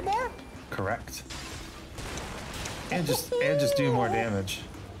stagger more? Correct. And just do more damage.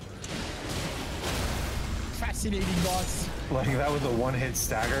 Fascinating, boss. Like that was a one-hit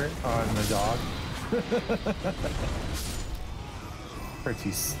stagger on the dog.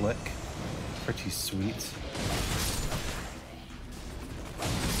 Pretty slick. Pretty sweet.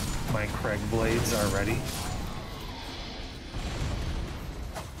 My Craig blades are ready.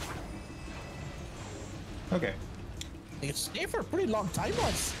 Okay. They stay for a pretty long time,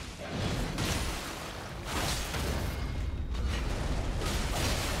 boss.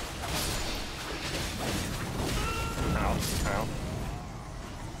 Ow, ow.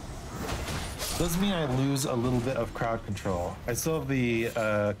 Does mean I lose a little bit of crowd control. I still have the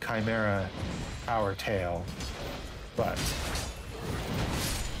Chimera power tail, but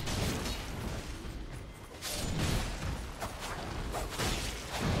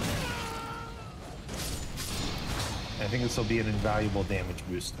I think this will be an invaluable damage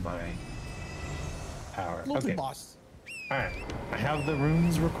boost to my power. Lovely, Okay. boss. All right. I have the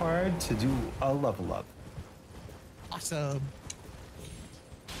runes required to do a level up. Awesome.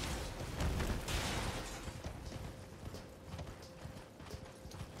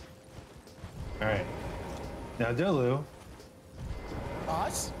 All right. Now, Dolu,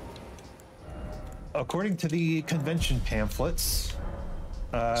 Boss? according to the convention pamphlets,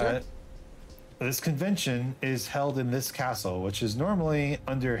 Sure. this convention is held in this castle, which is normally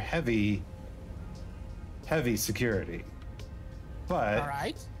under heavy security. But All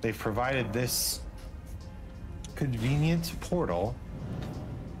right. they've provided this convenient portal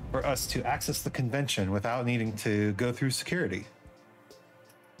for us to access the convention without needing to go through security.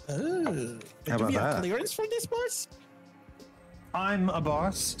 Oh. How Do about we have that? clearance for this, boss? I'm a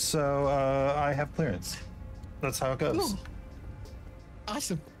boss, so I have clearance. That's how it goes. Oh.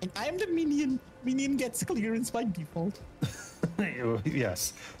 Awesome. And I'm the minion. Minion gets clearance by default.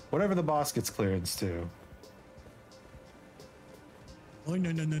 Yes. Whatever the boss gets clearance to. Oh,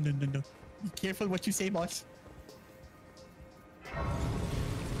 no. Be careful what you say, boss.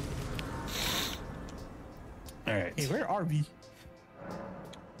 All right. Hey, where are we?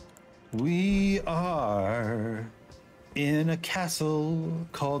 We are in a castle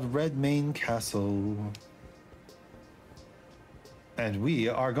called Redmane Castle. And we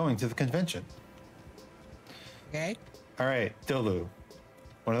are going to the convention. Okay. All right, Dolu.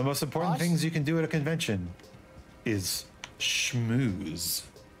 One of the most important Boss? things you can do at a convention is schmooze.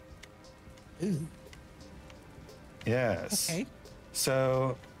 Ooh. Yes. Okay.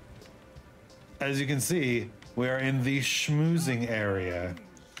 So, as you can see, we are in the schmoozing area.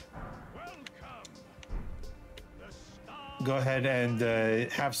 Go ahead and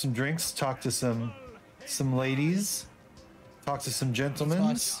have some drinks, talk to some ladies, talk to some gentlemen.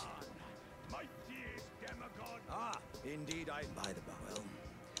 Boss. Indeed, I by the well.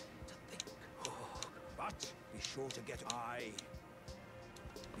 To think. But be sure to get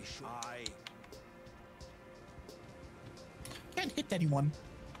Be sure Can't hit anyone.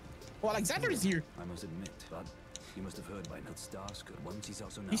 Oh, Alexander is here. I must admit, but you must have heard by now Starscould once he's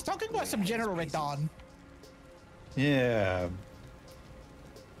also now. He's talking about some General Radon. Yeah.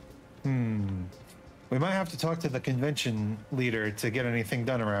 We might have to talk to the convention leader to get anything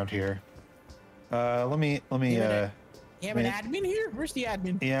done around here. Let me. You have an admin here? Where's the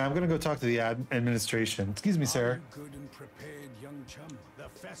admin? Yeah, I'm gonna go talk to the administration. Excuse me, sir. good and prepared, young chum. The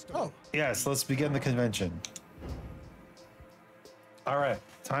festival. Oh, Yes, let's begin the convention. All right,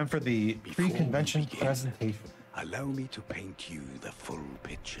 time for the Before we pre-convention begin, presentation. Allow me to paint you the full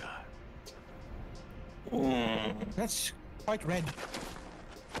picture. that's quite red.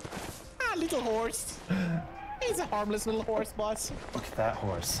 Ah, little horse. He's a harmless little horse, boss. Look at that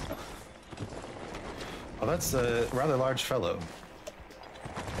horse. Oh, that's a rather large fellow.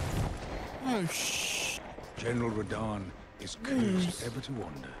 Oh, shh. General Radon is cursed ever to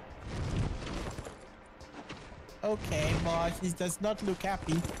wander. Okay, boss. He does not look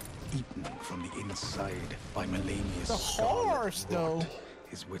happy. Eaten from the inside by Melania's The scarlet horse, though. rot.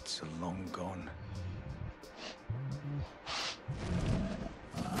 His wits are long gone.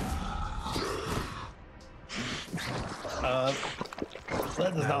 That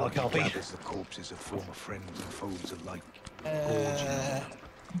does not look healthy. Gathers the corpses of former friends and foes alike. Gorging them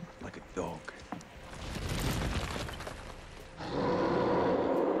like a dog.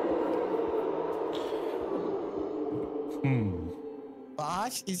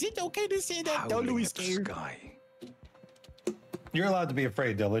 Boss, is it okay to say that Howling Dolu is at the scared? sky. You're allowed to be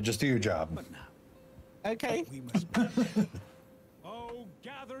afraid, Dilla. Just do your job. Okay. We must Oh,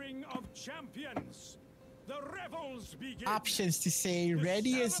 gathering of champions! The revels begin! Options to say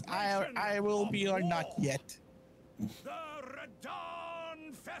ready as I will be or not yet. The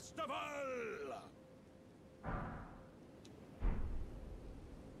Radon Festival!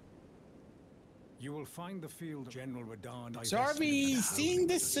 You will find the field of General Radon. So are we seeing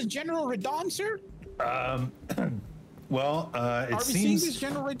this General Radon, sir? Well, it Are we seeing this seems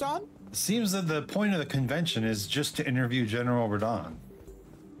General Radon? that the point of the convention is just to interview General Radon.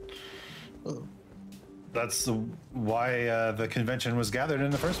 Oh. That's why the convention was gathered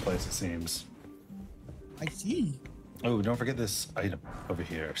in the first place, it seems. I see. Oh, don't forget this item over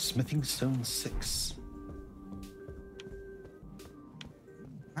here. Smithing Stone 6.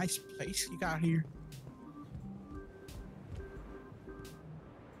 Nice place you got here.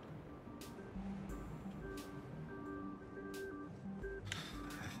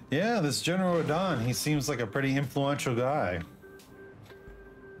 Yeah, this General Radon, he seems like a pretty influential guy.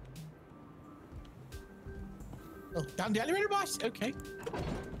 Oh, down the elevator, boss? Okay.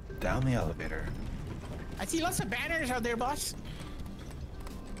 Down the elevator. I see lots of banners out there, boss.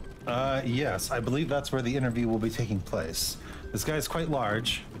 Yes, I believe that's where the interview will be taking place. This guy's quite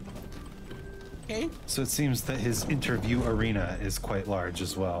large, Okay. so it seems that his interview arena is quite large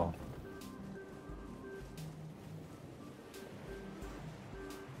as well.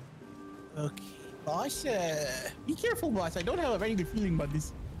 Okay. Boss, be careful, boss. I don't have a very good feeling about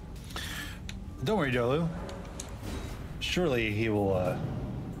this. Don't worry, Dolu. Surely he will,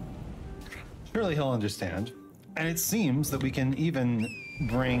 surely he'll understand. And it seems that we can even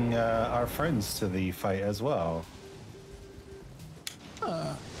bring our friends to the fight as well.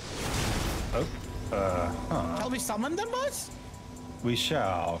 Oh. Shall we summon them, boss? We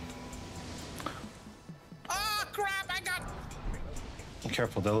shall. Ah, crap! I got.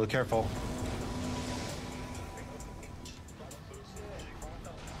 Careful, Delu, careful.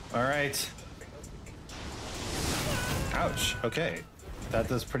 All right. Ouch. Okay. That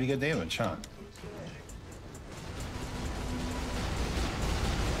does pretty good damage, huh?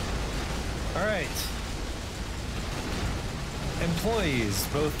 All right. Employees,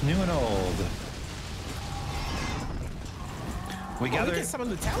 both new and old. We gather. We can summon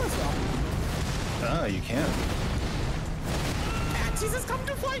the town as well. Oh, you can. Patches has come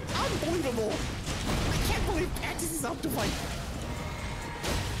to fight. Unbelievable. I can't believe Patches is out to fight.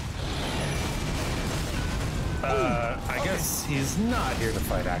 I guess he's not here to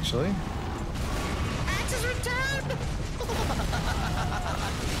fight, actually. Patches returned.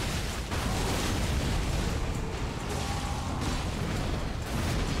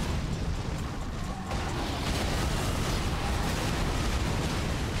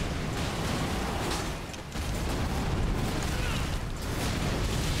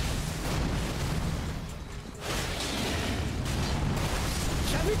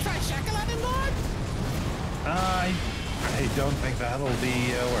 Shall we try Shakalan Lord? I don't think that'll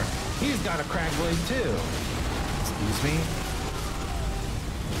be work. He's got a crag blade too. Excuse me.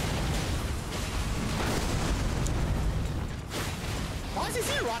 Boss, is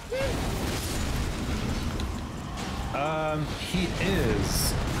he rotten? He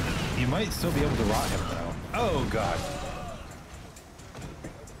is. You might still be able to rot him though. Oh god.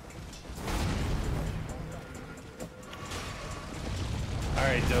 All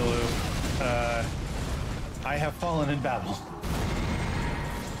right, Dolu. I have fallen in battle.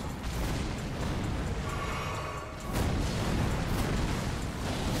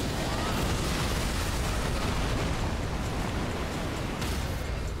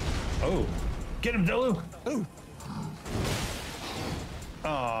 Oh, get him, Dolu. Ooh.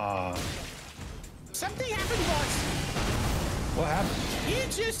 Aw, Something happened, boss. what happened? He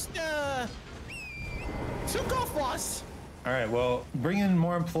just, took off, boss. All right, well, bring in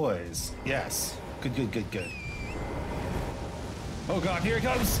more employees. Yes. Good, good, good, good. Oh god, here he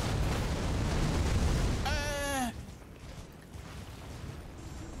comes!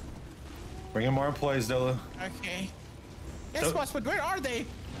 Bring in more employees, Dolu. Okay. Yes, Don't- boss, but where are they?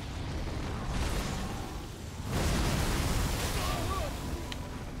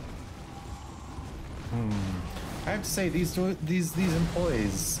 I have to say, these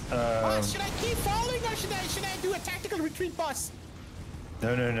employees, Boss, should I keep falling or should I do a tactical retreat, boss?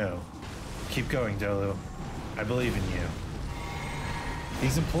 no. Keep going, Dolu. I believe in you.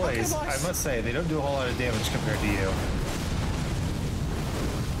 These employees, Okay, boss. I must say, they don't do a whole lot of damage compared to you.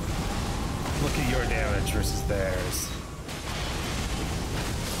 Look at your damage versus theirs.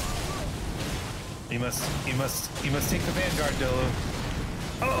 You must take the Vanguard, Dolu.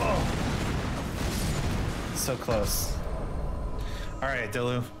 Oh! So close. All right,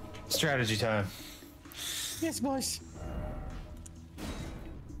 Dolu. Strategy time. Yes, boss.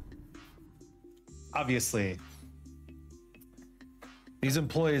 Obviously, these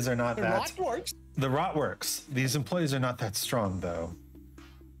employees are not The that. rot works. The rot works. These employees are not that strong, though.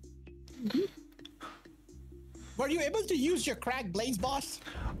 Were you able to use your crack blades, boss?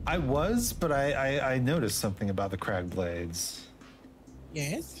 I was, but I noticed something about the crag blades.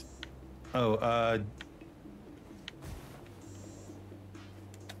 Yes. Oh,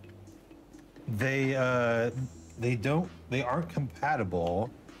 they aren't compatible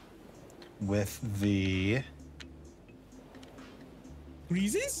with the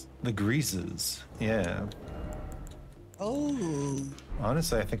Greases? greases. Yeah. Oh.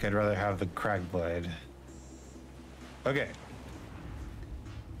 Honestly, I think I'd rather have the crag blade. Okay.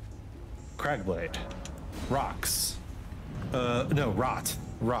 Crag blade. Rocks. No, rot.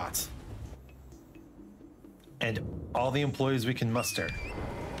 Rot. And all the employees we can muster.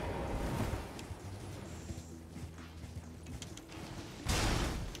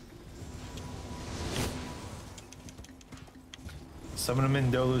 Summon them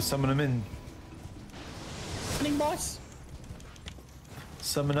in, Dolu. Summon them in. Morning, boss.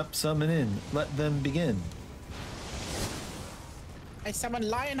 Summon up, summon in. Let them begin. I summon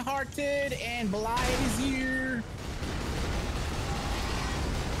Lionhearted and Blight is here.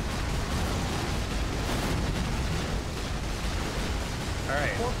 All right.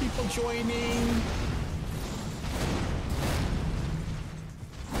 4 people joining.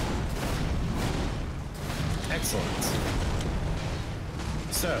 Excellent.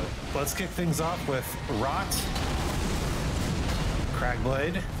 So, let's kick things off with Rot.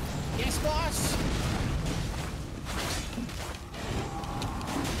 Cragblade. Yes, boss.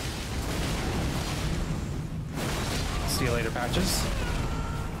 See you later, Patches.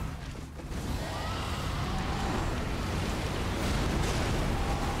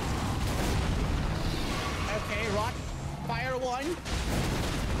 Okay, Rot. Fire 1.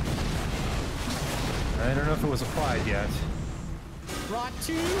 I don't know if it was applied yet. Rot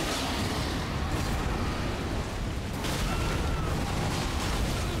 2.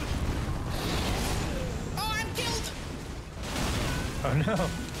 Oh, I'm killed! Oh no.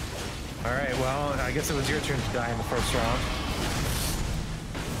 Alright, well, I guess it was your turn to die in the first round.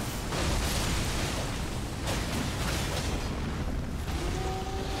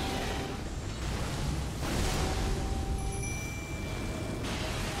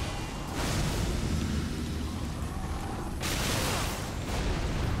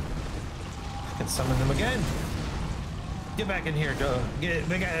 I can summon them again. Get back in here, go. Get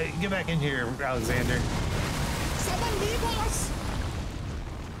back in here, Alexander. Summon me, boss!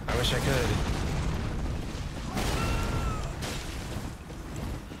 I wish I could.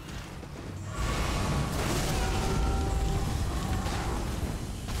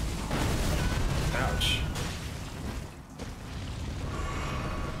 Ouch.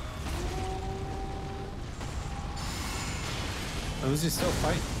 Oh, is he still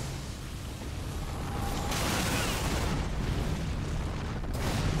fighting?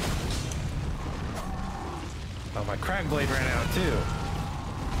 Oh, my crag blade ran out too.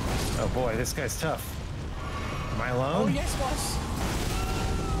 Oh boy, this guy's tough. Am I alone? Oh, yes, boss.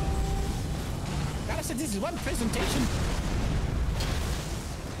 Gotta say, this is one presentation.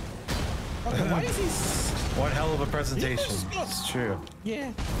 Okay, why is he... One hell of a presentation. It's true.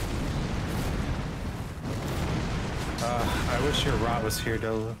 Yeah. I wish your Rot was here,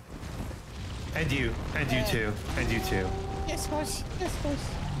 Dolu. And you too. And you too. Yes, boss. Yes, boss.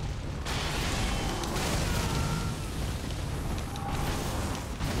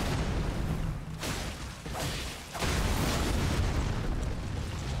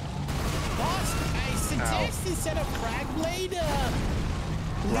 Instead of frag blade,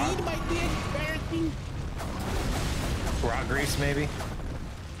 bleed might be embarrassing. Rot grease, maybe?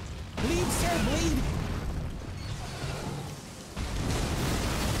 Bleed, sir, bleed.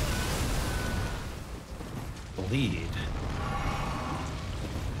 Bleed.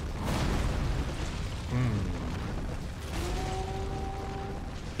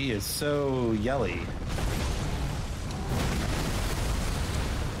 He is so yelly.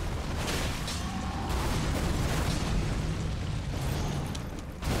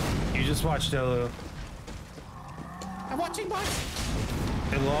 Just watch, Dolu. I'm watching, boss.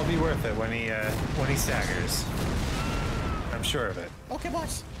 It'll all be worth it when he staggers. I'm sure of it. Okay,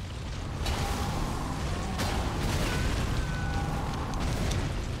 boss.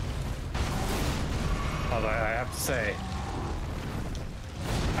 Although I have to say,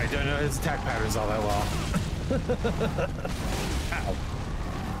 I don't know his attack patterns all that well. Ow.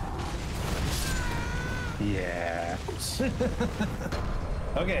 Yeah.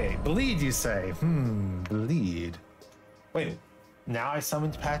 Okay, bleed, you say? Bleed. Wait, now I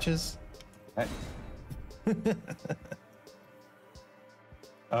summoned Patches?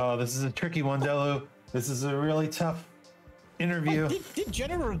 Oh, this is a tricky one, Delu. This is a really tough interview. Did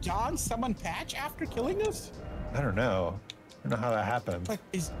General John summon Patch after killing us? I don't know. I don't know how that happened. Like,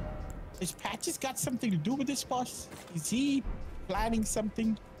 is Patches got something to do with this, boss? Is he planning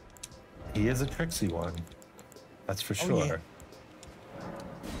something? He is a tricksy one. That's for sure. Yeah.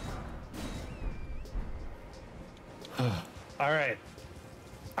 All right.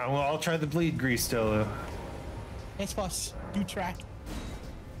 I'll try the bleed grease, Dolu. Yes, boss. Do track.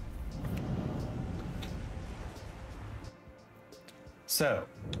 So,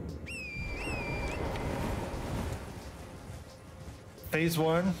 phase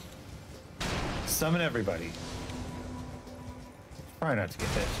 1, summon everybody. Try not to get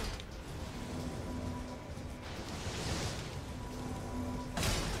hit.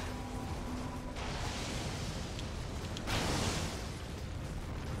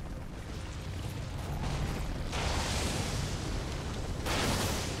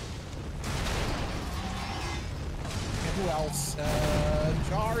 Who else?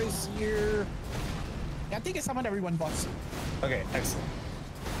 Jar is here. Yeah, I think I summoned everyone, boss. Okay, excellent.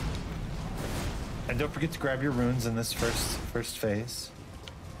 And don't forget to grab your runes in this first phase.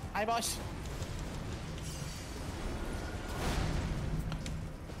 Hi, boss.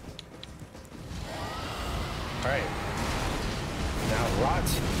 All right. Now rot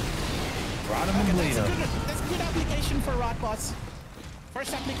him and bleed him. That's a good application for Rot, boss.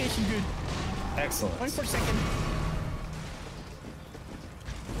 First application, good. Excellent. Going for second.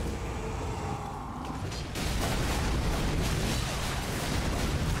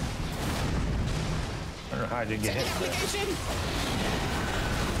 I don't know how I didn't get Send hit. the application.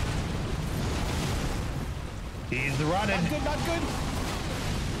 He's rotted. Not good, not good.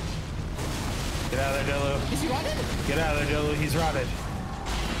 Get out of there, Dolu. Is he running? Get out of there, Dolu. He's rotted.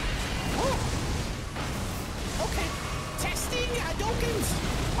 Oh. Okay. Testing Hadokens.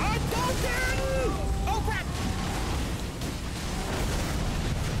 Hadoken! Oh, crap.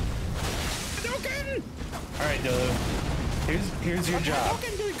 Hadouken! All right, Dolu. Here's your job.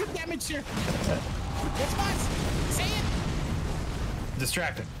 Hadouken doing good damage here. Yes, boss. Say it.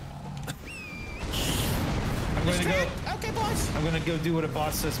 Distracted. I'm going to go. Okay, boss. I'm going to go do what a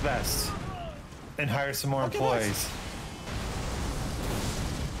boss does best, and hire some more Okay, employees.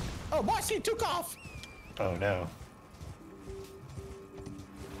 Oh, boss, he took off. Oh no.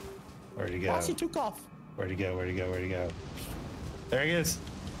 Where'd he go? Boss, he took off. Where'd he go? Where'd he go? Where'd he go? There he is.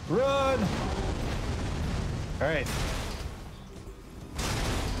 Run! All right.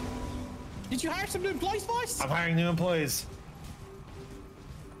 Did you hire some new employees, boss? I'm hiring new employees.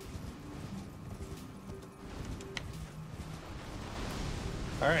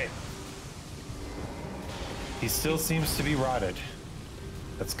 All right. He still seems to be rotted.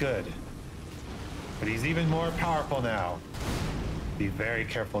 That's good. But he's even more powerful now. Be very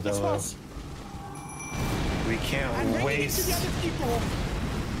careful, Yes, Dolo. boss. We I'm can't bringing it to the waste. other people.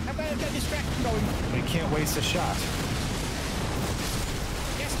 I'm gonna get distracted going. We can't waste a shot.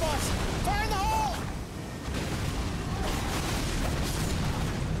 Yes, boss. Fire in the hole!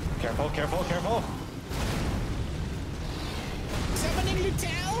 Careful, careful, careful. Summoning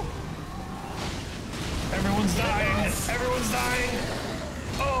Lutel. Everyone's dying. Everyone's dying.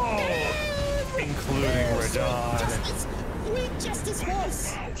 Oh, including Radon. Justice. Sweet justice,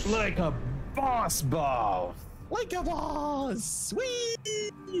 boss. Like a boss ball. Like a boss. Sweet.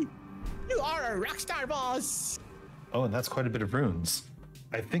 You are a rock star, boss. Oh, and that's quite a bit of runes.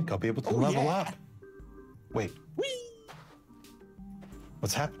 I think I'll be able to Oh, level yeah. up. Wait, Whee.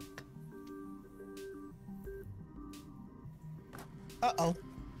 what's happening? Uh-oh.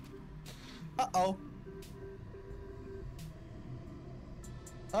 Uh-oh.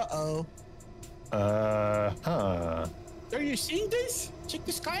 Uh-oh. Huh. Are you seeing this? Check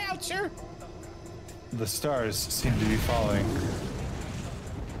the sky out, sir. The stars seem to be falling.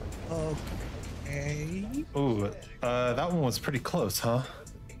 Okay. Ooh, that one was pretty close, huh?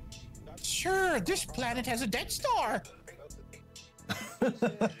 Sure, this planet has a Death Star.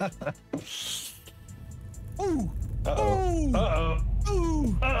 Ooh. Uh-oh. Ooh. Uh-oh.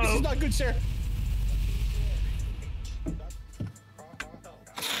 Ooh. Uh-oh. This is not good, sir.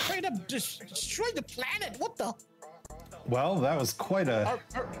 Straight up destroy the planet. What the? Well, that was quite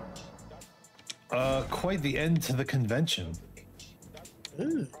quite the end to the convention,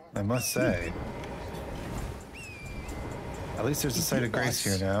 Ooh. I must say. At least there's a site of grace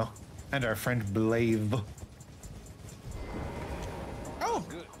here now. And our friend Blave. Oh,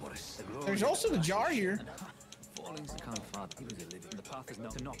 there's also the jar here. Falling's the kind of far he was a living. The path is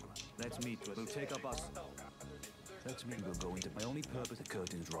not to knock. Let's meet. We'll take our bus. Let's meet. We'll go into my only purpose. The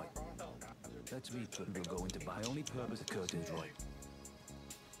curtain's right. Let's meet. We'll go into my only purpose. The curtain's right.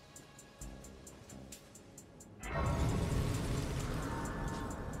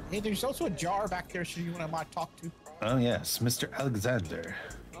 Hey, there's also a jar back there, so you want to talk to. Oh yes, Mr. Alexander.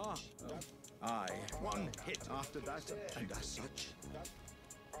 Aye, one hit after that, and as such.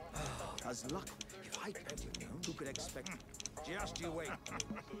 As luck, if I could, you know, who could expect? Just you wait.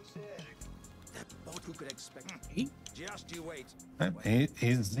 Who could expect? Just you wait.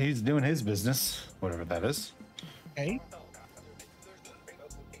 He's doing his business, whatever that is. Okay.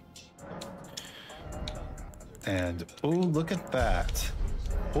 And oh, look at that.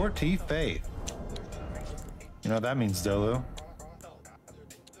 4T Faith. You know what that means, Dolo?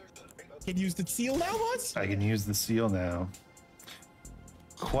 Can you use the seal now, boss? I can use the seal now.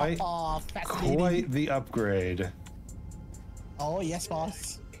 Quite Fascinating. quite the upgrade. Oh, yes,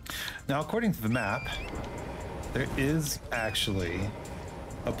 boss. Now, according to the map, there is actually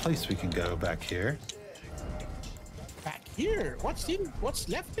a place we can go back here. Back here. What's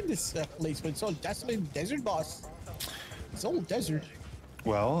left in this place when it's all desolate and desert, boss? It's all desert.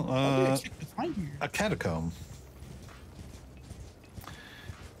 Well, What do you expect to find here? a catacomb.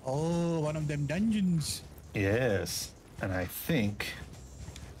 Oh, one of them dungeons. Yes, and I think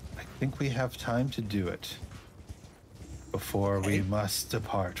we have time to do it before we must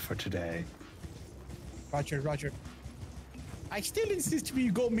depart for today. Roger, Roger. I still insist we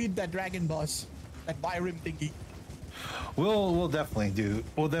go meet that dragon boss, that Byram thingy. We'll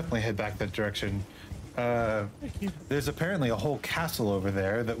definitely head back that direction. There's apparently a whole castle over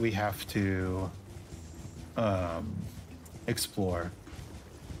there that we have to explore.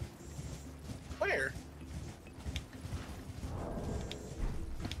 Where?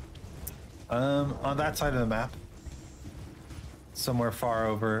 On that side of the map. Somewhere far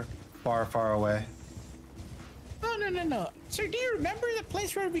away. No. Sir, do you remember the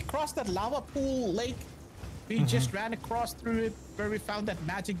place where we crossed that lava pool lake? We just ran across through it, where we found that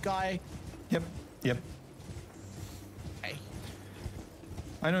magic guy. Yep. Hey.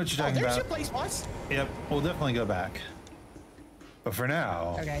 I know what you're talking There's about. your place, boss. Yep, we'll definitely go back. But for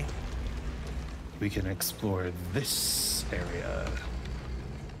now, Okay. we can explore this area.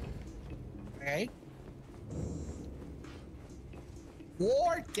 Okay.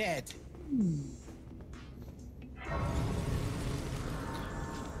 War dead.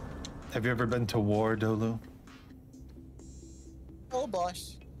 Have you ever been to war, Dolu? Oh,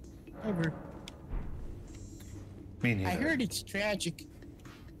 boss. Never. Me neither. I heard it's tragic.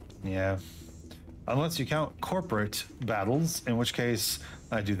 Yeah. Unless you count corporate battles, in which case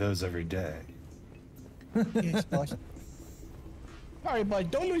I do those every day. Yes, boss. Alright,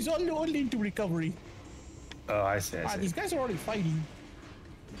 but don't lose only into recovery. Oh, I see. These guys are already fighting.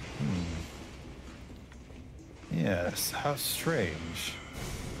 Yes, how strange.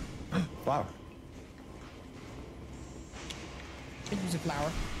 Flower. Use a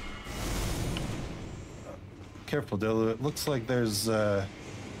flower. Careful, Dolu. It looks like there's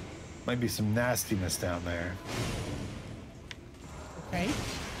might be some nastiness down there. Okay.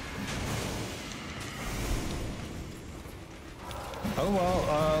 Oh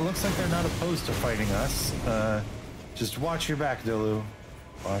well, looks like they're not opposed to fighting us. Just watch your back, Dolu.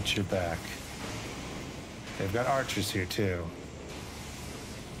 Watch your back. They've got archers here too.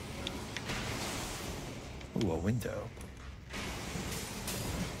 Ooh, a window.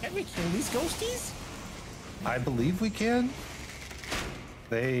 Can we kill these ghosties? I believe we can.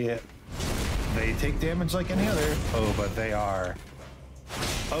 They take damage like any other. Oh, but they are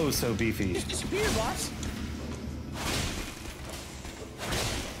oh so beefy. Just disappear, boss.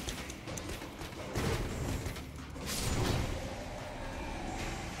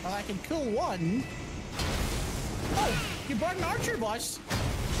 Well, I can kill one. Oh, you brought an archer, boss.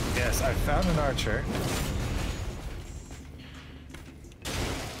 Yes, I found an archer.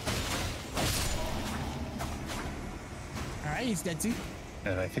 Alright, he's dead too.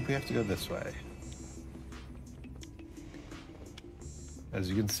 And I think we have to go this way. As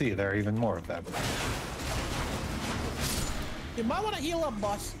you can see, there are even more of them. You might want to heal up,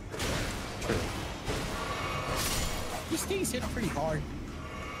 boss. True. These things hit pretty hard.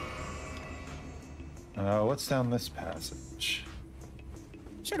 What's down this passage?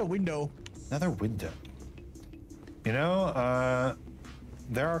 Shut a window. Another window. You know,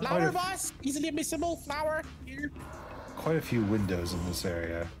 there are Flower, boss. Easily admissible. Flower. Here. quite a few windows in this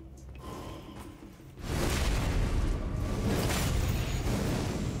area.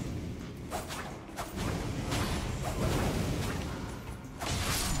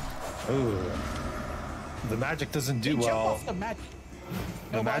 Ooh. The magic doesn't do They jump well. off the magic.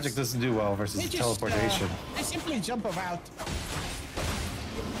 The magic doesn't do well versus They just, teleportation. they simply jump about.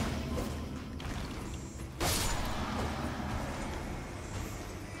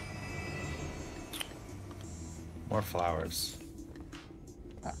 More flowers.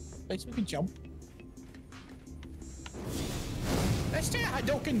 Place we can jump. Let's try a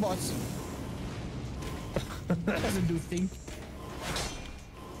Hadoken, boss. That doesn't do thing.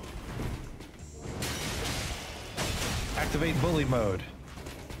 Activate bully mode.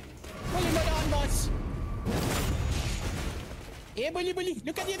 Bully mode on, boss. Yeah, bully.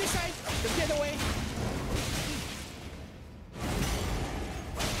 Look at the other side. Look the other way.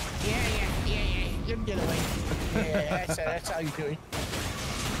 Yeah. Look the other way. Yeah, that's how you do it.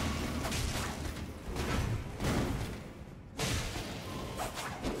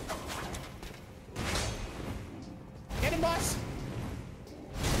 Get him, boss.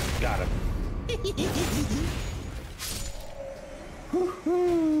 Got him.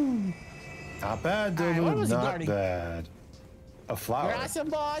 Not bad, dude. Alright, what was he Not guarding? bad. A flower. You're awesome,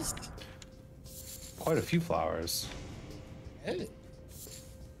 boss. Quite a few flowers. Hey.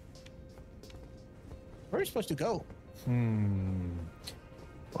 Where are we supposed to go?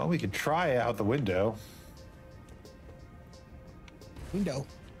 Well, we could try out the window. Window.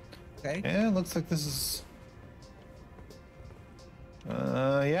 Okay. Yeah, looks like this is...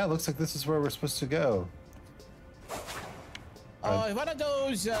 yeah, looks like this is where we're supposed to go. One of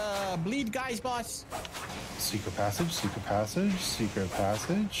those bleed guys, boss. Secret passage, secret passage, secret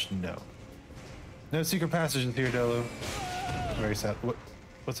passage. No. No secret passages here, Delu. Very sad.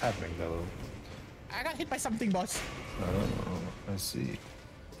 What's happening, Delu? I got hit by something, boss. Oh, I see.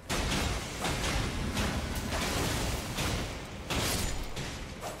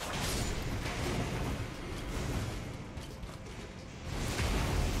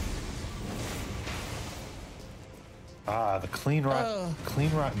 Ah, the clean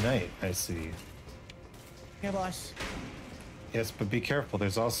rot knight. I see. Yeah, boss. Yes, but be careful.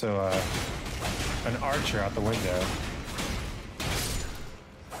 There's also an archer out the window.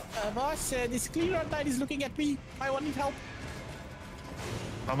 Boss, this clean rot knight is looking at me. I want help.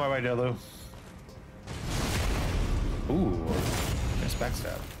 On my way, Delu. Ooh, nice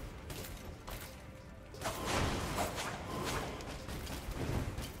backstab.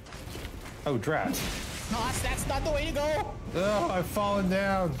 Oh, drat. Boss, that's not the way to go. Oh, I've fallen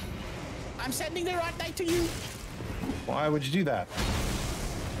down. I'm sending the rot knight to you. Why would you do that?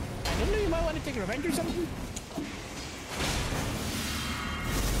 I don't know, you might want to take revenge or something.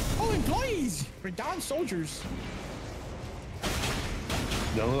 Oh, employees! Redon soldiers.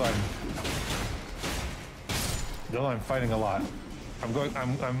 Delu, I'm fighting a lot. I've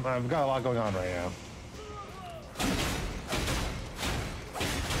got a lot going on right now.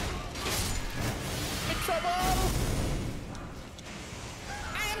 In trouble!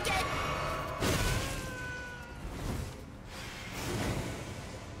 I am dead!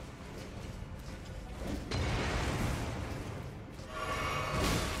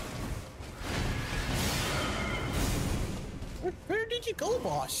 Where did you go,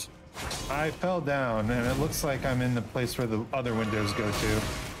 boss? I fell down, and it looks like I'm in the place where the other windows go to.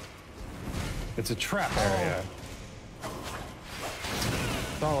 It's a trap area.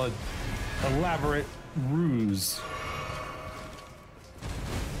 It's all an elaborate ruse.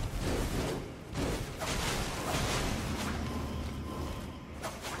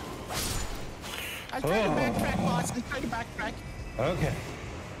 I'm trying to backtrack, boss. I'm trying to backtrack. Okay.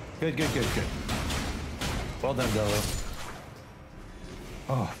 Good. Well done, Delu.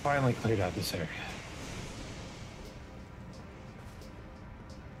 Oh, finally cleared out this area.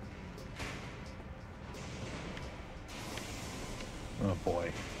 Oh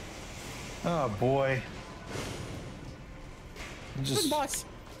boy. Oh boy. Good boss.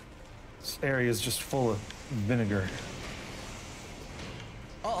 This area is just full of vinegar.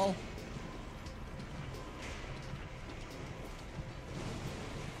 Uh-oh.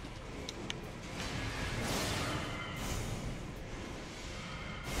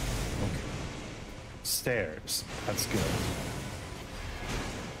 Stairs. That's good.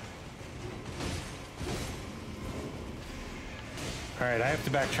 All right, I have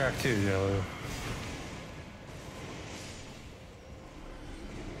to backtrack too,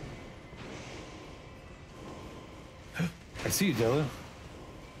 Delu. I see you, Delu.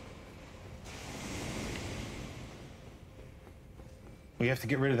 We have to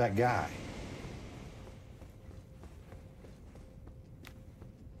get rid of that guy.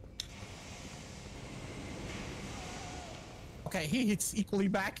 Okay, he hits equally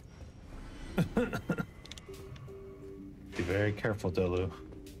back. Be very careful, Delu.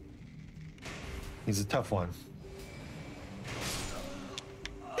 He's a tough one.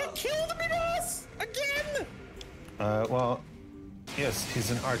 He killed me, boss! Again! Well, yes,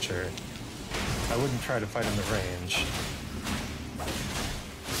 he's an archer. I wouldn't try to fight him at range.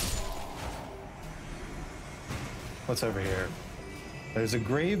 What's over here? There's a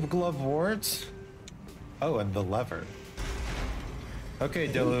grave glove wart. Oh, and the lever. Okay,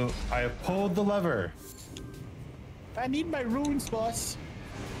 Delu, I have pulled the lever. I need my runes, boss.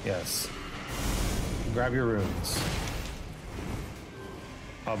 Yes. Grab your runes.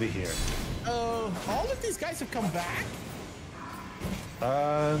 I'll be here. All of these guys have come back?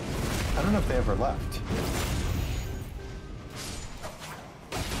 I don't know if they ever left.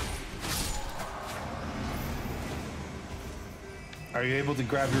 Are you able to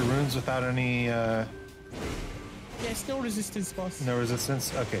grab your runes without any, Yes, no resistance, boss. No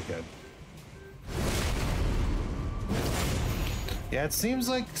resistance? Okay, good. Yeah, it seems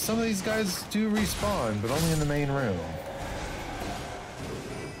like some of these guys do respawn, but only in the main room.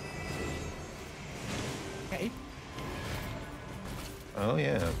 Okay. Oh,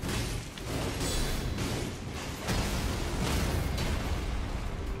 yeah.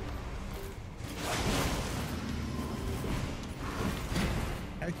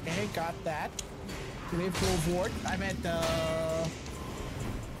 Okay, got that. Grave Glove Ward. I'm at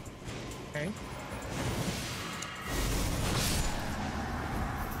okay.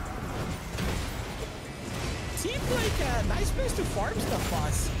 Seems like a nice place to farm stuff,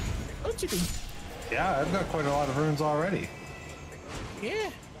 boss. Don't you think? Yeah, I've got quite a lot of runes already.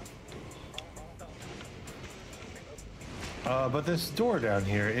 Yeah. But this door down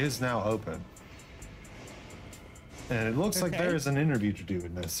here is now open. And it looks like there is an interview to do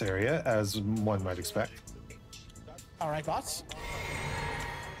in this area, as one might expect. All right, boss.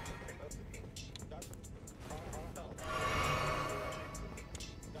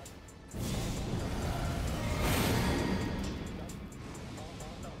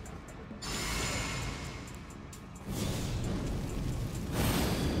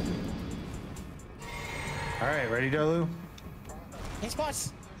 right, ready, Dolu? Yes,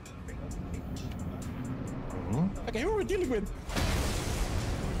 boss. Mm-hmm. Okay, who are we dealing with?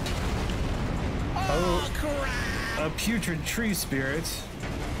 Oh, crap! a putrid tree spirit.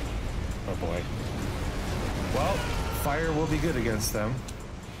 Oh boy. Well, fire will be good against them.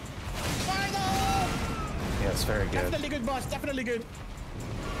 Fire in the hole! Yes, very good. Definitely good, boss. Definitely good.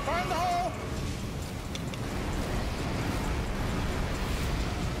 Fire in the hole!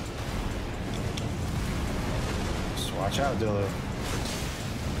 Just watch out, Dolu.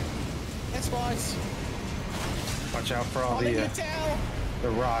 Yes, boss. Watch out for all Calling you the tail.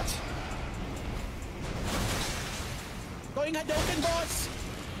 rot. Going Hadouken, boss.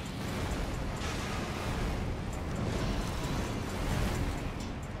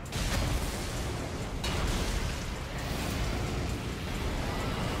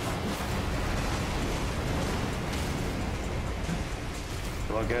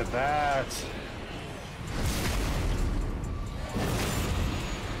 Look at that.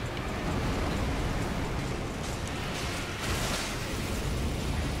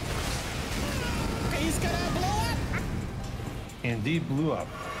 Okay, he's gonna blow up. Indeed blew up.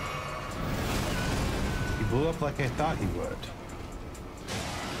 He blew up like I thought he would.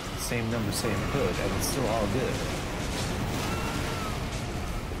 Same number, same hood, and it's still all good.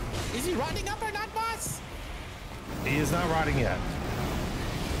 Is he rotting up or not, boss? He is not rotting yet.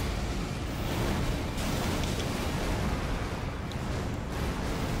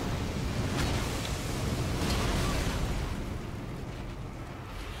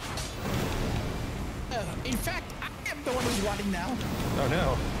 In fact, I am the one who's rotting now. Oh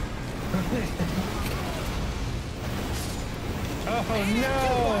no. Oh no!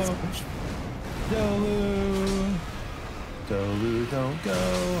 Dolu! Dolu, don't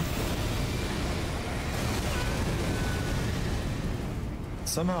go.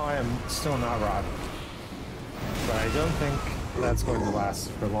 Somehow I am still not rotting. But I don't think that's going to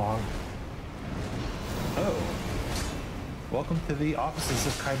last for long. Oh. Welcome to the offices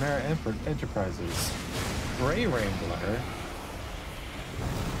of Chimera Enterprises. Ray Wrangler.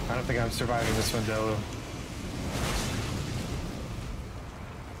 I don't think I'm surviving this one, Dolu.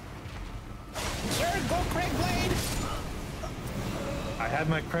 Sure, go Craig Blade. I had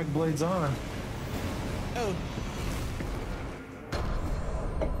my Craig blades on. Oh,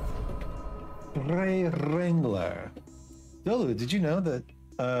 Ray Wrangler. Dolu, did you know that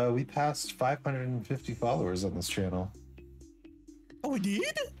we passed 550 followers on this channel? oh, we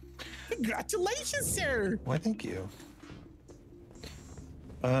did? Congratulations, sir. Why, thank you.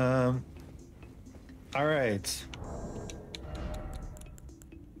 All right.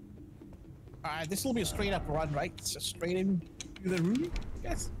 This will be a straight up run, right? It's just straight in through the room?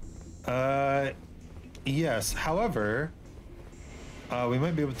 Yes. Yes. However, we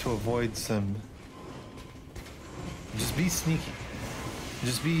might be able to avoid some. Just be sneaky.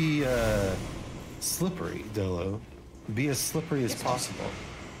 Just be slippery, Dolo. Be as slippery as possible.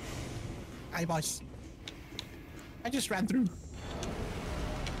 Hi, boss. I just ran through.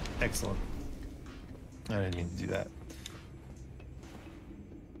 Excellent. I didn't mean to do that.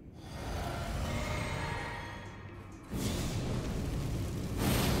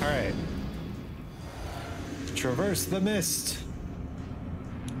 All right. Traverse the mist.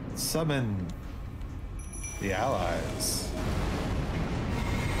 Summon the allies.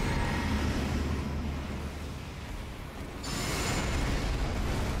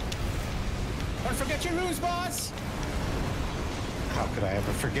 Don't forget your runes, boss. How could I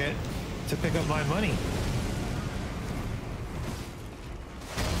ever forget to pick up my money?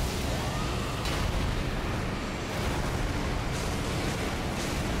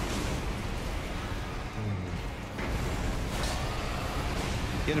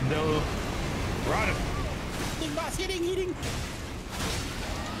 Get him, Dolo. Rot him. Hitting, boss, hitting.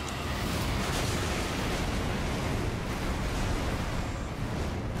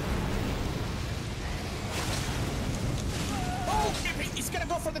 Oh, he's gonna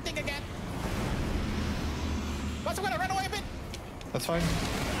go for the thing again. Boss, I'm gonna run away a bit. That's fine.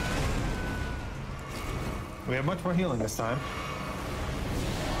 We have much more healing this time.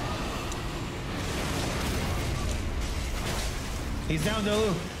 He's down,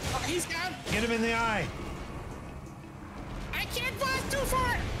 Dolu. Oh, he's down. Get him in the eye. I can't, boss, too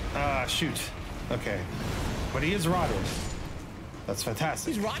far. Ah, shoot. Okay. But he is rotted. That's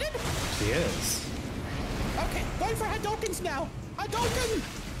fantastic. He's rotted? He is. Okay, going for Hadoukens now. Hadouken!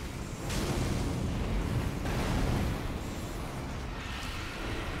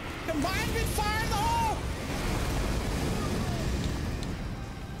 Combined with fire in the hole!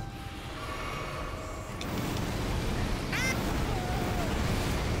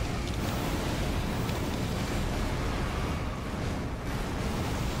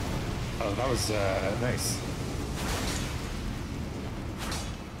 Oh, that was nice.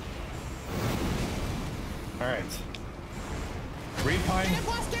 All right.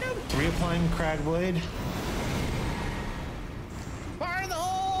 Reapplying Crag Blade. Fire in the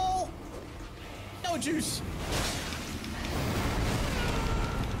hole! No juice.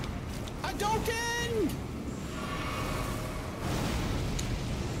 Hadouken!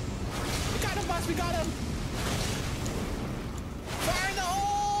 We got him, boss. We got him. Fire in the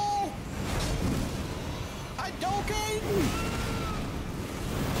hole! Hadouken!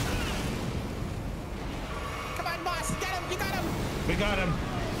 Come on, boss. Get him. You got him. We got him.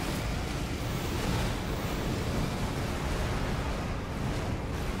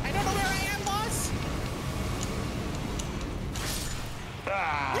 I don't know where I am, boss.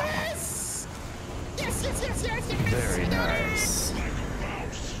 Ah, Yes! Yes, yes, yes, yes, yes. very I got it. nice.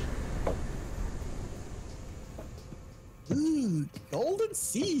 Ooh, golden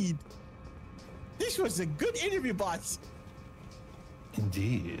seed. This was a good interview, boss.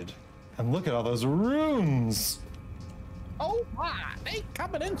 Indeed. And look at all those runes. Oh my, they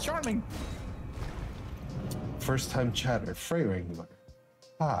coming in charming. First time chatter, Frey Wrangler.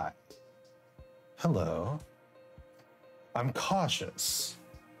 Hi. Hello. I'm cautious.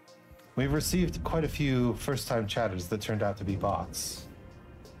 We've received quite a few first time chatters that turned out to be bots.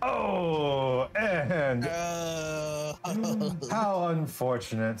 Oh, and how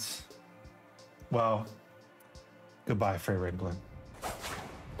unfortunate. Well, goodbye, Frey Wrangler.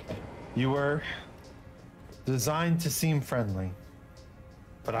 You were designed to seem friendly,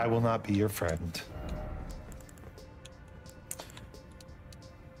 but I will not be your friend.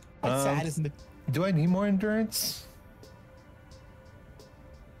 That's sad, isn't it? Do I need more endurance?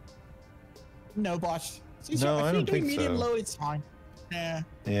 No, boss. No, I don't think medium so. load, it's fine. Yeah.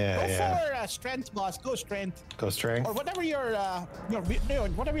 Yeah, Go for strength, boss. Go strength. Go strength. Or whatever your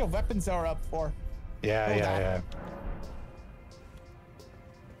whatever your weapons are up for. Yeah, Go yeah, that. yeah.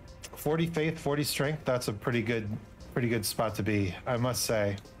 40 faith, 40 strength. That's a pretty good spot to be, I must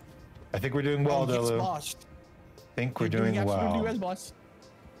say. I think we're doing well, Yes, Dolu. boss. I think we're You're doing absolutely well. boss.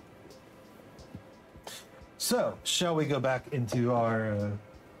 So, shall we go back into our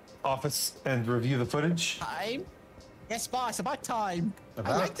office and review the footage? Time? Yes, boss. About time. I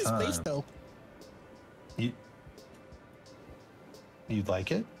About like this place, time. though. You'd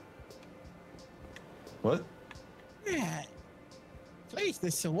like it? What? Yeah. Place,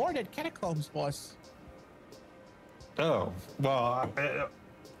 the Sworded Catacombs, boss. Oh, well,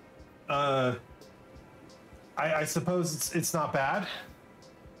 I suppose it's not bad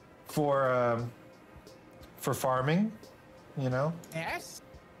for farming, you know. Yes.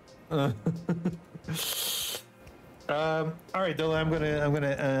 All right,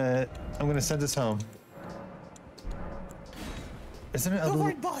 Dola, I'm gonna send us home. Isn't it a Go for little?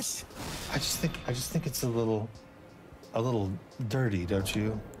 it, boss. I just think it's a little dirty, don't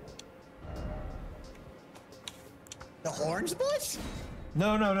you? The horns, boss?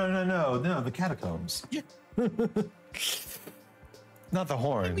 No, the catacombs. Yeah. Not the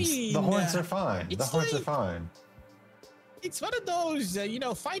horns. mean, the horns are fine. The it's horns are like- fine. It's one of those,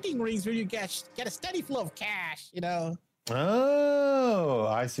 fighting rings where you get a steady flow of cash, Oh,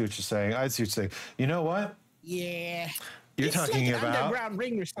 I see what you're saying. You know what? Yeah. You're It's talking like an about underground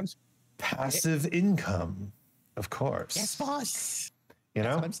ring or something. passive income, of course. Yes, boss. You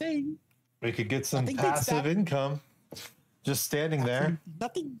That's know, what I'm saying. we could get some Nothing beats passive that. income just standing there.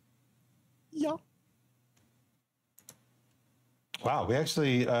 Nothing. Yeah. Wow, we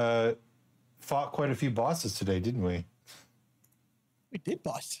actually fought quite a few bosses today, didn't we? We did,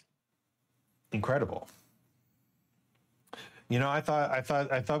 boss. Incredible. You know, I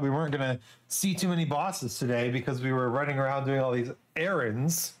thought we weren't gonna see too many bosses today because we were running around doing all these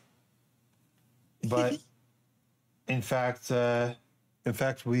errands. But in fact,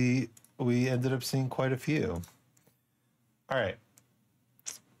 we ended up seeing quite a few. All right.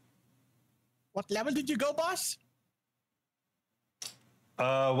 What level did you go, boss?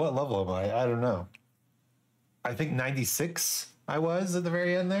 What level am I? I don't know. I think 96 I was at the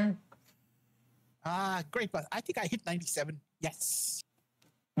very end there. Ah, great, boss. I think I hit 97. Yes.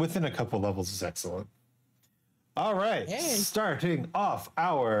 Within a couple levels is excellent. All right. Hey. Starting off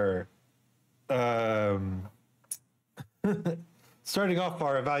our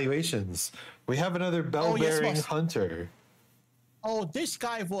evaluations. We have another bell-bearing boss. hunter. Oh, this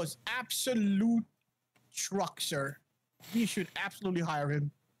guy was absolute truck, sir. We should absolutely hire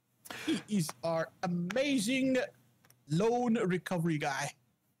him. He is our amazing loan recovery guy.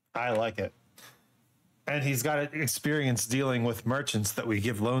 I like it. And he's got experience dealing with merchants that we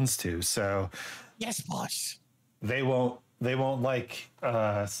give loans to, so Yes, boss. they won't they won't like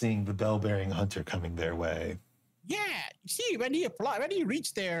seeing the bell-bearing hunter coming their way. Yeah, you see, when he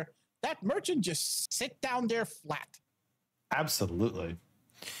reached there, that merchant just sit down there flat. Absolutely.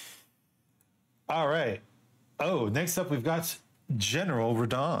 All right. Oh, next up we've got General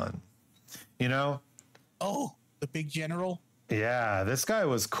Radon. You know? Oh, the big general. Yeah, this guy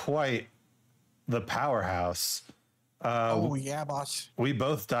was quite the powerhouse. Oh yeah, boss. We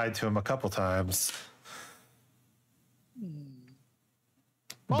both died to him a couple times. Well,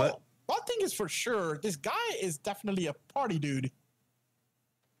 But one thing is for sure, this guy is definitely a party dude.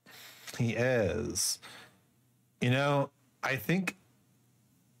 he is. You know, I think,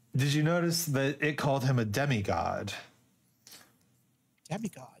 did you notice that it called him a demigod?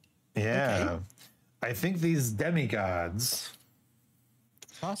 Demigod. Yeah. Okay. I think these demigods,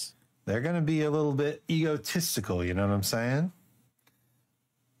 Boss? they're going to be a little bit egotistical, you know what I'm saying?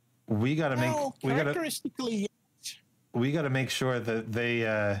 We got to Well, make characteristically, we got to make sure that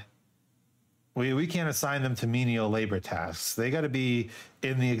they we can't assign them to menial labor tasks. They got to be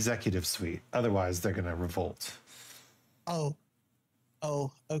in the executive suite. Otherwise, they're going to revolt. oh,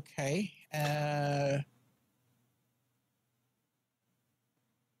 okay.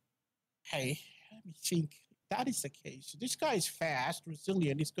 Hey, let me think. That is the case. This guy is fast,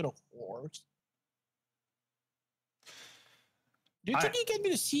 resilient. He's got a horse. Do you think he can be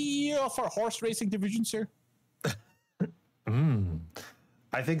the CEO of our horse racing division, sir?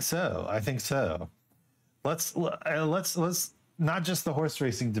 I think so. Let's not just the horse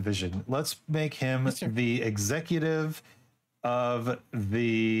racing division. Let's make him Yes, sir. the executive of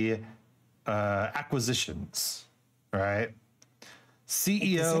the acquisitions, right?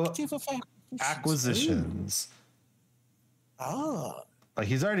 CEO Executive of acquisitions. Oh, Like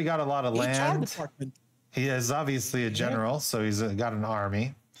he's already got a lot of HR land. department. He is obviously a general, so he's got an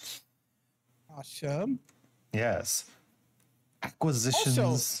army. Awesome. Yes. Acquisitions.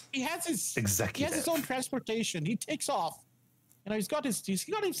 Also, he has his executive. own transportation. He takes off. You know, he's got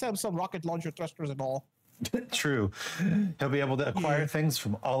himself some rocket launcher thrusters and all. True. He'll be able to acquire things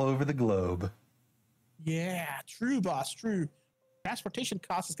from all over the globe. Yeah, true, boss. True. Transportation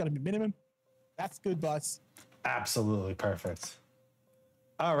cost is going to be minimum. That's good, boss. Absolutely perfect.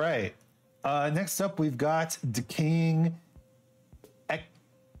 All right. Next up, we've got decaying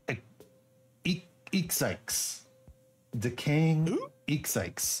Ixikes. Decaying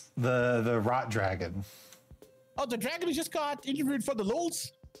Ixikes, the rot dragon. Oh, the dragon who just got interviewed for the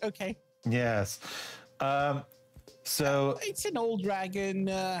LOLs? Okay. Yes. So It's an old dragon.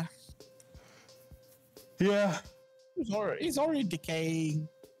 yeah. He's already decaying.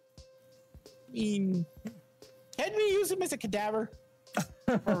 I mean, can we use him as a cadaver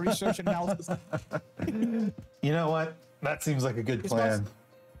for research and analysis? You know what? That seems like a good Yes, plan.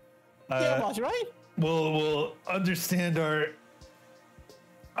 Yeah, boss, right? We'll understand our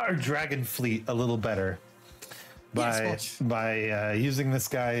dragon fleet a little better Yes, boss. by using this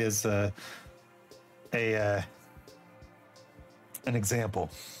guy as an example.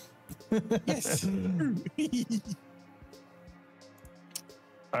 Yes.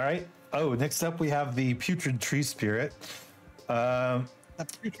 All right. Oh, next up we have the putrid tree spirit. The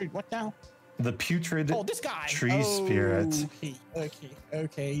putrid, what now? The putrid Oh, this guy. tree spirit.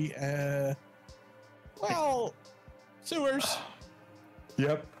 Okay. Well, sewers.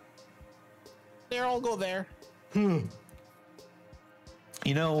 Yep. They all go there. You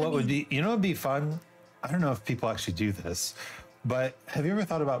know what would be fun? I don't know if people actually do this, but have you ever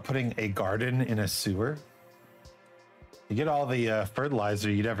thought about putting a garden in a sewer? You get all the fertilizer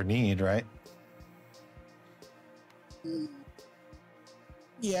you'd ever need, right?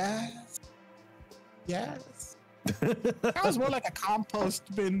 Yes. That was more like a compost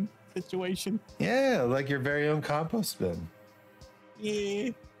bin situation. Yeah, like your very own compost bin. Yeah.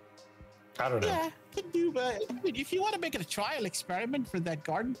 I don't know. Yeah, can do, but I mean, if you want to make it a trial experiment for that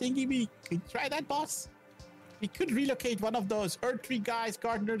garden thingy, we could try that, boss. We could relocate one of those Earth Tree guys,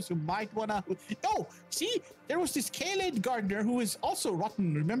 gardeners who might wanna. Oh, see, there was this Kaled gardener who is also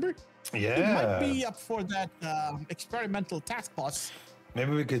rotten. Remember? Yeah. He might be up for that experimental task, boss.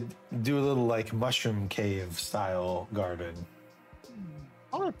 Maybe we could do a little like mushroom cave style garden.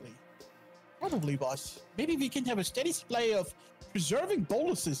 Probably, boss. Maybe we can have a steady supply of preserving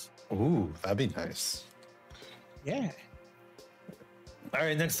boluses. Ooh, that'd be nice. Yeah. All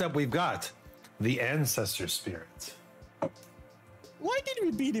right, next up we've got the ancestor spirit. Why did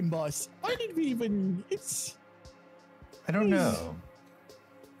we beat him, boss? Why did we even? I don't know.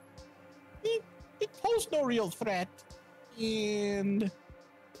 It posed no real threat, and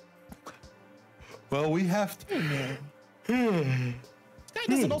Well, we have to. this guy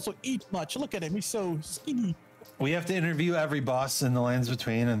doesn't also eat much. Look at him; he's so skinny. We have to interview every boss in the lands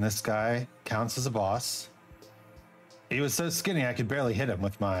between, and this guy counts as a boss. He was so skinny I could barely hit him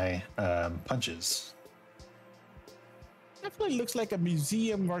with my punches. Definitely looks like a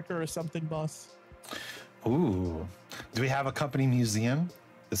museum worker or something, boss. Ooh. Do we have a company museum?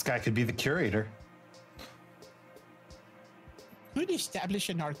 This guy could be the curator. Could establish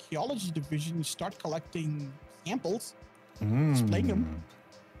an archaeology division and start collecting samples, displaying them.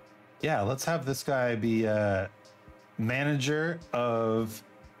 Yeah, let's have this guy be manager of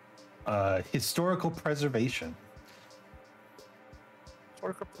historical preservation.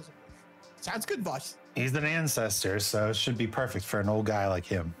 Sounds good, boss. He's an ancestor, so it should be perfect for an old guy like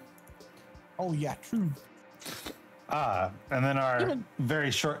him. Oh, yeah, true. And then our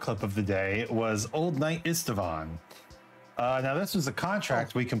very short clip of the day was Old Knight Istvan. Now, this was a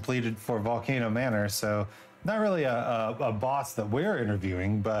contract we completed for Volcano Manor, so not really a boss that we're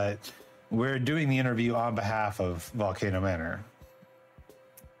interviewing, but we're doing the interview on behalf of Volcano Manor.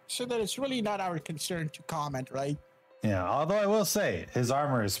 So that it's really not our concern to comment, right? Yeah, although I will say, his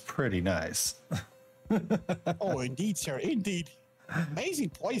armor is pretty nice. Oh, indeed, sir. Indeed.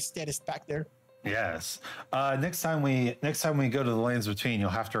 Amazing poise status back there. Yes. Next time we go to the lands between, you'll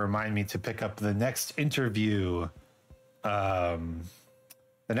have to remind me to pick up the next interview. The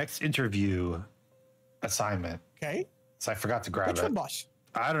next interview assignment. Okay. So I forgot to grab it. Which one, boss?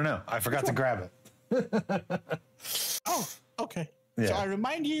 I don't know. I forgot to grab it. Oh, okay. Yeah. So I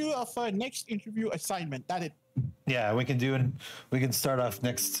remind you of next interview assignment. That it. Yeah, we can start off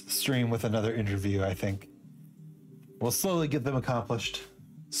next stream with another interview, I think. We'll slowly get them accomplished.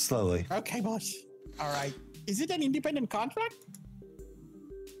 Slowly. Okay, boss. All right. Is it an independent contract?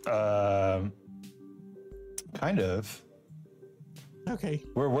 Kind of. Okay.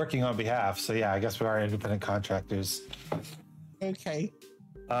 We're working on behalf, so yeah, I guess we are independent contractors. Okay.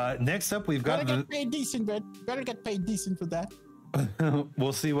 Next up, we've got Better get paid decent, but better get paid decent for that.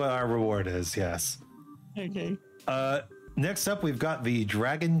 We'll see what our reward is. Yes. Okay. Next up, we've got the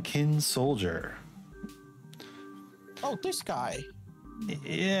Dragonkin Soldier. Oh, this guy.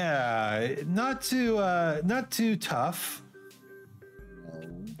 Yeah, not too tough.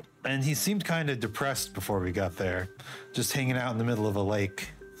 And he seemed kind of depressed before we got there, just hanging out in the middle of a lake.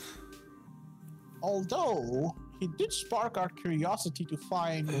 Although he did spark our curiosity to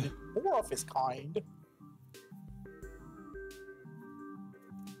find more of his kind.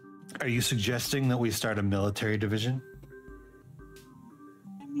 Are you suggesting that we start a military division?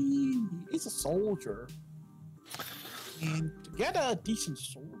 I mean, he's a soldier. And to get a decent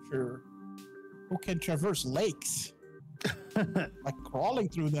soldier who can traverse lakes, like crawling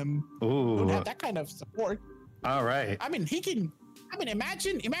through them, don't have that kind of support. All right. I mean,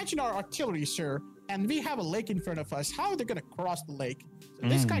 imagine our artillery, sir, and we have a lake in front of us. How are they going to cross the lake? So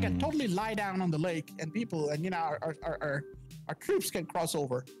this guy can totally lie down on the lake, and people, and our troops can cross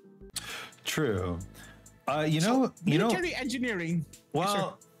over. True. Military engineering.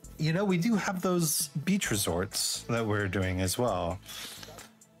 Well, we do have those beach resorts that we're doing as well.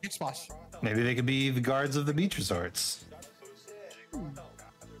 Yes, boss. Maybe they could be the guards of the beach resorts.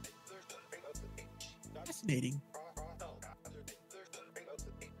 Fascinating.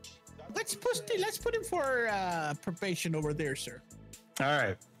 Let's put him for probation over there, sir. All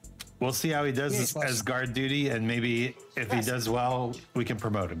right. We'll see how he does as guard duty, and maybe if he does well, we can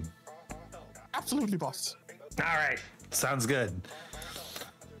promote him. Absolutely, boss. All right. Sounds good.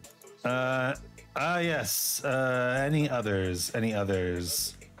 Yes. Any others?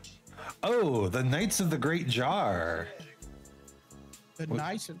 Oh, the Knights of the Great Jar.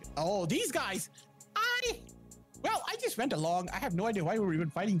 These guys. I just went along. I have no idea why we're even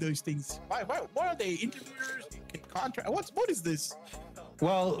fighting those things. Why are they interviewers? Contract? What is this?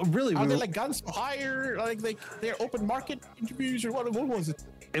 Well, really, are they like guns for hire? Like they're open market interviews, or what was it?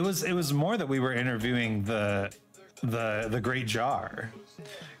 It was more that we were interviewing the Great Jar.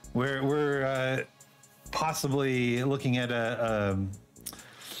 We're possibly looking at a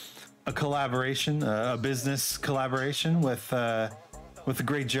collaboration, a business collaboration with the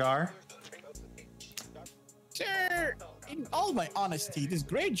Great Jar. Sir, in all my honesty, this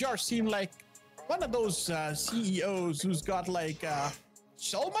Great Jar seemed like one of those CEOs who's got like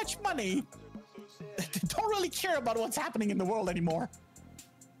so much money that they don't really care about what's happening in the world anymore.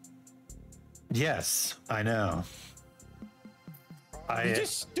 Yes, I know. I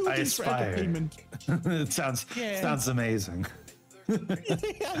just do things for entertainment. It sounds amazing.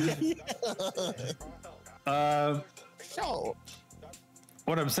 So,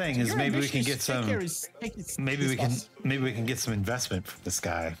 what I'm saying is maybe we can get some. Maybe we can get some investment from this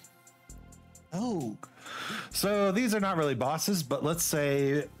guy. Oh, So these are not really bosses, but let's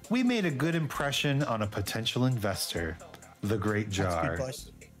say we made a good impression on a potential investor, the Great Jar. That's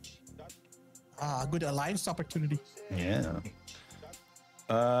good, boss. Good alliance opportunity. Yeah.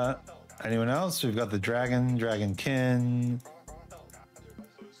 Anyone else? We've got the Dragonkin.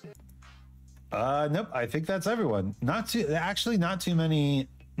 Nope. I think that's everyone. Not too many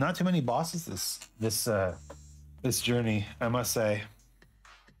bosses this journey, I must say.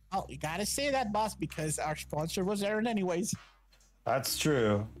 Oh, you gotta say that, boss, because our sponsor was Errands anyways. That's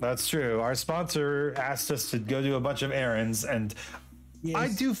true. Our sponsor asked us to go do a bunch of errands, and Yes. I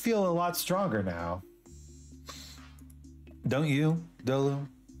do feel a lot stronger now. Don't you, Dolu?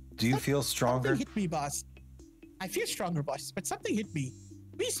 Do you feel stronger? Something hit me, boss. I feel stronger, boss, but something hit me.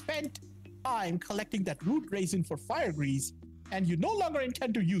 We spent time collecting that root raisin for fire grease, and you no longer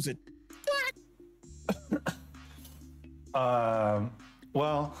intend to use it.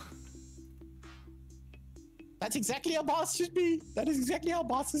 Well, that's exactly how boss should be. That is exactly how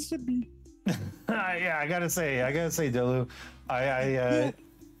bosses should be. yeah, I gotta say, Dolu,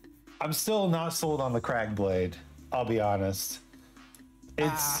 I'm still not sold on the crag blade. I'll be honest. Me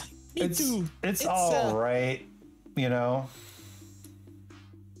too. It's all right, you know.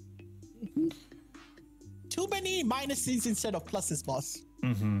 Too many minuses instead of pluses, boss.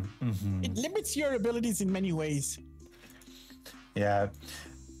 It limits your abilities in many ways. Yeah.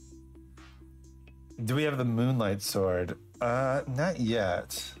 Do we have the Moonlight Sword? Not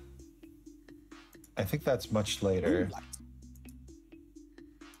yet. I think that's much later.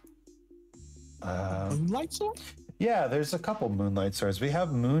 Moonlight Sword? Yeah, there's a couple Moonlight Swords. We have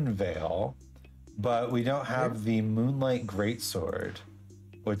Moonveil, but we don't have the Moonlight Greatsword,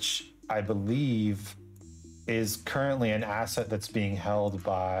 which I believe is currently an asset that's being held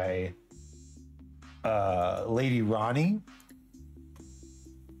by Lady Ronnie.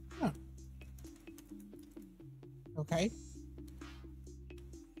 Huh. Okay.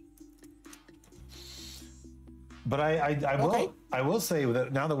 But I will say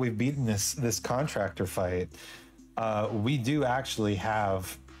that now that we've beaten this contractor fight, we do actually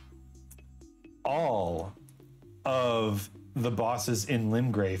have all of the bosses in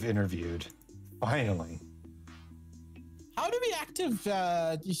Limgrave interviewed. Finally. How do we active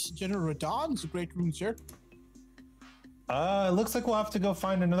this General Radon's great runes here? It looks like we'll have to go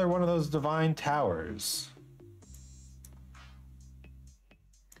find another one of those divine towers.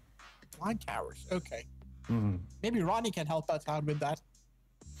 Divine towers. Okay. Mm-hmm. Maybe Ronnie can help us out with that.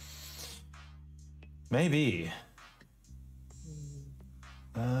 Maybe.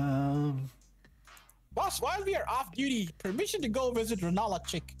 Boss, while we are off duty, permission to go visit Renala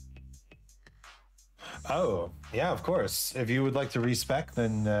Chick. Oh, yeah, of course. If you would like to respec,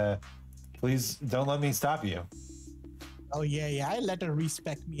 then please don't let me stop you. Oh, yeah. I let her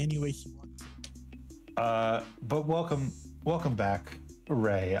respect me any way she wants. But welcome back,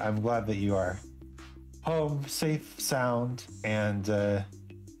 Ray. I'm glad that you are home, safe, sound, and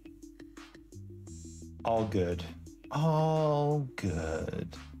all good. All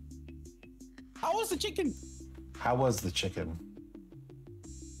good. How was the chicken? How was the chicken?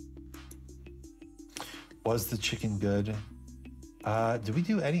 Was the chicken good? Did we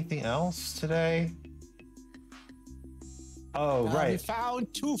do anything else today? Oh, right. We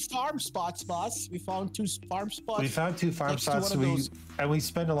found 2 farm spots, boss. We found 2 farm spots. We found 2 farm spots. And we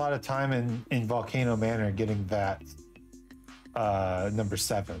spent a lot of time in Volcano Manor getting that number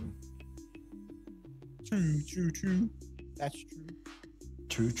 7. True. That's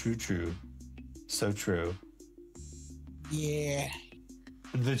true. True. So true. Yeah.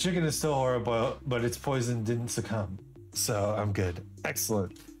 The chicken is still horrible, but its poison didn't succumb. So I'm good.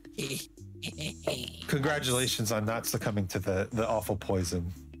 Excellent. Congratulations on not succumbing to the awful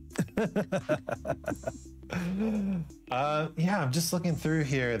poison. Yeah, I'm just looking through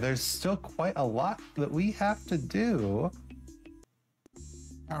here. There's still quite a lot that we have to do.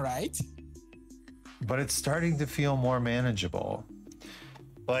 All right. But it's starting to feel more manageable.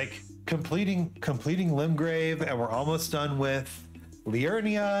 Like completing Limgrave, and we're almost done with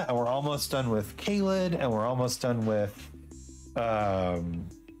Liurnia, and we're almost done with Caelid, and we're almost done with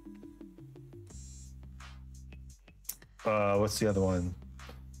what's the other one?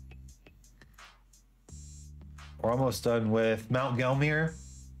 We're almost done with Mount Gelmir.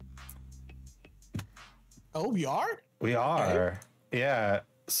 Oh, we are? We are. Okay. Yeah.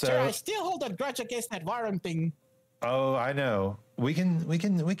 So sir, I still hold a grudge against that Varum thing. Oh, I know. We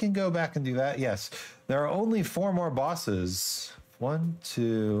can go back and do that. Yes. There are only 4 more bosses. 1,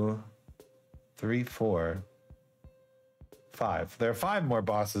 2, 3, 4, 5. There are 5 more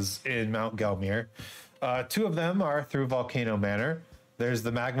bosses in Mount Gelmir. 2 of them are through Volcano Manor. There's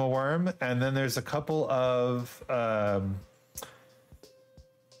the magma worm, and then there's a couple of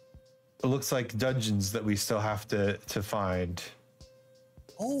it looks like dungeons that we still have to find.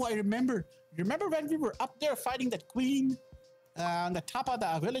 Oh, I remember. You remember when we were up there fighting that queen on the top of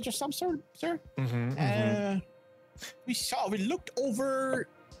the village or some sort, sir? We looked over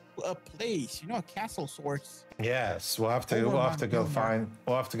a place, a castle sorts. Yes, we'll have to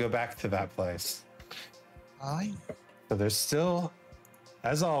go back to that place. Aye. So there's still,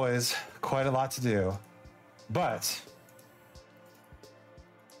 as always, quite a lot to do, but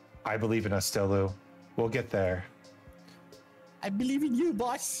I believe in us still, Lou. We'll get there. I believe in you,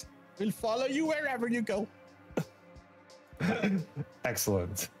 boss. We'll follow you wherever you go.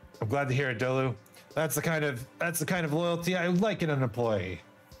 Excellent. I'm glad to hear it, Dolu. That's the kind of loyalty I like in an employee.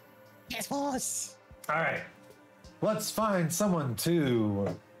 Yes, boss. All right. Let's find someone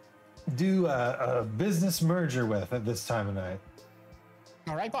to do a business merger with at this time of night.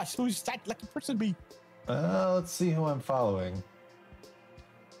 All right, boss. Who's that lucky person be? Let's see who I'm following.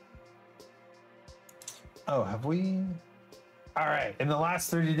 Oh, have we? All right. In the last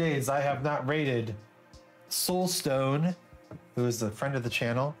 30 days, I have not raided Soulstone, who is a friend of the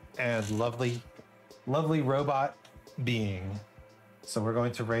channel and lovely robot being. So we're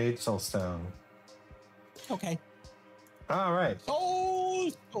going to raid Soulstone. Okay. All right.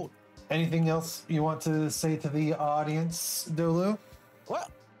 Soulstone. Anything else you want to say to the audience, Dolu? Well,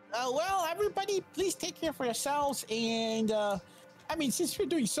 everybody, please take care for yourselves. And, since we're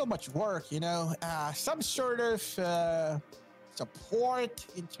doing so much work, some sort of support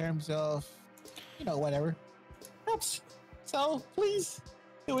in terms of, whatever. Helps. So, please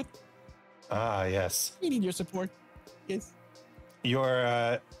do it. Ah, yes. We need your support. Yes. Your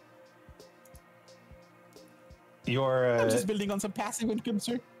I'm just building on some passive income,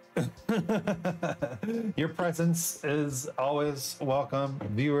 sir. Your presence is always welcome.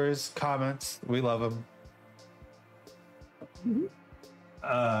 Viewers, comments, we love them.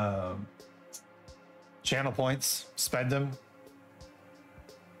 Channel points, spend them,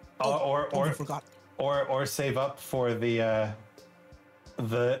 or save up for the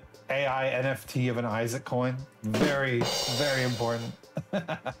AI NFT of an Isaac coin. Very, very important.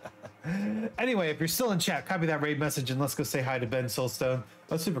 Anyway, if you're still in chat, copy that raid message and let's go say hi to Ben Soulstone,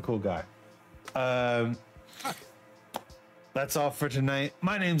 a super cool guy. That's all for tonight.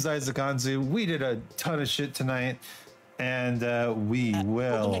 My name's Isaac Anzu. We did a ton of shit tonight, and we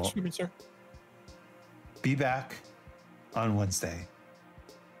will be back on Wednesday.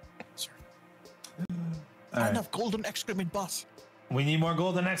 Sir. Not enough golden excrement, boss. We need more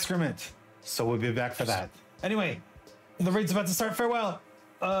golden excrement, so we'll be back for that. Anyway, the raid's about to start. Farewell.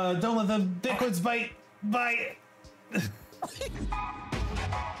 Don't let the bitcoins bite. Bye.